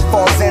the autumn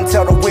falls in.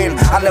 Tell the wind,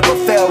 I never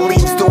fail.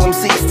 Leaves do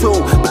MCs too,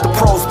 but the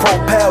pros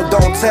propel,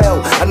 don't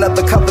tell.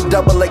 Another cover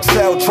double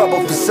XL,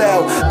 trouble for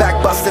sale. Back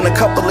busting a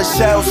couple of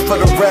shells for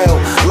the rail.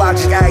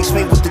 Logic asked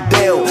me what the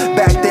deal.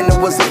 Back then it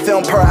was a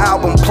film per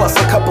album plus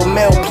a couple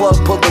mil. Plug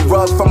pulled the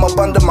rug from up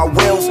under my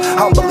wheels.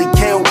 Humbly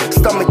killed,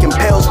 stomach and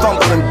pills,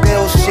 fumbling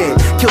bills. Shit,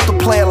 killed the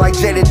player like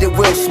Jada did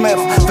Will Smith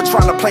for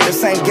trying to play the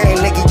same game.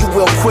 Nigga, you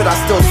will quit. I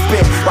still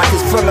spit like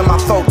it's phlegm in my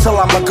throat till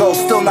I'm a go.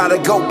 Still not a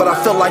goat, but I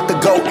feel like the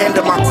goat. End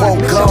of my quote.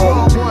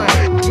 Go.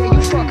 Yeah,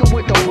 you fucking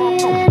with the wrong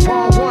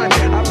one.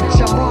 I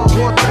bitch, I'm on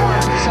one.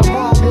 Bitch, I'm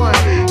on one.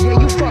 Yeah,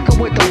 you fucking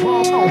with the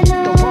wrong one.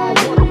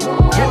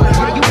 Yeah,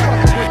 you fucking with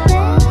the wrong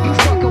one. You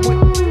fucking with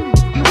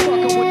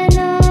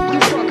the wrong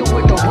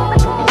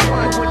one.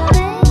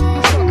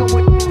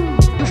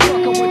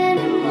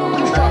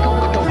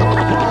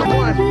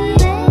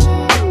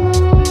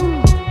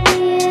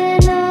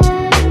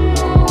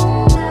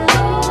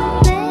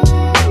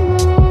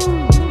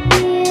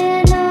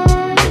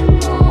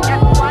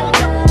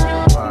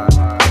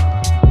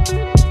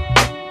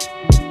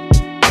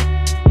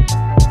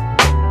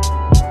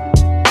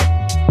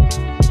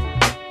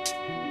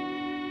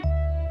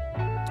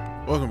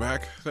 Welcome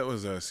back. That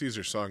was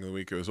Caesar's Song of the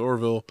Week. It was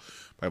Orville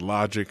by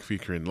Logic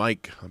featuring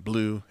Like,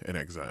 Blue, and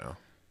Exile.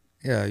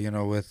 Yeah, you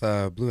know, with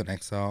Blue and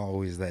Exile,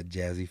 always that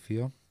jazzy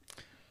feel.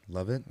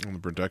 Love it. On the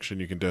production,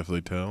 you can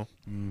definitely tell.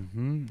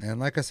 Mm-hmm. And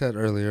like I said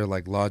earlier,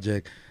 like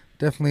Logic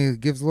definitely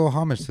gives a little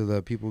homage to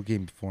the people who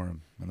came before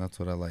him. And that's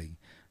what I like.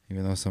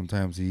 Even though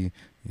sometimes he,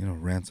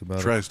 rants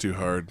about Tries too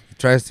hard. He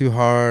tries too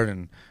hard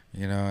and...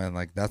 and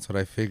like that's what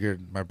I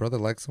figured. My brother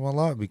likes him a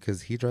lot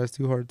because he tries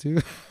too hard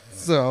too.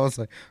 So I was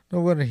like, no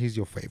wonder he's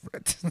your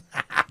favorite.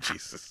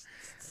 Jesus.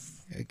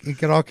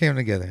 It all came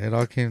together. It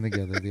all came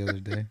together the other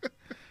day.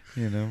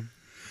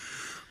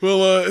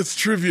 Well, it's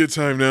trivia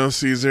time now,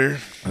 Caesar.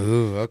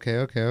 Ooh,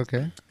 okay.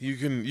 You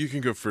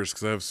can go first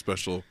because I have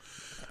special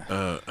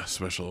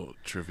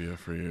trivia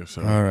for you.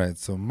 So. All right.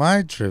 So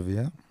my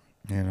trivia,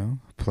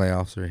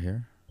 playoffs are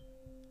here.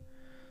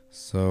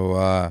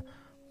 So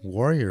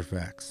Warrior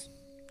facts.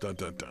 Dun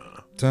dun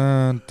dun.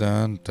 Dun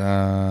dun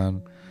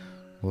dun.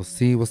 We'll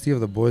see if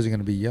the boys are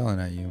gonna be yelling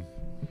at you.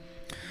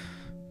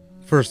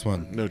 First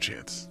one. No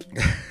chance.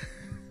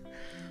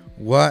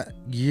 What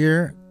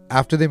year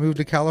after they moved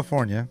to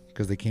California,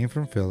 because they came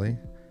from Philly,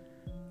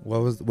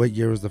 what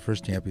year was the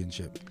first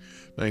championship?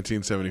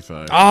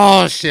 1975.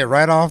 Oh shit!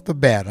 Right off the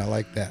bat, I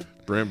like that.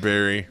 Brent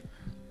Berry.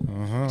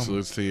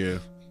 Salutes to you.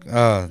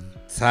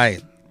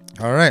 Tight.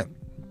 All right.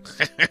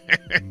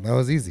 That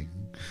was easy.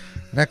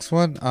 Next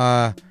one.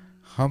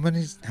 How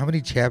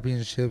many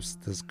championships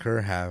does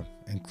Kerr have,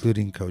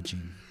 including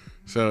coaching?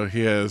 So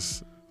he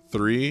has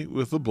 3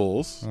 with the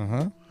Bulls.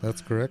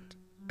 That's correct.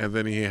 And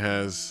then he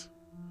has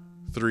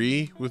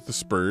 3 with the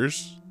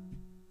Spurs.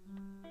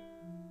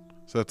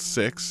 So that's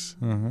 6.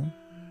 And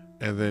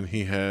then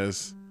he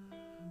has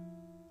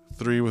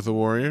 3 with the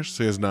Warriors.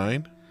 So he has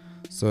 9.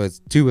 So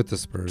it's 2 with the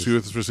Spurs. 2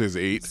 with the Spurs. So he has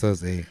 8. So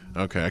it's 8.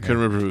 Okay, I couldn't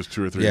remember if it was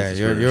 2 or 3. Yeah,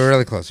 you're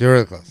really close. You're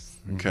really close.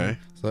 Okay.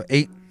 So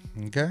 8.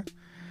 Okay.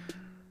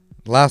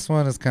 Last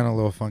one is kind of a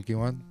little funky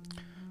one.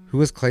 Who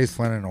was Clay's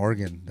friend in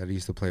Oregon that he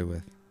used to play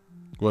with?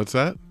 What's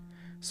that?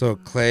 So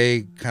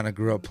Clay kind of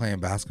grew up playing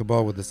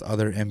basketball with this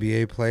other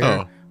NBA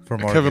player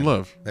from Oregon. Kevin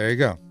Love. There you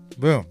go.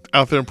 Boom.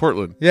 Out there in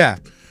Portland. Yeah.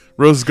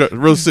 Rose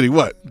City,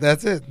 what?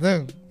 That's it.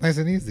 No, nice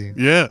and easy.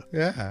 Yeah.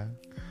 Yeah.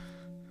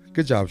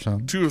 Good job,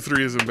 Sean. 2 of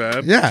 3 isn't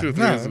bad. Yeah. 2 of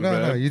 3 isn't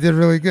bad. No. You did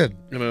really good.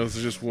 It's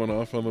just one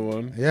off on the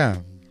one. Yeah.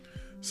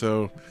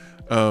 So,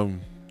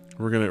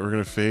 we're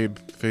gonna fade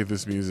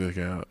this music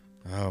out.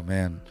 Oh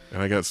man.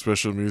 And I got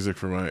special music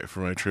for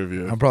my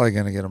trivia. I'm probably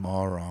gonna get them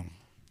all wrong.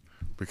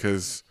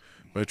 Because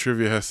my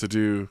trivia has to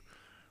do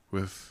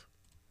with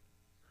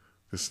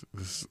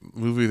this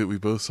movie that we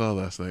both saw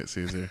last night,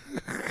 Caesar.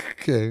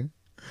 Okay.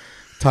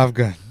 Top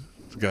Gun.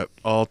 Got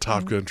all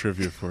Top Gun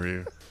trivia for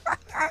you.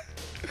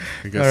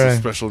 We got all some right.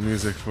 special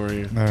music for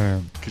you. All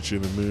right. Get you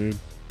in the mood.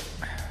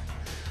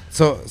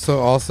 So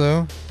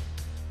also,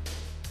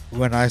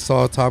 when I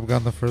saw Top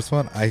Gun, the first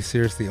one, I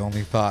seriously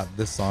only thought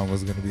this song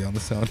was gonna be on the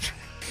soundtrack,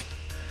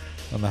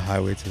 on the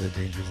Highway to the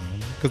Danger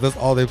Zone, because that's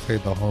all they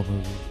played the whole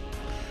movie.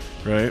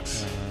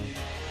 Right.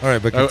 All right,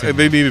 but And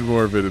they needed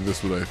more of it in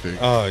this one, I think.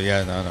 Oh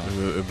yeah, no.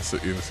 In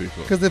the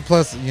sequel. Because it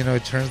plus,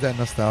 it turns that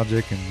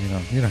nostalgic, and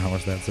you know how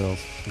much that sells.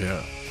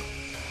 Yeah.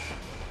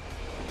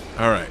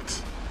 All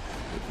right.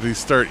 These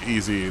start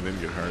easy and then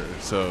get harder.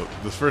 So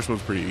this first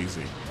one's pretty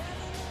easy.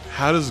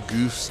 How does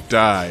Goose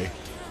die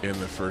in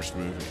the first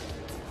movie?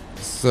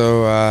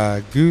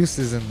 So Goose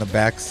is in the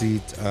back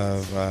seat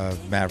of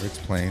Maverick's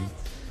plane,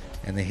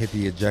 and they hit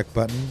the eject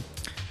button,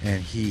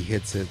 and he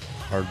hits it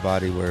hard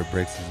body where it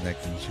breaks his neck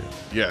and shit.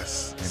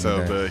 Yes. And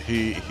So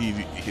he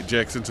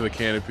ejects into the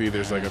canopy.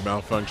 There's like a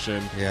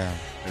malfunction. Yeah.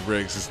 It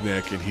breaks his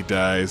neck and he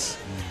dies.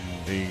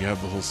 And you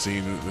have the whole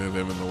scene of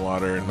them in the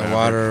water. In the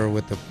water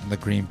with the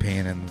green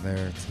paint in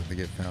there, so they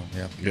get found.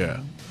 Yeah. Yeah.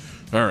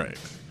 All right.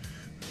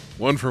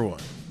 1 for 1.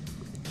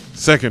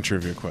 Second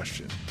trivia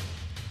question.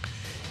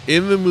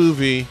 In the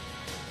movie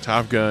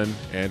Top Gun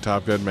and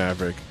Top Gun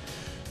Maverick,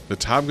 the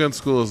Top Gun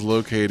school is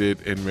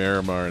located in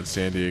Miramar in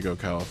San Diego,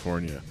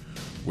 California.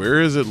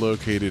 Where is it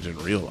located in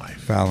real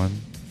life?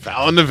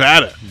 Fallon,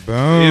 Nevada.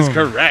 Boom. Is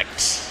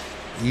correct.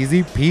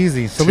 Easy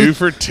peasy. 2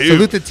 for 2.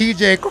 Salute to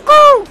TJ.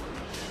 Cuckoo!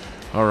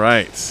 All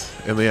right.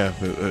 And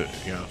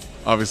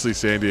obviously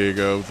San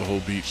Diego, the whole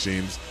beach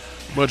seems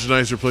much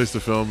nicer place to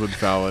film than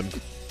Fallon.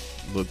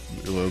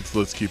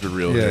 Let's keep it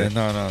real Yeah,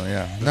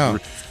 here. No.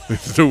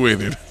 There's no way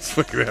they'd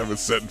fucking have it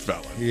set in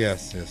Fallon.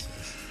 Yes.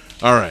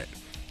 All right.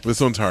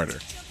 This one's harder.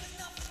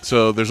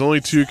 So there's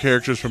only 2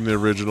 characters from the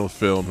original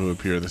film who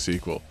appear in the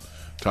sequel.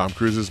 Tom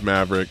Cruise's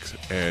Maverick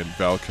and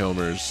Val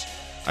Kilmer's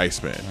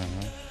Iceman.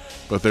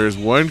 But there's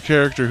one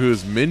character who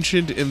is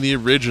mentioned in the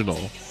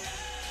original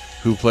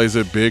who plays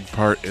a big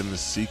part in the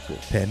sequel.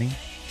 Penny.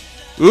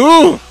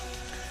 Ooh!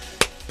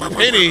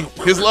 Penny,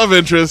 his love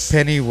interest.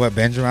 Penny, what,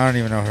 Benjamin? I don't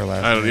even know her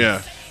last name.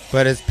 Yeah.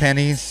 But it's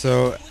Penny.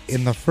 So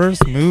in the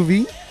first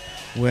movie,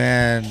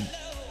 when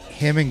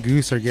him and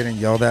Goose are getting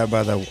yelled at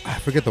by I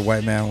forget the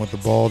white man with the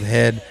bald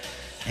head,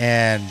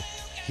 and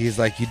he's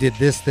like, you did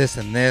this, this,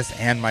 and this,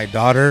 and my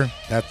daughter,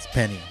 that's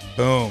Penny.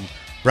 Boom.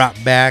 Brought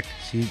back.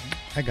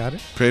 I got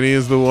it. Penny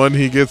is the one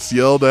he gets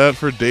yelled at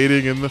for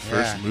dating in the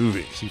first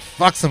movie. She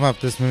fucks him up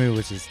this movie,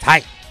 which is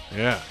tight.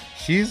 Yeah.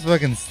 She's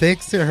fucking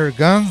sticks to her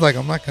guns. Like,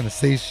 I'm not going to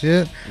say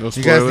shit. No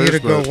you guys need to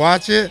spoilers, go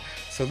watch it.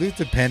 Salute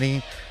to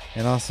Penny.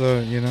 And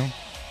also,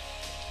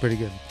 pretty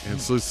good. And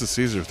salutes to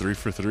Caesar, 3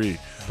 for 3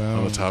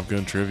 on the Top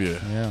Gun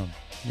trivia. Yeah.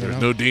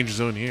 There's no danger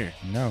zone here.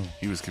 No.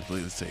 He was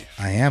completely safe.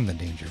 I am the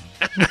danger.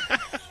 Pew,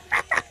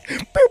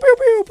 pew,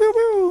 pew,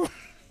 pew,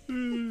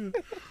 pew.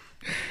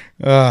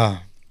 All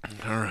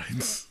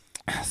right.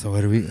 So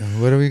what do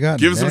we got?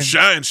 Give some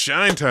shine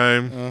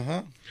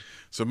time.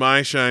 So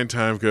my shine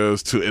time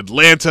goes to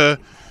Atlanta,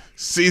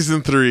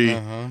 season 3.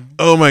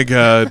 Oh my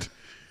God.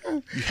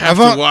 You have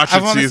to watch it,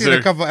 I've only Caesar. seen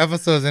a couple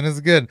episodes, and it's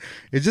good.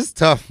 It's just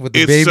tough with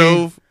the It's baby.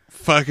 so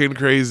fucking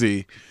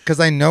crazy. Because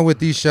I know with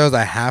these shows,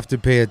 I have to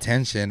pay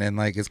attention, and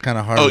it's kind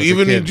of hard. Oh, with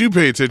even the you kid. do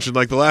pay attention.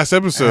 Like the last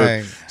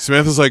episode,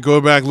 Samantha's like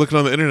going back, looking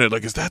on the internet,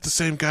 like, is that the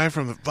same guy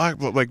from the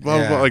Black? Like, blah,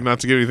 blah, blah. Like, not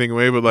to give anything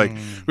away, but like,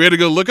 we had to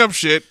go look up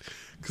shit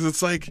because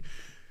it's like,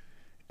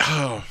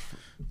 oh,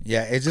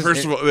 yeah. It just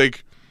first of all,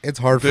 like, it's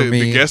hard for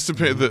me.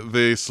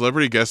 The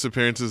celebrity guest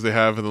appearances they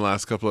have in the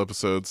last couple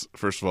episodes,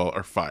 first of all,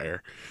 are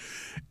fire,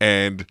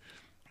 and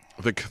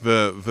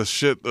the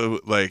shit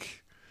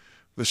like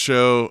the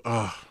show.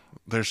 Oh,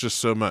 there's just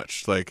so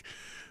much. Like,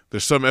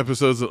 there's some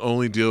episodes that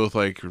only deal with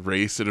like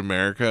race in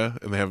America,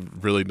 and they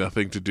have really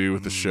nothing to do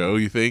with the show.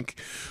 You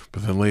think,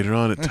 but then later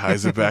on, it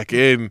ties it back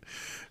in.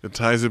 It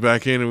ties it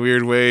back in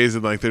weird ways,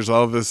 and like there's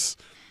all this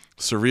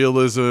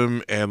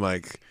surrealism and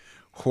like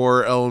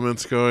horror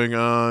elements going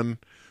on.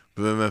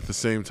 But then at the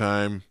same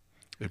time,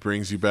 it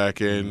brings you back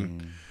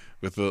in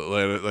with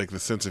the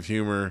sense of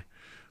humor.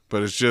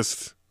 But it's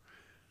just,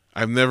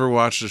 I've never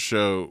watched a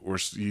show where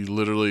you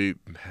literally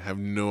have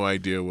no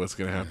idea what's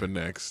going to happen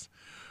next.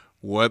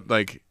 What,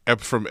 like,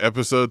 from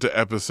episode to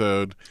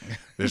episode,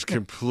 there's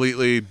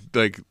completely,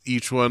 like,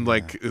 each one,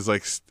 like, is,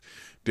 like,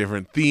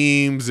 different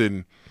themes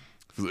and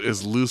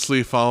is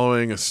loosely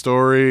following a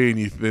story,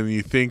 and then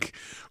you think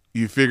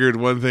you figured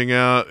one thing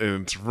out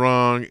and it's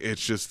wrong.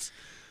 It's just,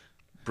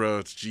 bro,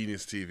 it's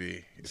genius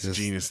TV. It's just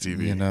genius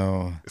TV. You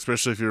know,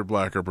 especially if you're a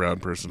black or brown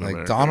person. Like in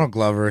America. Donald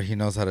Glover, he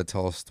knows how to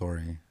tell a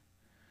story.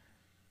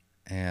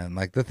 And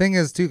like the thing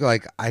is too,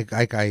 like I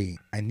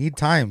need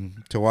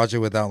time to watch it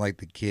without like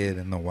the kid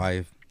and the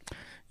wife,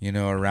 you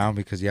know, around,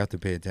 because you have to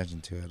pay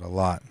attention to it a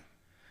lot.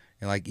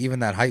 And like even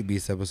that Hype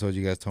Beast episode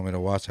you guys told me to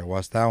watch, I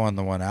watched that one,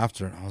 the one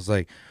after, and I was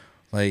like,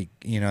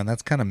 you know, and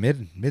that's kind of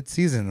mid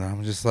season, and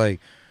I'm just like,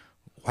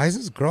 why is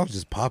this girl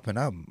just popping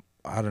up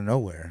out of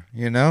nowhere,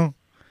 you know,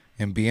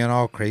 and being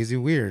all crazy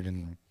weird,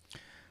 and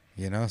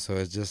you know, so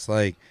it's just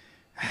like,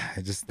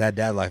 that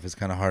dad life is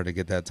kind of hard to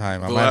get that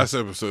time. The last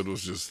episode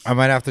was just, I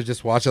might have to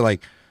just watch it,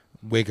 like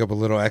wake up a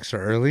little extra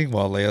early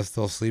while Leia's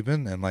still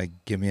sleeping, and like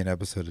give me an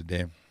episode a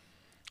day.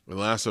 The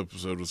last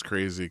episode was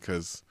crazy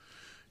because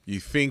you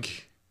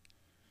think,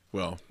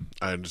 well,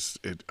 I'm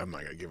not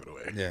gonna give it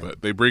away. Yeah.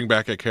 But they bring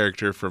back a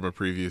character from a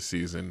previous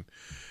season,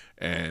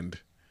 and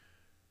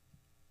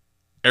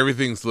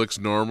everything looks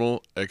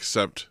normal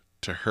except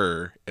to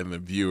her and the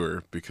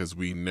viewer, because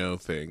we know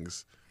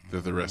things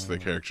that the rest of the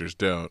characters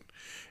don't,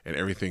 and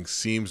everything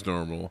seems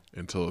normal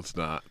until it's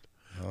not.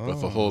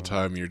 But the whole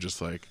time you're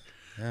just like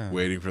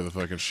waiting for the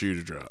fucking shoe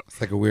to drop. It's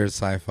like a weird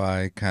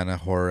sci-fi kind of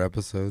horror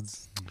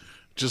episodes.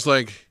 Just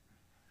like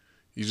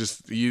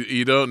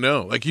you don't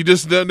know. Like you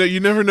just don't know. You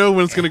never know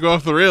when it's gonna go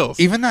off the rails.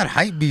 Even that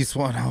Hype Beast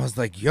one, I was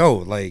like, yo,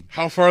 like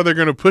how far they're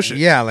gonna push it.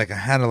 Yeah, like I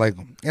had to like,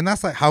 and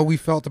that's like how we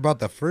felt about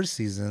the first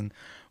season.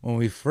 When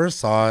we first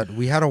saw it,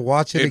 we had to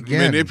watch it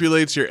again. It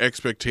manipulates your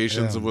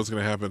expectations of what's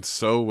going to happen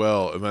so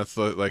well, and that's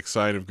the like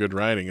sign of good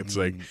writing. It's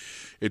like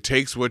it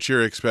takes what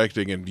you're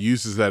expecting and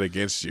uses that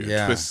against you,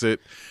 twists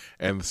it,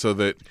 and so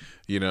that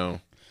you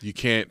know you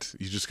can't.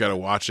 You just got to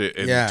watch it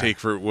and take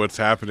for what's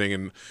happening,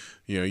 and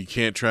you know you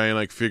can't try and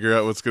like figure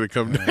out what's going to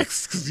come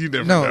next because you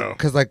never know.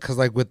 Because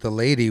like with the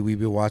lady, we'd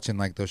be watching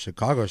like those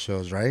Chicago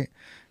shows, right?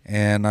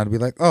 And I'd be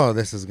like, oh,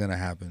 this is gonna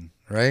happen,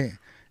 right?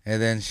 And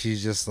then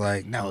she's just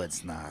like, no,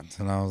 it's not.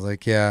 And I was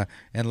like, yeah.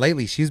 And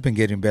lately she's been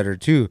getting better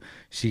too.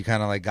 She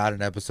kind of like got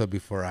an episode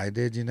before I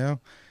did, you know?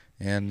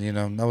 And, you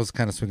know, I was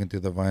kind of swinging through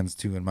the vines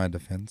too in my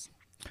defense.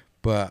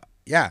 But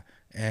yeah.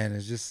 And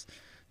it's just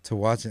to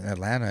watch in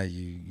Atlanta,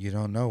 you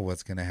don't know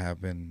what's going to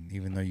happen,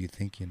 even though you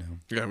think you know.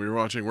 Yeah, we were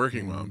watching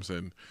Working Moms,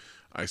 and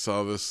I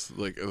saw this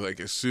like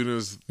as soon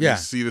as you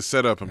see the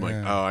setup, I'm like,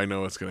 oh, I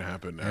know what's going to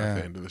happen at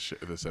the end of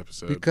this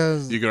episode,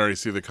 because you can already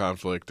see the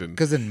conflict, and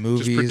because in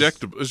movies,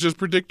 it's just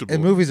predictable.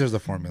 In movies, there's a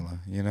formula,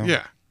 you know.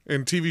 Yeah,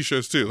 and TV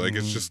shows too. Like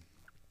it's just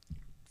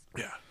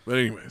But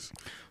anyways,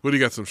 what do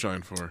you got some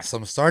shine for?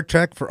 Some Star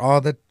Trek for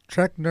all the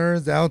Trek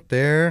nerds out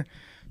there.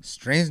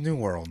 Strange New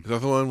World. Is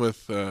that the one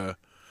with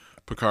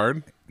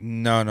Picard?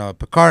 No,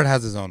 Picard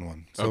has his own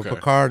one. So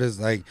Picard is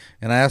like,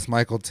 and I asked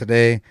Michael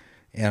today,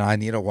 and I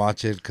need to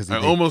watch it because I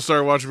almost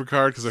started watching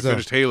Picard because I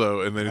finished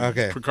Halo, and then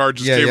Picard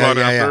just came on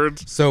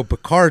afterwards. So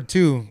Picard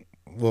too.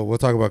 Well, we'll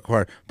talk about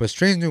Picard, but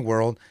Strange New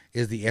World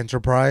is the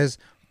Enterprise,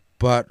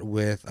 but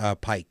with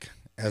Pike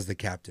as the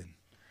captain.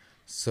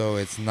 So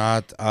it's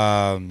not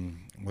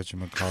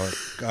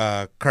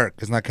Kirk.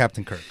 It's not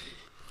Captain Kirk.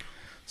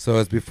 So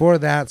it's before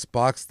that.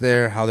 Spock's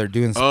there. How they're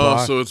doing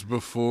Spock. Oh, so it's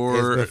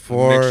before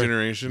Next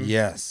Generation.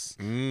 Yes,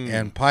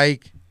 and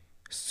Pike,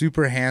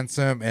 super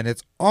handsome, and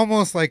it's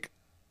almost like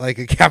a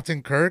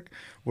Captain Kirk,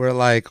 where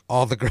like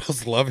all the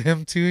girls love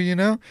him too, you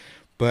know.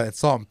 But it's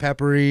salt and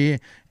peppery,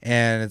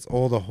 and it's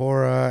old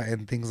Uhura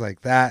and things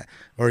like that,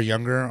 or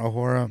younger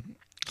Uhura.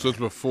 So it's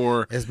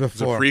before. It's a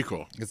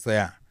prequel. It's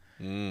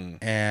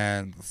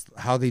and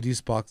how they do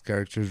Spock's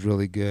character is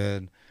really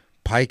good.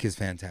 Pike is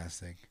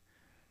fantastic.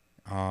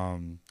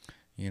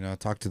 You know,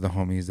 talk to the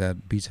homies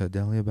at Beach Hut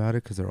Deli about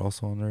it because they're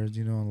also nerds,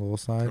 you know, on the little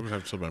side. I would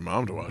have to tell my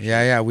mom to watch.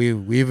 Yeah.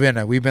 We've been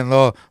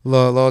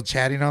little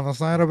chatting on the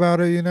side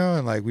about it, you know,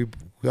 and like we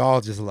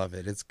all just love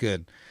it. It's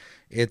good.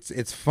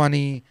 It's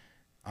funny.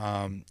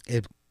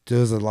 It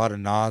does a lot of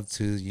nods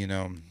to, you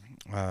know,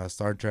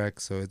 Star Trek,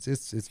 so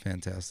it's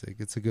fantastic.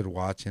 It's a good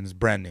watch, and it's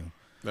brand new.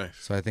 Nice.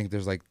 So I think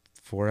there's like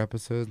 4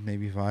 episodes,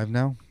 maybe 5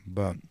 now,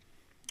 but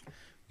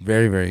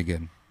very, very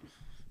good.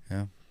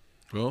 Yeah.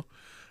 Well,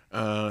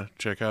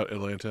 check out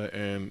Atlanta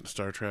and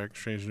Star Trek: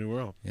 Strange New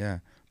World. Yeah,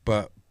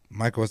 but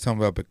Michael was telling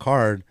me about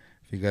Picard.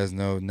 If you guys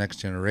know Next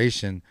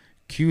Generation,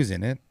 Q's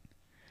in it,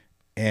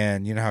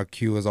 and you know how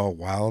Q was all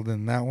wild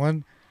in that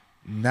one.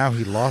 Now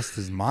he lost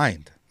his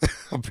mind,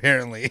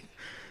 apparently.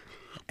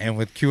 And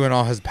with Q and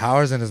all his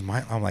powers in his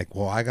mind, I'm like,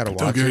 well, I gotta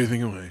watch it. Don't give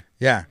anything away.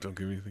 Yeah. Don't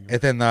give anything away.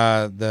 And then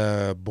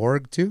the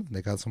Borg too.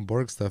 They got some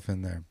Borg stuff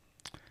in there.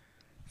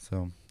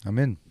 So I'm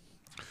in.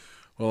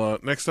 Well,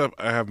 next up,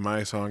 I have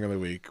my song of the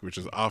week, which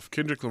is off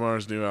Kendrick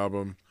Lamar's new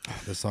album.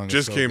 This song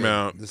just is so came good.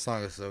 out. This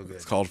song is so good.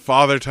 It's called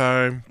Father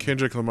Time.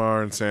 Kendrick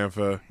Lamar and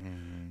Sampha.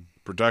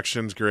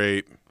 Production's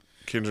great.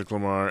 Kendrick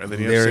Lamar, and then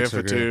you have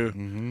Sampha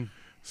too.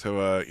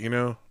 So you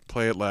know,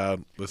 play it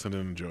loud, listen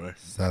and enjoy.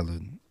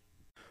 Salud.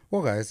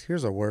 Well, guys,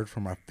 here's a word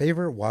from our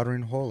favorite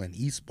watering hole in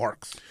East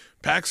Sparks.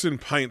 Packs and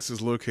Pints is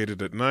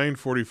located at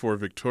 944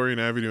 Victorian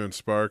Avenue in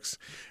Sparks,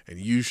 and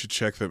you should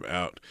check them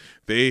out.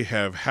 They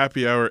have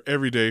happy hour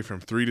every day from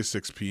 3 to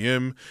 6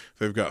 p.m.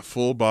 They've got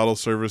full bottle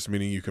service,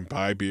 meaning you can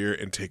buy beer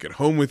and take it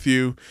home with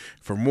you.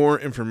 For more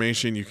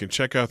information, you can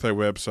check out their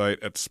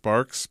website at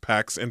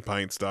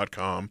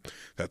sparkspacksandpints.com.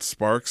 That's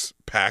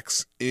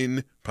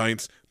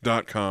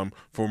sparkspacksandpints.com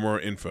for more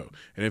info.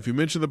 And if you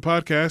mention the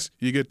podcast,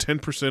 you get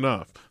 10%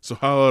 off. So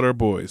holla at our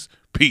boys.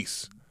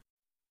 Peace.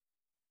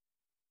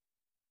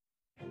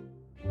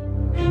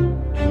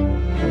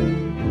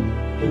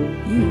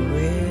 You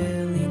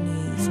really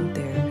need some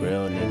therapy.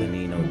 Real nigga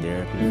need no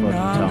therapy. Fuck you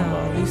talking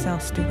about? You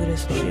sound stupid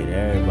as fuck. Shit,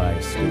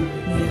 everybody's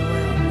stupid. Yeah,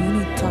 well, you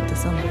need to talk to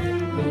somebody.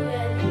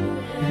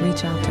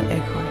 Reach out to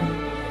Eckhart.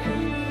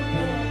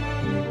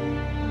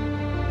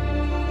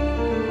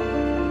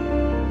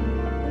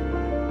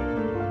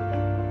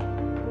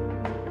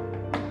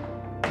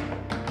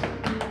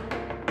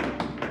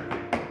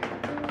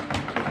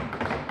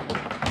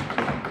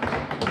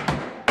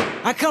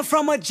 I come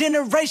from a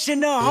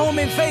generation of home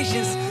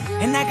invasions,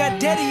 and I got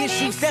daddy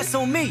issues, that's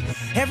on me.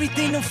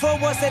 Everything them four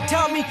walls that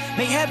taught me,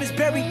 may habits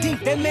buried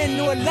deep. That man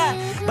knew a lot,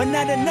 but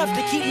not enough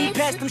to keep me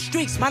past them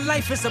streets. My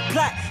life is a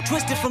plot,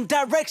 twisted from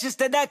directions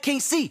that I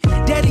can't see.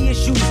 Daddy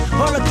issues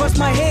all across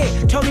my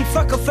head, told me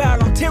fuck a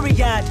foul, I'm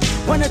teary-eyed.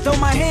 Wanna throw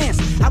my hands,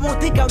 I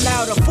won't think out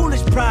loud, a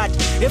foolish pride.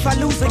 If I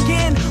lose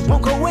again,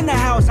 won't go in the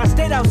house, I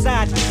stayed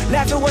outside.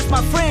 Laughing with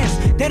my friends,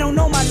 they don't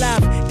know my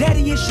life.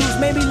 Daddy issues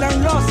made me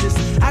learn losses,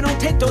 I don't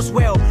take those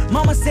well.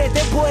 Mama said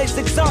that boy is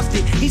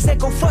exhausted, he said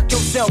go fuck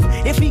yourself.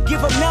 If he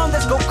give up now,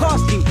 that's gon'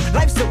 cost him.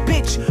 Life's a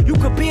bitch, you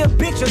could be a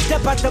bitch or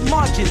step out the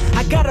margin.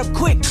 I got up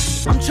quick,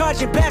 I'm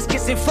charging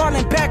baskets and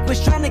falling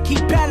backwards, trying to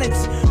keep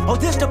balance. Oh,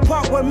 this the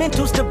part where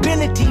mental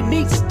stability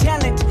meets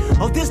talent.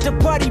 Oh, this the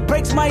part he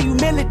breaks my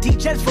humility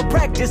just for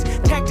practice.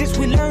 Tactics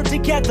we learn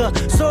together,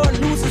 sore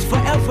losers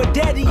forever.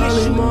 Daddy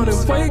issues. Early morning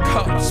wake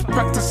ups,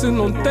 practicing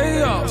on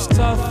day offs.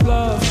 Tough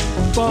love,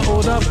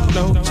 bottled up,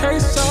 no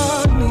chase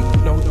I need,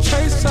 no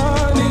chase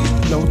I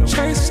need, no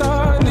chase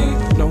I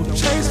need, no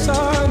chase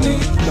I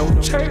need, no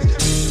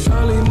chase.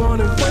 Early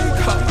morning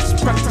wake ups,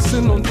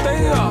 practicing on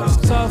day offs.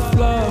 Tough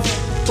love,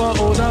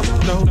 bottled up,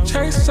 no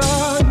chase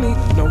I need,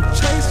 no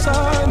chase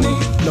I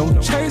need, no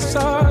chase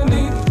I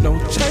need, no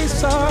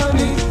chase I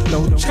need,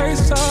 no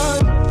chase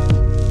I need.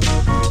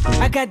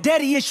 I got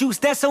daddy issues,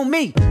 that's on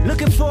me.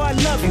 Looking for I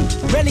love you,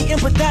 really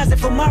empathizing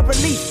for my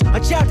relief. A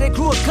child that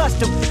grew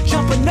accustomed,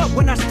 jumping up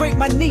when I scrape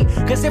my knee.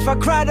 Cause if I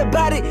cried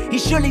about it, he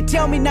surely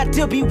tell me not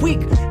to be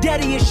weak.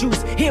 Daddy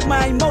issues, hit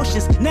my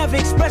emotions, never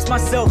express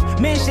myself.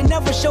 Man should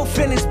never show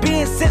feelings,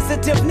 being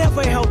sensitive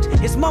never helped.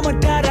 His mama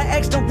died, I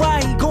asked him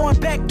why he going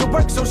back to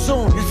work so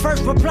soon. His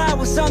first reply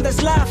was son,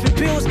 that's life and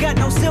bills got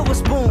no silver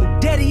spoon.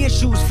 Daddy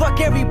issues, fuck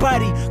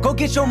everybody. Go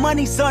get your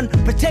money, son,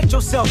 protect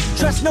yourself.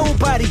 Trust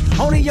nobody,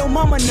 only your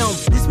mama knows.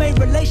 This made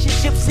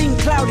relationships seem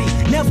cloudy,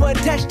 never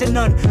attached to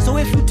none. So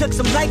if you took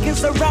some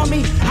likings around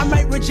me, I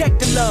might reject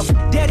the love.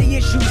 Daddy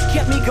issues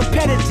kept me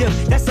competitive,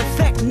 that's a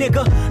fact,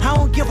 nigga. I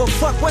don't give a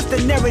fuck what's the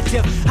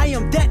narrative, I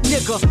am that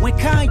nigga. When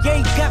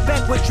Kanye got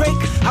back with Drake,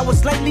 I was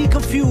slightly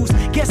confused.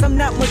 Guess I'm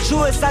not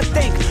mature as I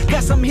think,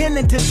 got some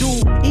healing to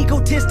do.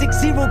 Egotistic,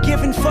 zero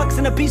giving fucks,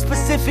 and to be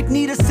specific,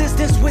 need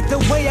assistance with the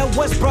way I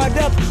was brought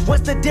up.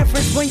 What's the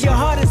difference when your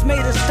heart is made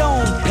of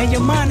stone, and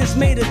your mind is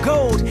made of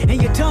gold,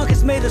 and your tongue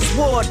is made of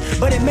sword?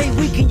 But it may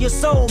weaken your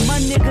soul. My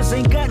niggas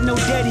ain't got no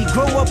daddy.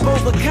 Grow up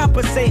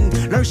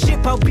overcompensating. Learn shit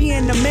about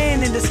being a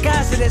man in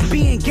disguise as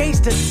being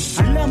gangster.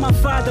 I love my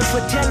father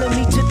for telling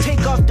me to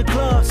take off the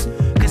gloves,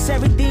 cause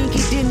everything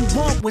he didn't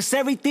want was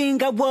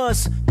everything I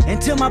was.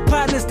 And to my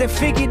partners that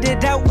figured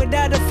it out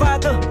without a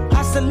father,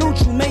 I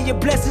salute you. May your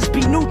blessings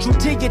be neutral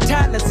to your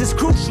toddlers. It's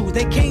crucial,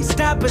 they can't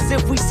stop us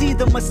if we see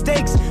the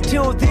mistakes.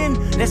 Till then,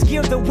 let's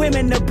give the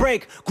women a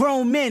break.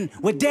 Grown men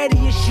with daddy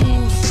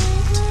issues.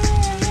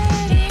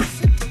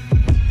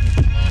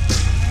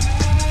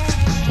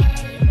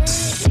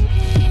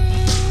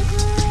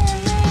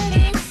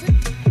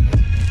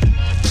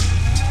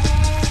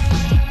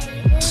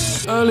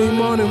 Early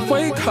morning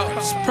wake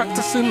ups,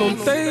 practicing on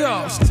day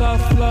offs.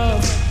 Tough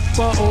love,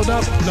 bottled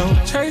up, no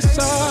chase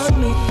I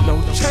need, no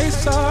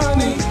chase I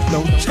need,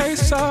 no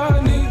chase I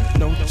need,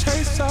 no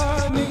chase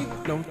I need,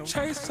 no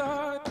chase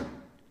I need.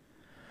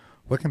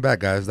 Welcome back,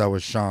 guys. That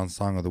was Sean's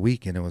Song of the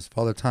Week, and it was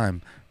Father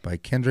Time by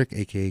Kendrick,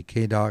 a.k.a.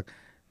 K-Dog,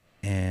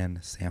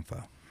 and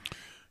Sampha.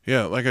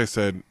 Yeah, like I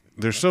said,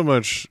 there's so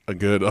much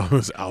good on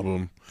this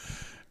album,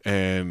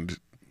 and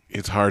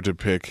it's hard to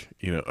pick,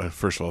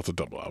 first of all, it's a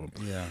double album.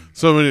 Yeah.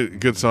 So many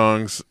good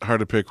songs, hard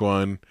to pick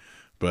one,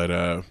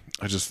 but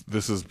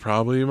this is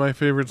probably my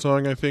favorite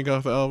song, I think,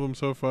 off the album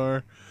so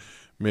far.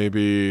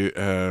 Maybe,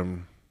 I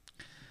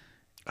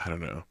don't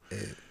know.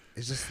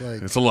 It's just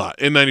like... It's a lot.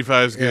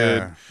 N95 is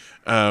good.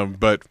 Yeah.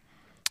 But,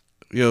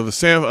 the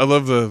Sam, I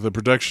love the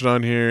production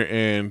on here,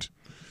 and,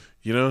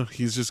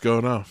 he's just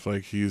going off.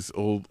 Like, he's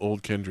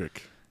old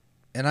Kendrick.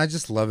 And I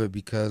just love it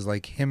because,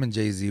 like, him and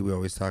Jay-Z, we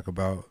always talk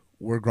about,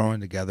 we're growing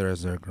together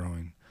as they're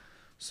growing.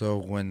 So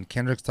when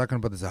Kendrick's talking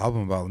about this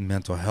album about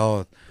mental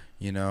health,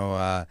 you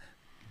know,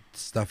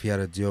 stuff he had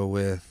to deal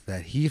with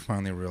that he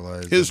finally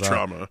realized. His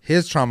trauma.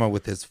 His trauma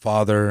with his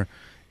father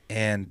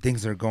and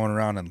things that are going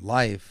around in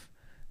life,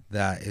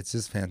 that it's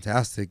just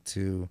fantastic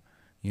to,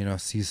 you know,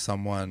 see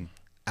someone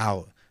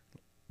out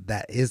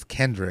that is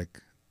Kendrick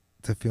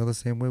to feel the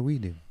same way we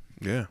do.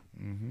 Yeah.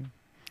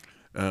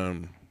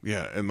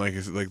 Yeah, and like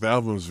the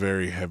album's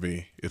very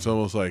heavy. It's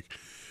almost like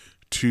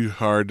too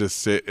hard to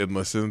sit and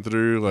listen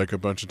through like a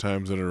bunch of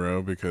times in a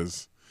row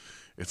because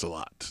it's a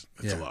lot.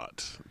 It's a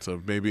lot.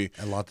 So maybe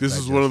this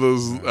is one of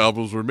those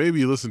albums where maybe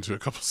you listen to a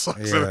couple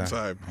songs at a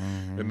time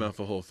and not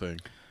the whole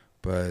thing.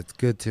 But it's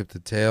good tip to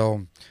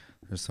tail.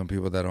 There's some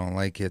people that don't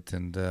like it,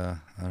 and I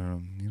don't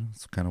know, you know,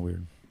 it's kind of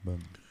weird. But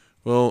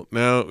well,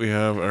 now we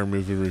have our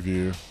movie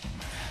review.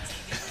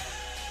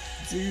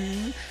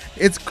 Dude,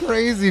 it's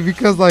crazy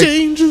because like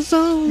Danger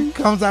Zone he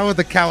comes out with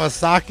the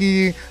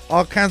Kawasaki,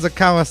 all kinds of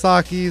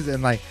Kawasaki's,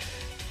 and like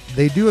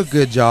they do a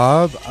good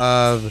job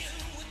of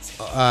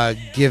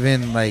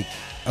giving like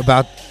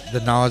about the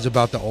knowledge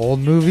about the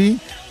old movie,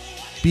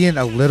 being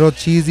a little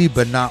cheesy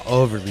but not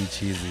overly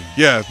cheesy.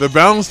 Yeah, the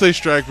balance they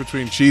strike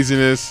between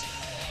cheesiness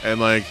and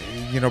like,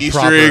 you know, Easter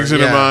proper, eggs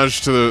and homage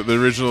to the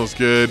original is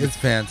good. It's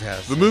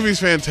fantastic. The movie's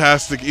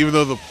fantastic, even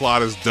though the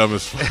plot is dumb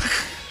as fuck.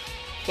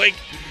 But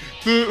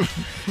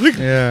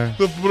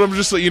I'm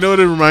just like, you know what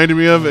it reminded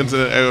me of, and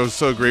it was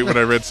so great when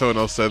I read someone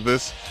else said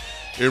this.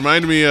 It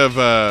reminded me of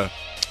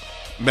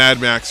Mad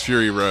Max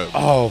Fury Road.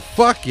 Oh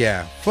fuck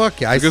yeah,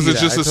 because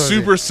it's just a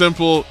super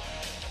simple.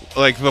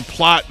 Like the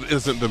plot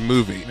isn't the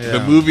movie. Yeah.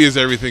 The movie is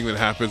everything that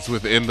happens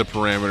within the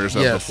parameters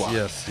of the plot.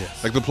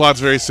 Yes. Like the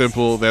plot's very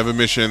simple. They have a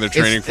mission. They're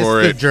training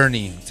for it. It's the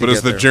journey. But it's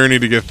the journey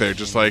to get there.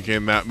 Just like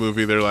in that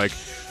movie, they're like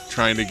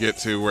trying to get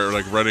to where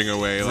like running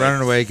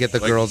away, get the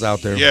girls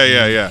out there.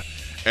 Yeah.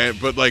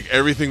 But like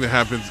everything that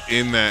happens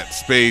in that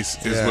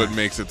space is what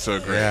makes it so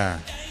great. Yeah.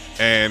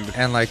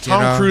 And like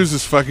Tom Cruise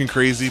is fucking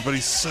crazy, but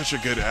he's such a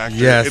good actor.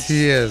 Yes,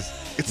 he is.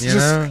 It's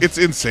just it's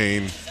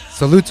insane.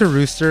 Salute to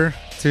Rooster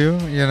too,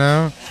 you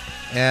know.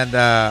 And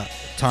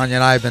Tanya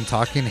and I have been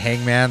talking.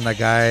 Hangman, the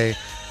guy.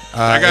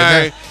 That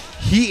guy.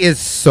 He is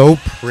so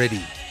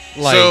pretty.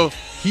 Like,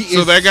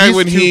 that guy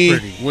when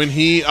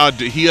he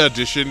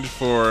auditioned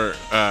for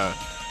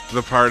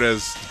the part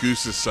as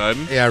Goose's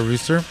son. Yeah,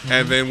 Rooster.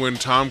 And then when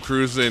Tom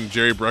Cruise and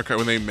Jerry Bruckheimer,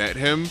 when they met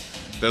him,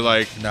 they're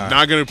like,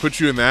 not going to put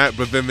you in that.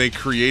 But then they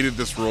created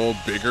this role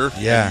bigger.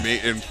 Yeah.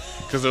 And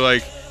because they're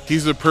like,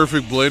 he's the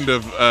perfect blend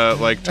of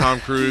like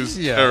Tom Cruise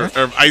or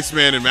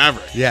Iceman and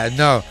Maverick. Yeah,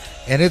 no.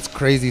 And it's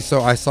crazy.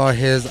 So I saw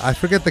I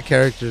forget the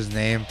character's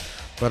name,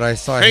 but I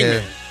saw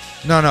Hangman.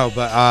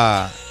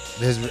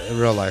 his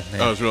real life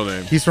name. Oh, his real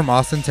name. He's from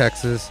Austin,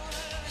 Texas.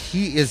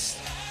 He is,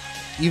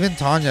 even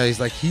Tanya, he's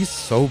like, he's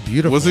so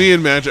beautiful. Wasn't he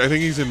in Magic? I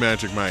think he's in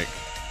Magic Mike.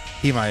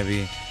 He might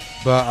be.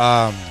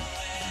 But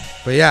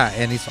yeah,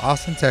 and he's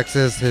Austin,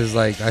 Texas. His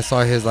I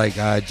saw his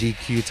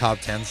GQ top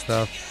 10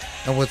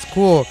 stuff. And what's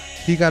cool,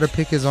 he got to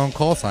pick his own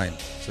call sign.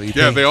 So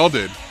they all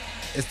did.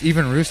 It's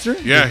even Rooster?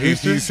 Yeah, he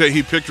said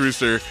he picked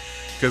Rooster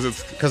because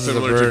it's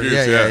similar to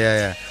Goose.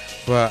 Yeah.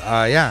 But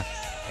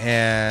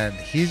and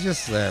he's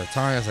just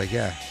Tanya's like,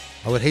 yeah,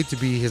 I would hate to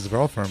be his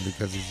girlfriend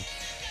because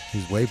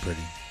he's way pretty.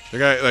 The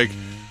guy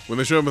when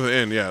they show him at the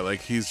end,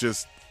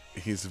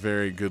 he's a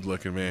very good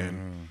looking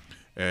man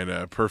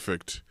and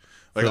perfect.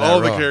 Like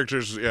all the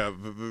characters,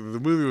 the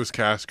movie was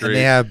cast great. And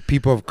they had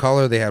people of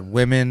color, they had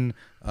women,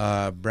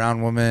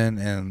 brown woman,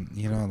 and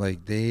you know,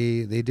 like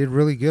they did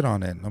really good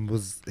on it. I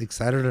was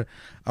excited.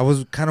 I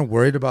was kind of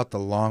worried about the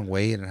long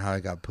wait and how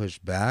it got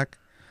pushed back,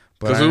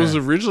 because it was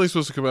originally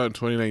supposed to come out in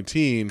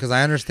 2019. Because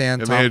I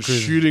understand, and they had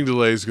shooting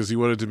delays because he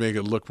wanted to make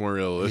it look more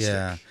realistic.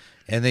 Yeah,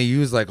 and they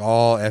used like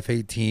all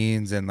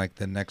F-18s and like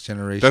the next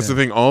generation. That's the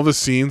thing. All the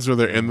scenes where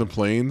they're in the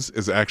planes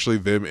is actually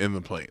them in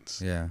the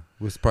planes. Yeah,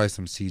 with probably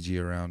some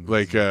CG around.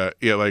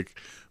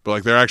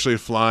 But they're actually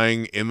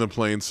flying in the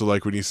plane, so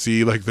like when you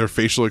see like their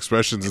facial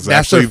expressions, it's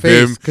actually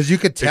them, because you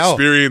could tell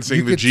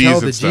experiencing the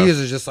G's and stuff. The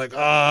G's are just like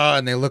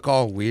and they look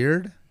all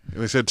weird.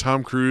 And they said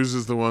Tom Cruise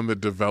is the one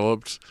that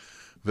developed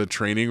the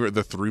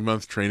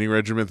 3-month training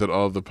regimen that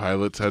all of the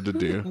pilots had to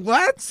do.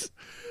 What?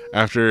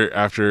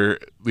 After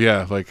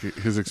like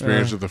his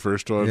experience with the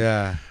first one.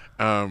 Yeah.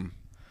 But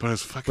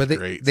it's fucking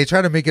great. They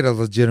try to make it as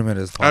legitimate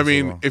as possible. I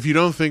mean, if you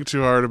don't think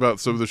too hard about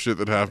some of the shit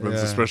that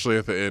happens, especially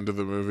at the end of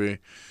the movie.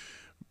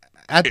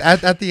 At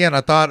the end,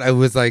 I thought I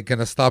was like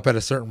gonna stop at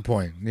a certain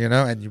point, you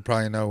know, and you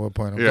probably know what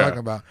point I'm talking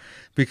about,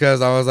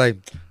 because I was like,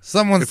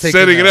 someone's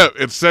setting it up.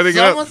 It's setting it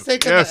up. Someone's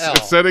taking the L.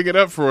 It's setting it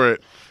up for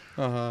it.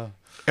 Uh-huh.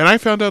 And I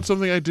found out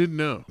something I didn't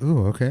know.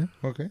 Ooh, okay.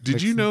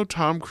 Did you know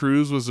Tom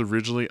Cruise was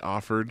originally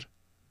offered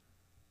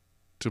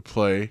to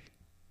play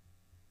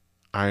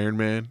Iron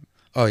Man?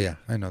 Oh yeah,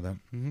 I know that.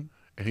 Mm-hmm.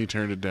 And he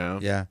turned it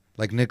down. Yeah,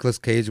 like Nicolas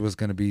Cage was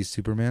gonna be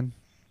Superman.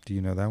 Do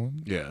you know that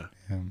one? Yeah.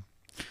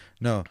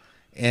 No.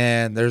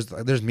 And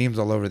there's memes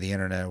all over the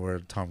internet where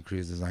Tom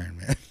Cruise is Iron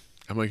Man.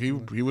 I'm like, he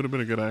would have been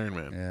a good Iron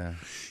Man. Yeah.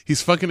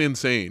 He's fucking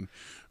insane.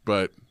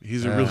 but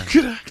he's a really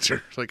good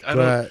actor. Like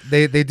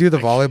they do the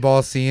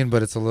volleyball scene,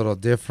 but it's a little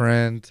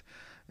different,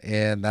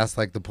 and that's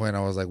like the point.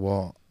 I was like,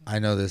 well, I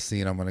know this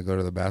scene. I'm gonna go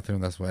to the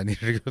bathroom. That's why I needed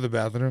to go to the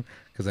bathroom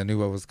because I knew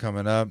what was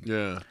coming up.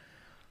 Yeah.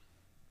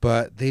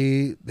 But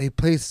they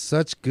play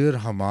such good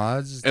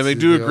homage, and they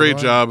do a great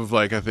job of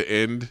like at the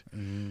end,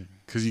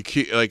 because you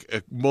keep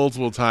like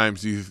multiple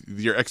times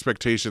your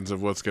expectations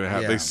of what's gonna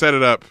happen. They set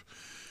it up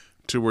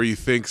to where you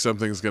think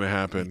something's gonna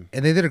happen,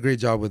 and they did a great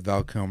job with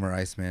Val Kilmer,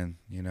 Iceman.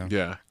 You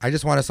know, I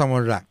just wanted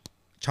someone to like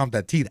chomp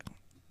that teeth out.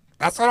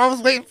 That's what I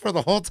was waiting for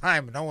the whole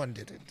time. No one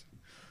did it,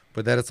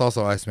 but that it's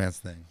also Iceman's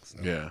thing. So.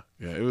 Yeah,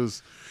 it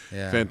was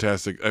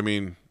fantastic. I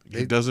mean,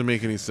 it doesn't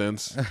make any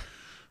sense.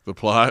 The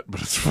plot,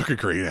 but it's a fucking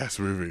great ass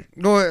movie.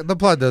 No, the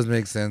plot does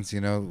make sense, you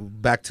know.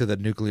 Back to the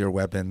nuclear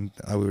weapon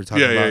we were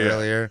talking about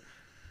earlier.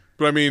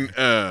 But I mean,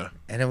 and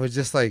it was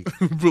just like,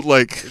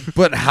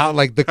 but how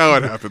like how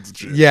it happens?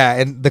 Yeah,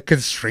 and the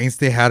constraints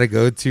they had to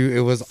go to,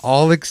 it was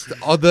all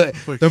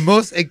the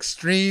most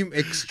extreme.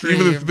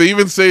 They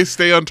even say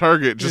stay on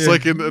target, just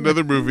like in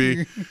another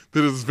movie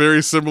that is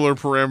very similar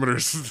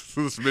parameters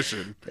to this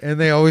mission. And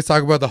they always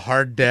talk about the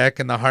hard deck,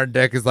 and the hard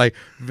deck is like,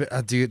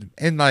 dude,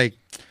 and like.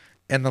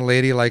 And the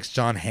lady likes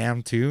John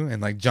Hamm too,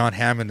 and like John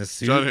Hamm in the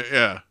suit,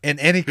 in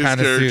any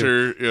kind of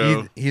suit, you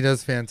know, he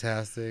does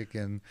fantastic.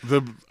 And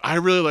I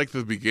really like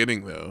the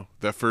beginning though,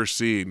 that first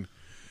scene,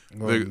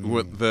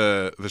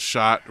 the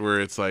shot where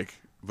it's like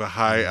the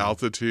high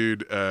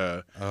altitude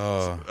of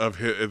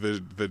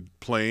the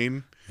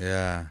plane.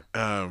 Yeah,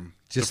 the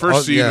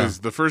first scene is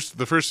the first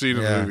scene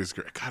of the movie is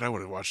great. God, I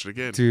would have watched it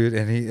again, dude.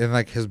 And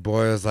like his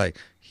boy was like,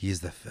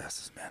 he's the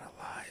fastest man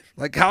alive.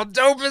 Like, how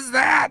dope is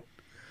that?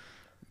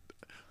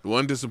 The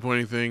one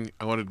disappointing thing,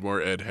 I wanted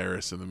more Ed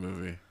Harris in the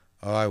movie.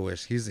 Oh, I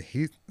wish. He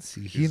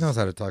knows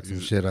how to talk some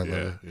shit. I love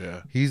it.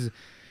 Yeah. He's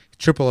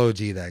triple OG,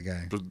 that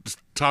guy. But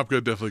Top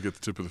Gun definitely gets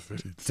tip of the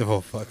fittings.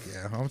 Oh, fuck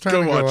yeah. I'm trying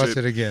to go watch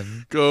it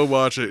again. Go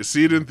watch it.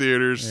 See it in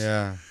theaters.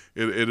 Yeah.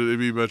 It'd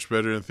be much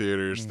better in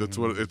theaters. It's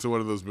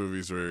one of those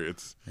movies where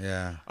it's.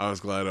 Yeah. I was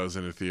glad I was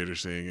in a theater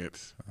seeing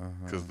it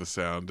because of the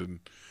sound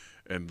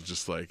and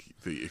just like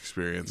the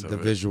experience of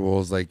it. The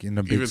visuals, like in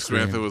the big screen.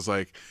 Even Samantha was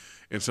like,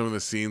 in some of the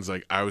scenes,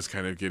 like I was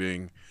kind of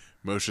getting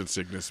motion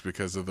sickness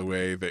because of the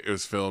way that it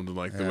was filmed and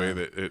like the way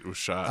that it was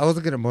shot. I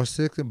wasn't getting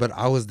motion sickness, but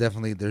I was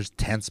definitely, there's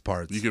tense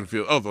parts. You can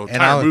feel the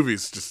entire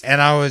movie's just.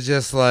 And I was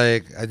just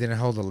like, I didn't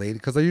hold the lady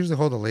because I usually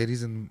hold the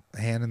ladies in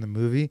hand in the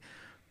movie,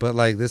 but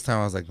like this time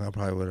I was like, I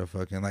probably would have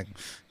fucking like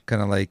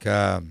kind of like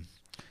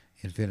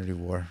Infinity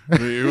War. I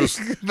mean, it was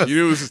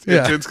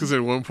intense because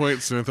at one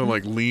point Samantha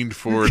like leaned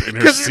forward in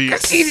her seat.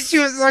 She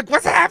was like,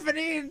 "What's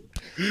happening?"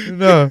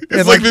 No,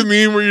 it's like the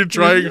meme where you're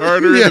trying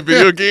harder in the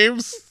video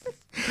games.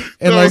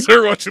 And I was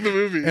her watching the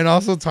movie. And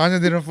also, Tanya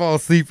didn't fall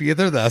asleep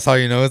either. That's how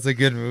you know it's a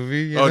good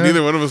movie. You know?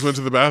 Neither one of us went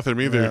to the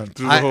bathroom either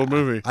through the whole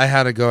movie. I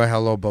had to go. I had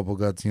low bubble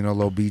guts,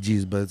 low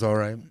BGs, but it's all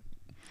right.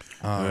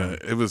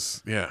 It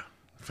was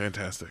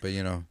fantastic. But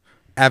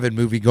avid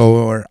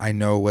moviegoer, I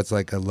know what's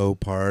like a low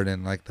part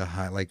and like the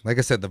high, like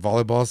I said, the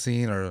volleyball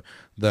scene or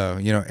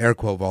the air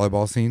quote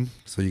volleyball scene.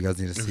 So you guys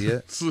need to see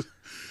it.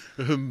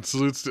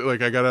 Salutes to,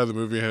 like I got out of the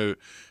movie,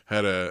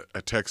 had a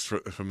text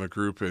from the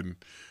group, and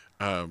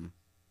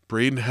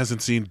Braden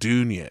hasn't seen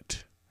Dune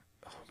yet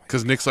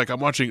because Nick's like,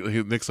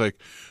 Nick's like,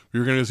 we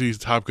were gonna see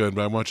Top Gun,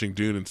 but I'm watching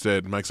Dune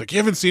instead. And Mike's like, you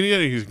haven't seen it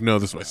yet? And he's like, no,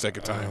 this is my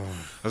second time.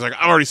 I was like,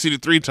 I've already seen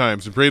it 3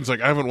 times. And Braden's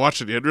like, I haven't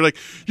watched it yet. We're like,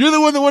 you're the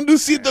one that wanted to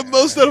see it the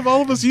most out of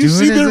all of us. You've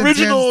seen the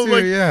original.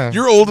 Like,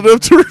 you're old enough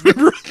to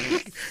remember.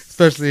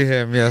 Especially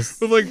him, yes.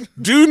 But like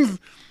Dune,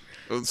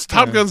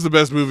 Top Gun's the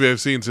best movie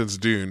I've seen since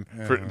Dune.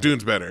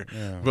 Dune's better.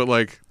 Yeah. But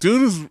like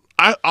Dune is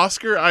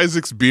Oscar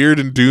Isaac's beard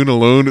in Dune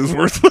alone is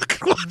worth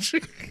fucking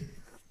watching.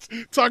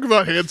 Talk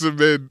about handsome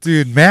men.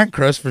 Dude, man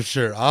crush for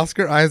sure.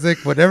 Oscar Isaac,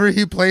 whatever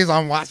he plays,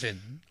 I'm watching.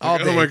 All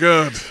day. Oh my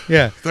God.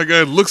 Yeah. That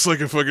guy looks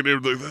like a fucking...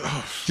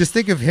 Just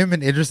think of him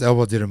and Idris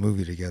Elba did a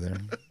movie together.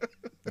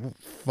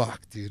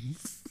 Fuck, dude.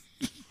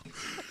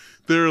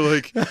 They were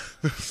like...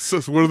 So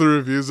one of the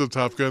reviews of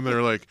Top Gun, they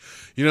were like,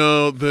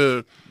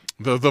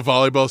 the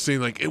volleyball scene,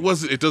 like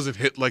it doesn't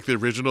hit like the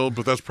original,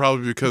 but that's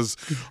probably because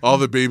all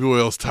the baby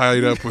oil's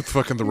tied up with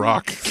fucking The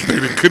Rock.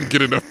 They couldn't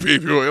get enough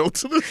baby oil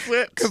to the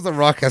set because The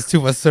Rock has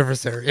too much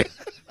surface area.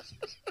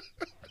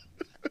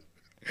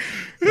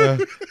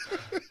 But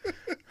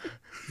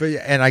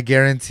yeah, and I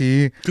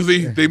guarantee because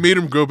they made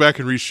him go back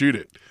and reshoot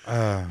it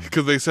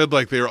because they said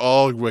like they were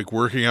all like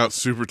working out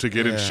super to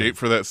get in shape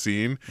for that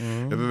scene,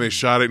 and then they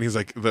shot it, and he's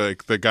like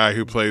the guy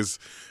who plays.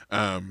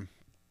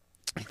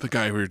 The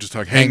guy we were just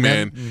talking,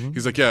 Hangman. Mm-hmm.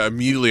 He's like, yeah.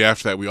 Immediately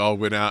after that, we all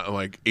went out and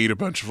like ate a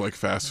bunch of like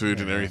fast food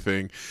and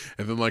everything.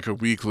 And then like a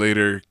week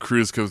later,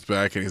 Cruise comes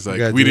back and he's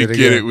like, we didn't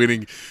get it. We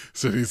didn't.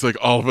 So he's like,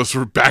 all of us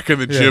were back in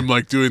the gym,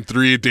 like doing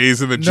 3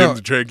 days in the gym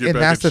to try and get back in shape.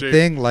 And that's the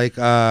thing. Like,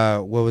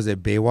 what was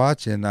it?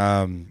 Baywatch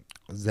and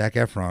Zac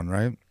Efron,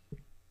 right?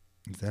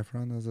 Zac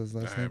Efron was his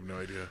last name. I have no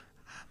idea.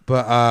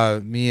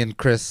 But me and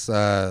Chris,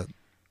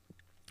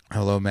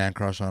 hello man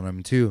crush on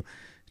him too.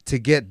 To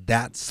get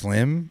that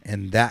slim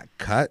and that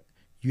cut.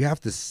 you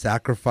have to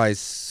sacrifice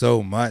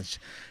so much.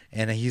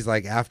 And he's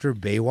like, after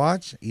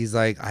Baywatch, he's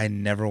like, I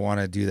never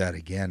want to do that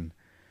again.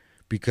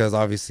 Because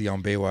obviously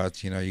on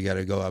Baywatch, you got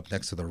to go up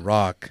next to the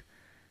Rock.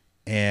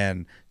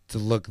 And to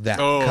look that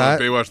cut. Oh,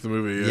 Baywatch the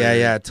movie.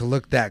 Yeah. To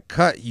look that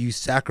cut, you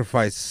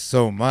sacrifice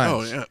so much.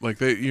 Oh, yeah. Like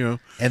they,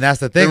 And that's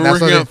the thing. They were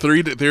working out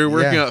they were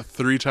working out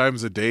 3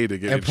 times a day to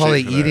get and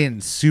probably eating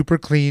super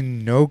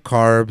clean, no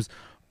carbs,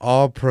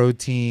 all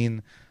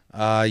protein,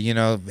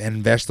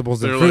 and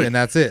vegetables and fruit, and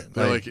that's it.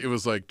 It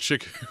was like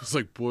chicken. It was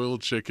like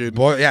boiled chicken.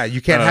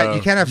 You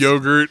can't have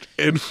yogurt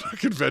and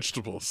fucking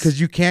vegetables because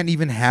you can't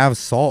even have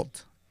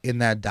salt in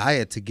that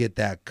diet to get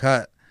that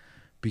cut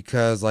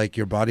because like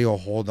your body will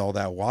hold all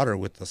that water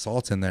with the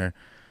salt in there.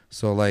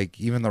 So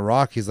like even the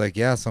Rock, he's like,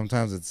 yeah,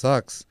 sometimes it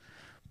sucks,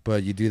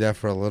 but you do that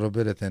for a little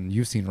bit, and then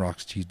you've seen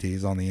Rock's cheat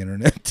days on the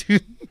internet,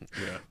 dude.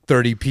 Yeah.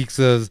 30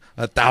 pizzas,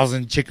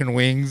 1,000 chicken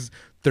wings.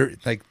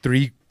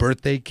 3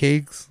 birthday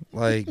cakes,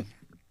 and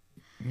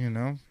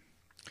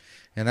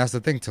that's the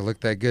thing. To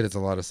look that good, it's a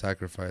lot of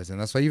sacrifice, and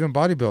that's why even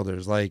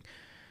bodybuilders like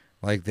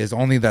there's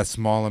only that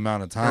small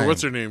amount of time. Or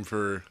what's her name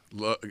for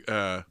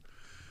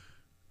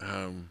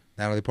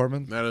Natalie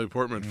Portman? Natalie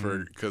Portman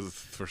for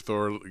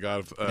Thor,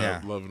 God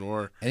of Love and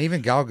War, and even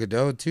Gal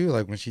Gadot too.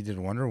 Like when she did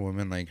Wonder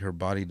Woman, like her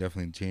body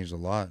definitely changed a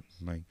lot.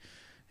 Like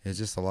it's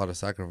just a lot of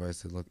sacrifice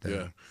to look that.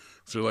 Yeah.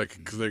 So like,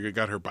 because they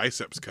got her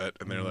biceps cut,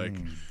 and they're like,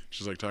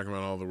 she's like talking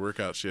about all the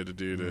workouts she had to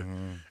do to,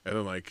 and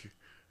then like,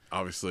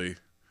 obviously,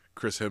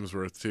 Chris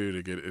Hemsworth too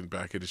to get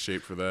back into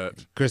shape for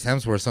that. Chris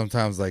Hemsworth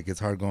sometimes like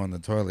it's hard going to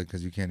the toilet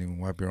because you can't even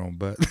wipe your own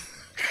butt.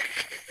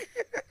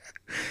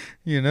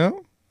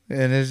 And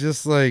it's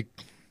just like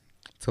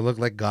to look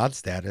like God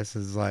status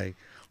is like,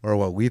 or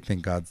what we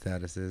think God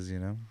status is,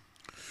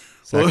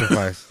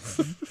 sacrifice.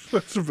 Well,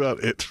 that's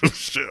about it for the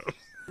show.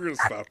 We're gonna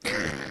stop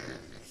there.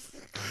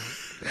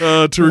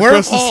 To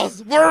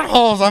request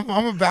wormholes. I'm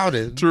about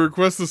it. To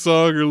request a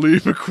song or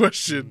leave a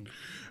question,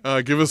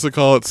 give us a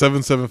call at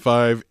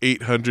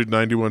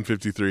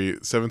 775-800-9153.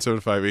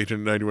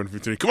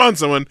 775-800-9153. Come on,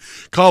 someone,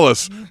 call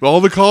us.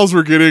 All the calls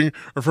we're getting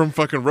are from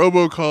fucking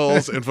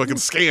robocalls and fucking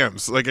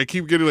scams. Like I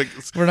keep getting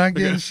we're not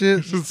getting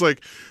shit. It's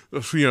like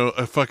a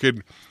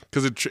fucking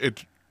because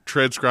it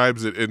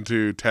transcribes it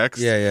into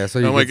text. Yeah.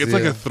 So I'm like it's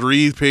like a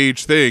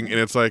 3-page thing, and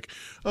it's like,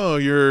 oh,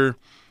 your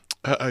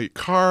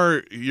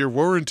car, your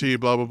warranty,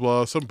 blah blah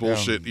blah, some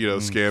bullshit,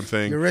 scam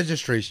thing. Your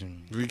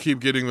registration. We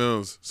keep getting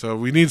those, so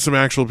we need some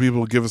actual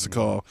people. Give us a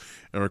call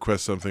and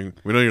request something.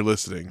 We know you're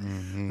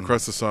listening.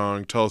 Request a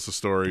song. Tell us a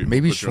story.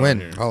 Maybe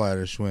Schwinn. Call out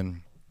Schwinn.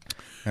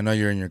 I know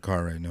you're in your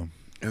car right now.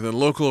 And then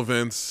local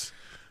events.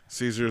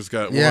 Caesar's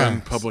got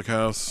one public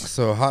house.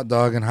 So hot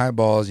dog and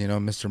highballs.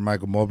 Mr.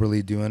 Michael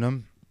Moberly doing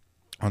them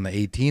on the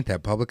 18th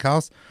at Public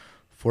House,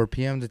 4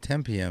 p.m. to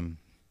 10 p.m.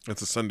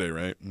 That's a Sunday,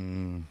 right?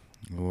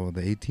 Well,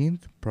 the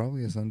 18th,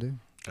 probably a Sunday.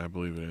 I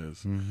believe it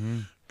is. I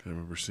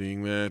remember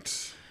seeing that.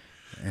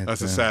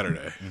 That's a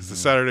Saturday. It's the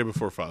Saturday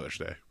before Father's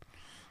Day.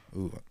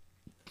 Ooh,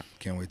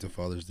 can't wait till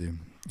Father's Day.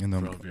 And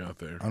then probably out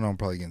there. I know I'm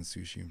probably getting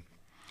sushi.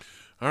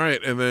 All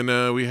right, and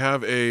then we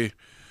have a,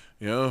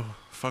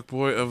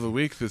 fuckboy of the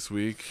week this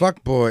week.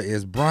 Fuckboy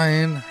is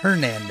Brian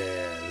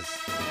Hernandez.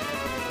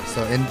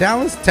 So in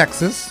Dallas,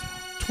 Texas,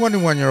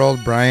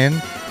 21-year-old Brian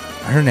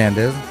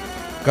Hernandez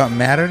got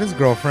mad at his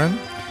girlfriend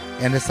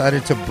and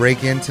decided to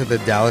break into the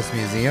Dallas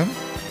Museum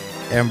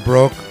and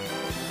broke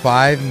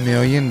 $5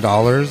 million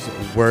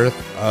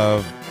worth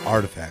of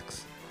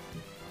artifacts.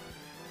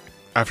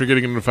 After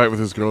getting into a fight with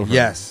his girlfriend?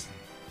 Yes.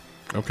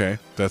 Okay.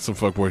 That's some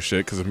fuckboy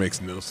shit because it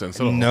makes no sense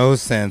at all. No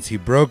sense. He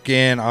broke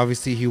in.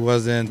 Obviously, he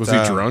wasn't... Was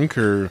he drunk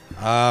or...?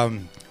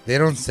 They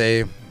don't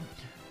say,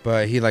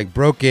 but he,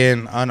 broke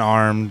in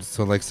unarmed,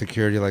 so,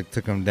 security,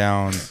 took him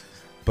down.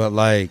 But,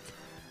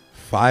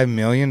 $5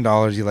 million,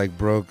 he,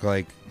 broke,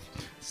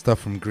 stuff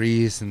from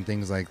Greece and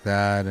things like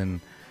that,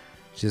 and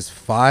just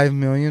 $5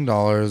 million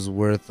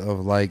worth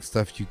of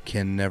stuff you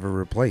can never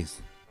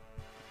replace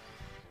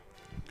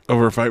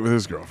over a fight with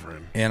his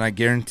girlfriend. And I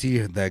guarantee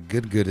you that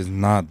good is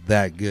not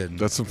that good.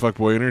 That's some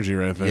fuckboy energy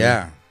right there.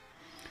 Yeah,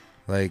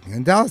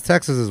 and Dallas,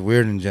 Texas is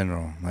weird in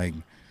general. My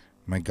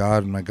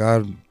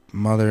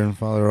godmother and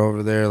father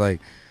over there.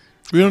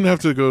 We don't have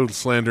to go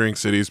slandering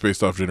cities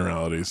based off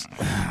generalities.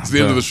 It's the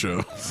end of the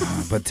show.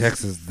 But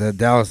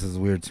Dallas is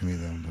weird to me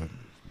though. But.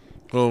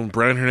 Well,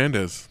 Brian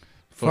Hernandez,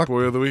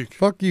 fuckboy of the week.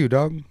 Fuck you,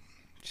 dog.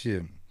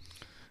 Shit.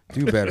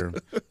 Do better.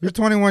 You're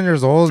 21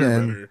 years old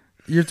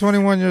You're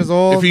 21 years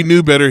old. If he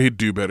knew better, he'd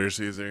do better,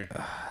 Caesar.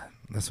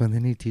 That's why they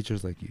need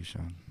teachers like you,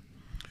 Sean.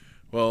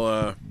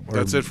 Well,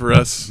 that's it for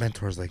us.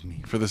 Mentors like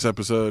me. For this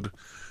episode.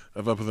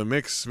 of Up in the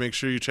Mix. Make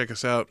sure you check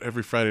us out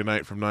every Friday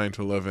night from 9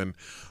 to 11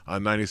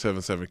 on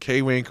 97.7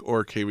 K-Wink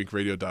or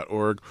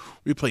kwinkradio.org.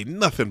 We play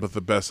nothing but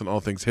the best in all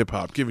things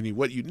hip-hop, giving you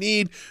what you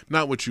need,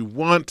 not what you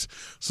want.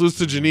 Salute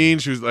to Janine.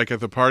 She was like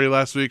at the party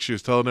last week. She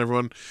was telling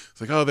everyone,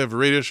 it's like, oh, they have a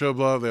radio show,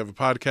 blah, they have a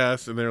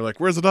podcast. And they're like,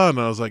 where's it on? And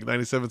I was like,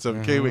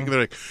 97.7 K-Wink. And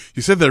they're like,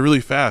 you said that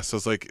really fast. I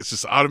was like, it's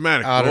just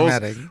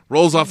automatic.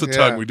 Rolls off the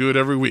tongue. We do it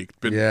every week.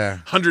 Been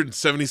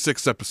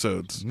 176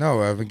 episodes.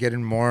 No, I've been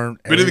getting more.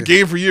 Been in the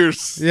game for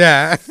years.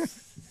 Yeah.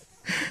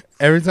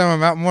 Every time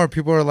I'm out more,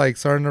 people are like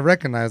starting to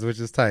recognize, which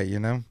is tight, you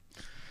know?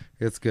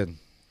 It's good.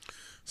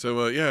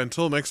 So,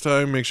 until next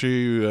time, make sure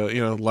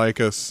you,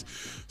 like us,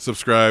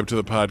 subscribe to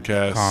the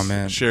podcast,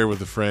 comment, share with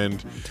a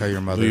friend, tell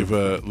your mother,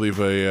 leave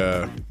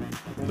a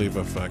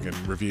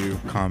fucking review,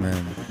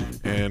 comment,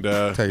 and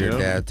tell your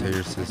dad, tell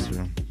your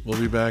sister. We'll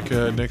be back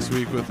next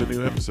week with a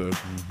new episode.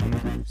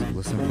 Mm-hmm. So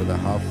listen for the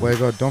hot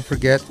fuego. Don't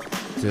forget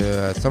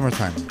to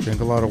summertime.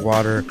 Drink a lot of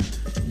water.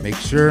 Make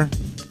sure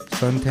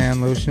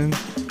suntan lotion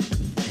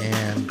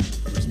and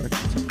respect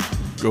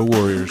yourself. Go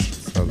Warriors.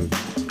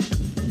 Salud.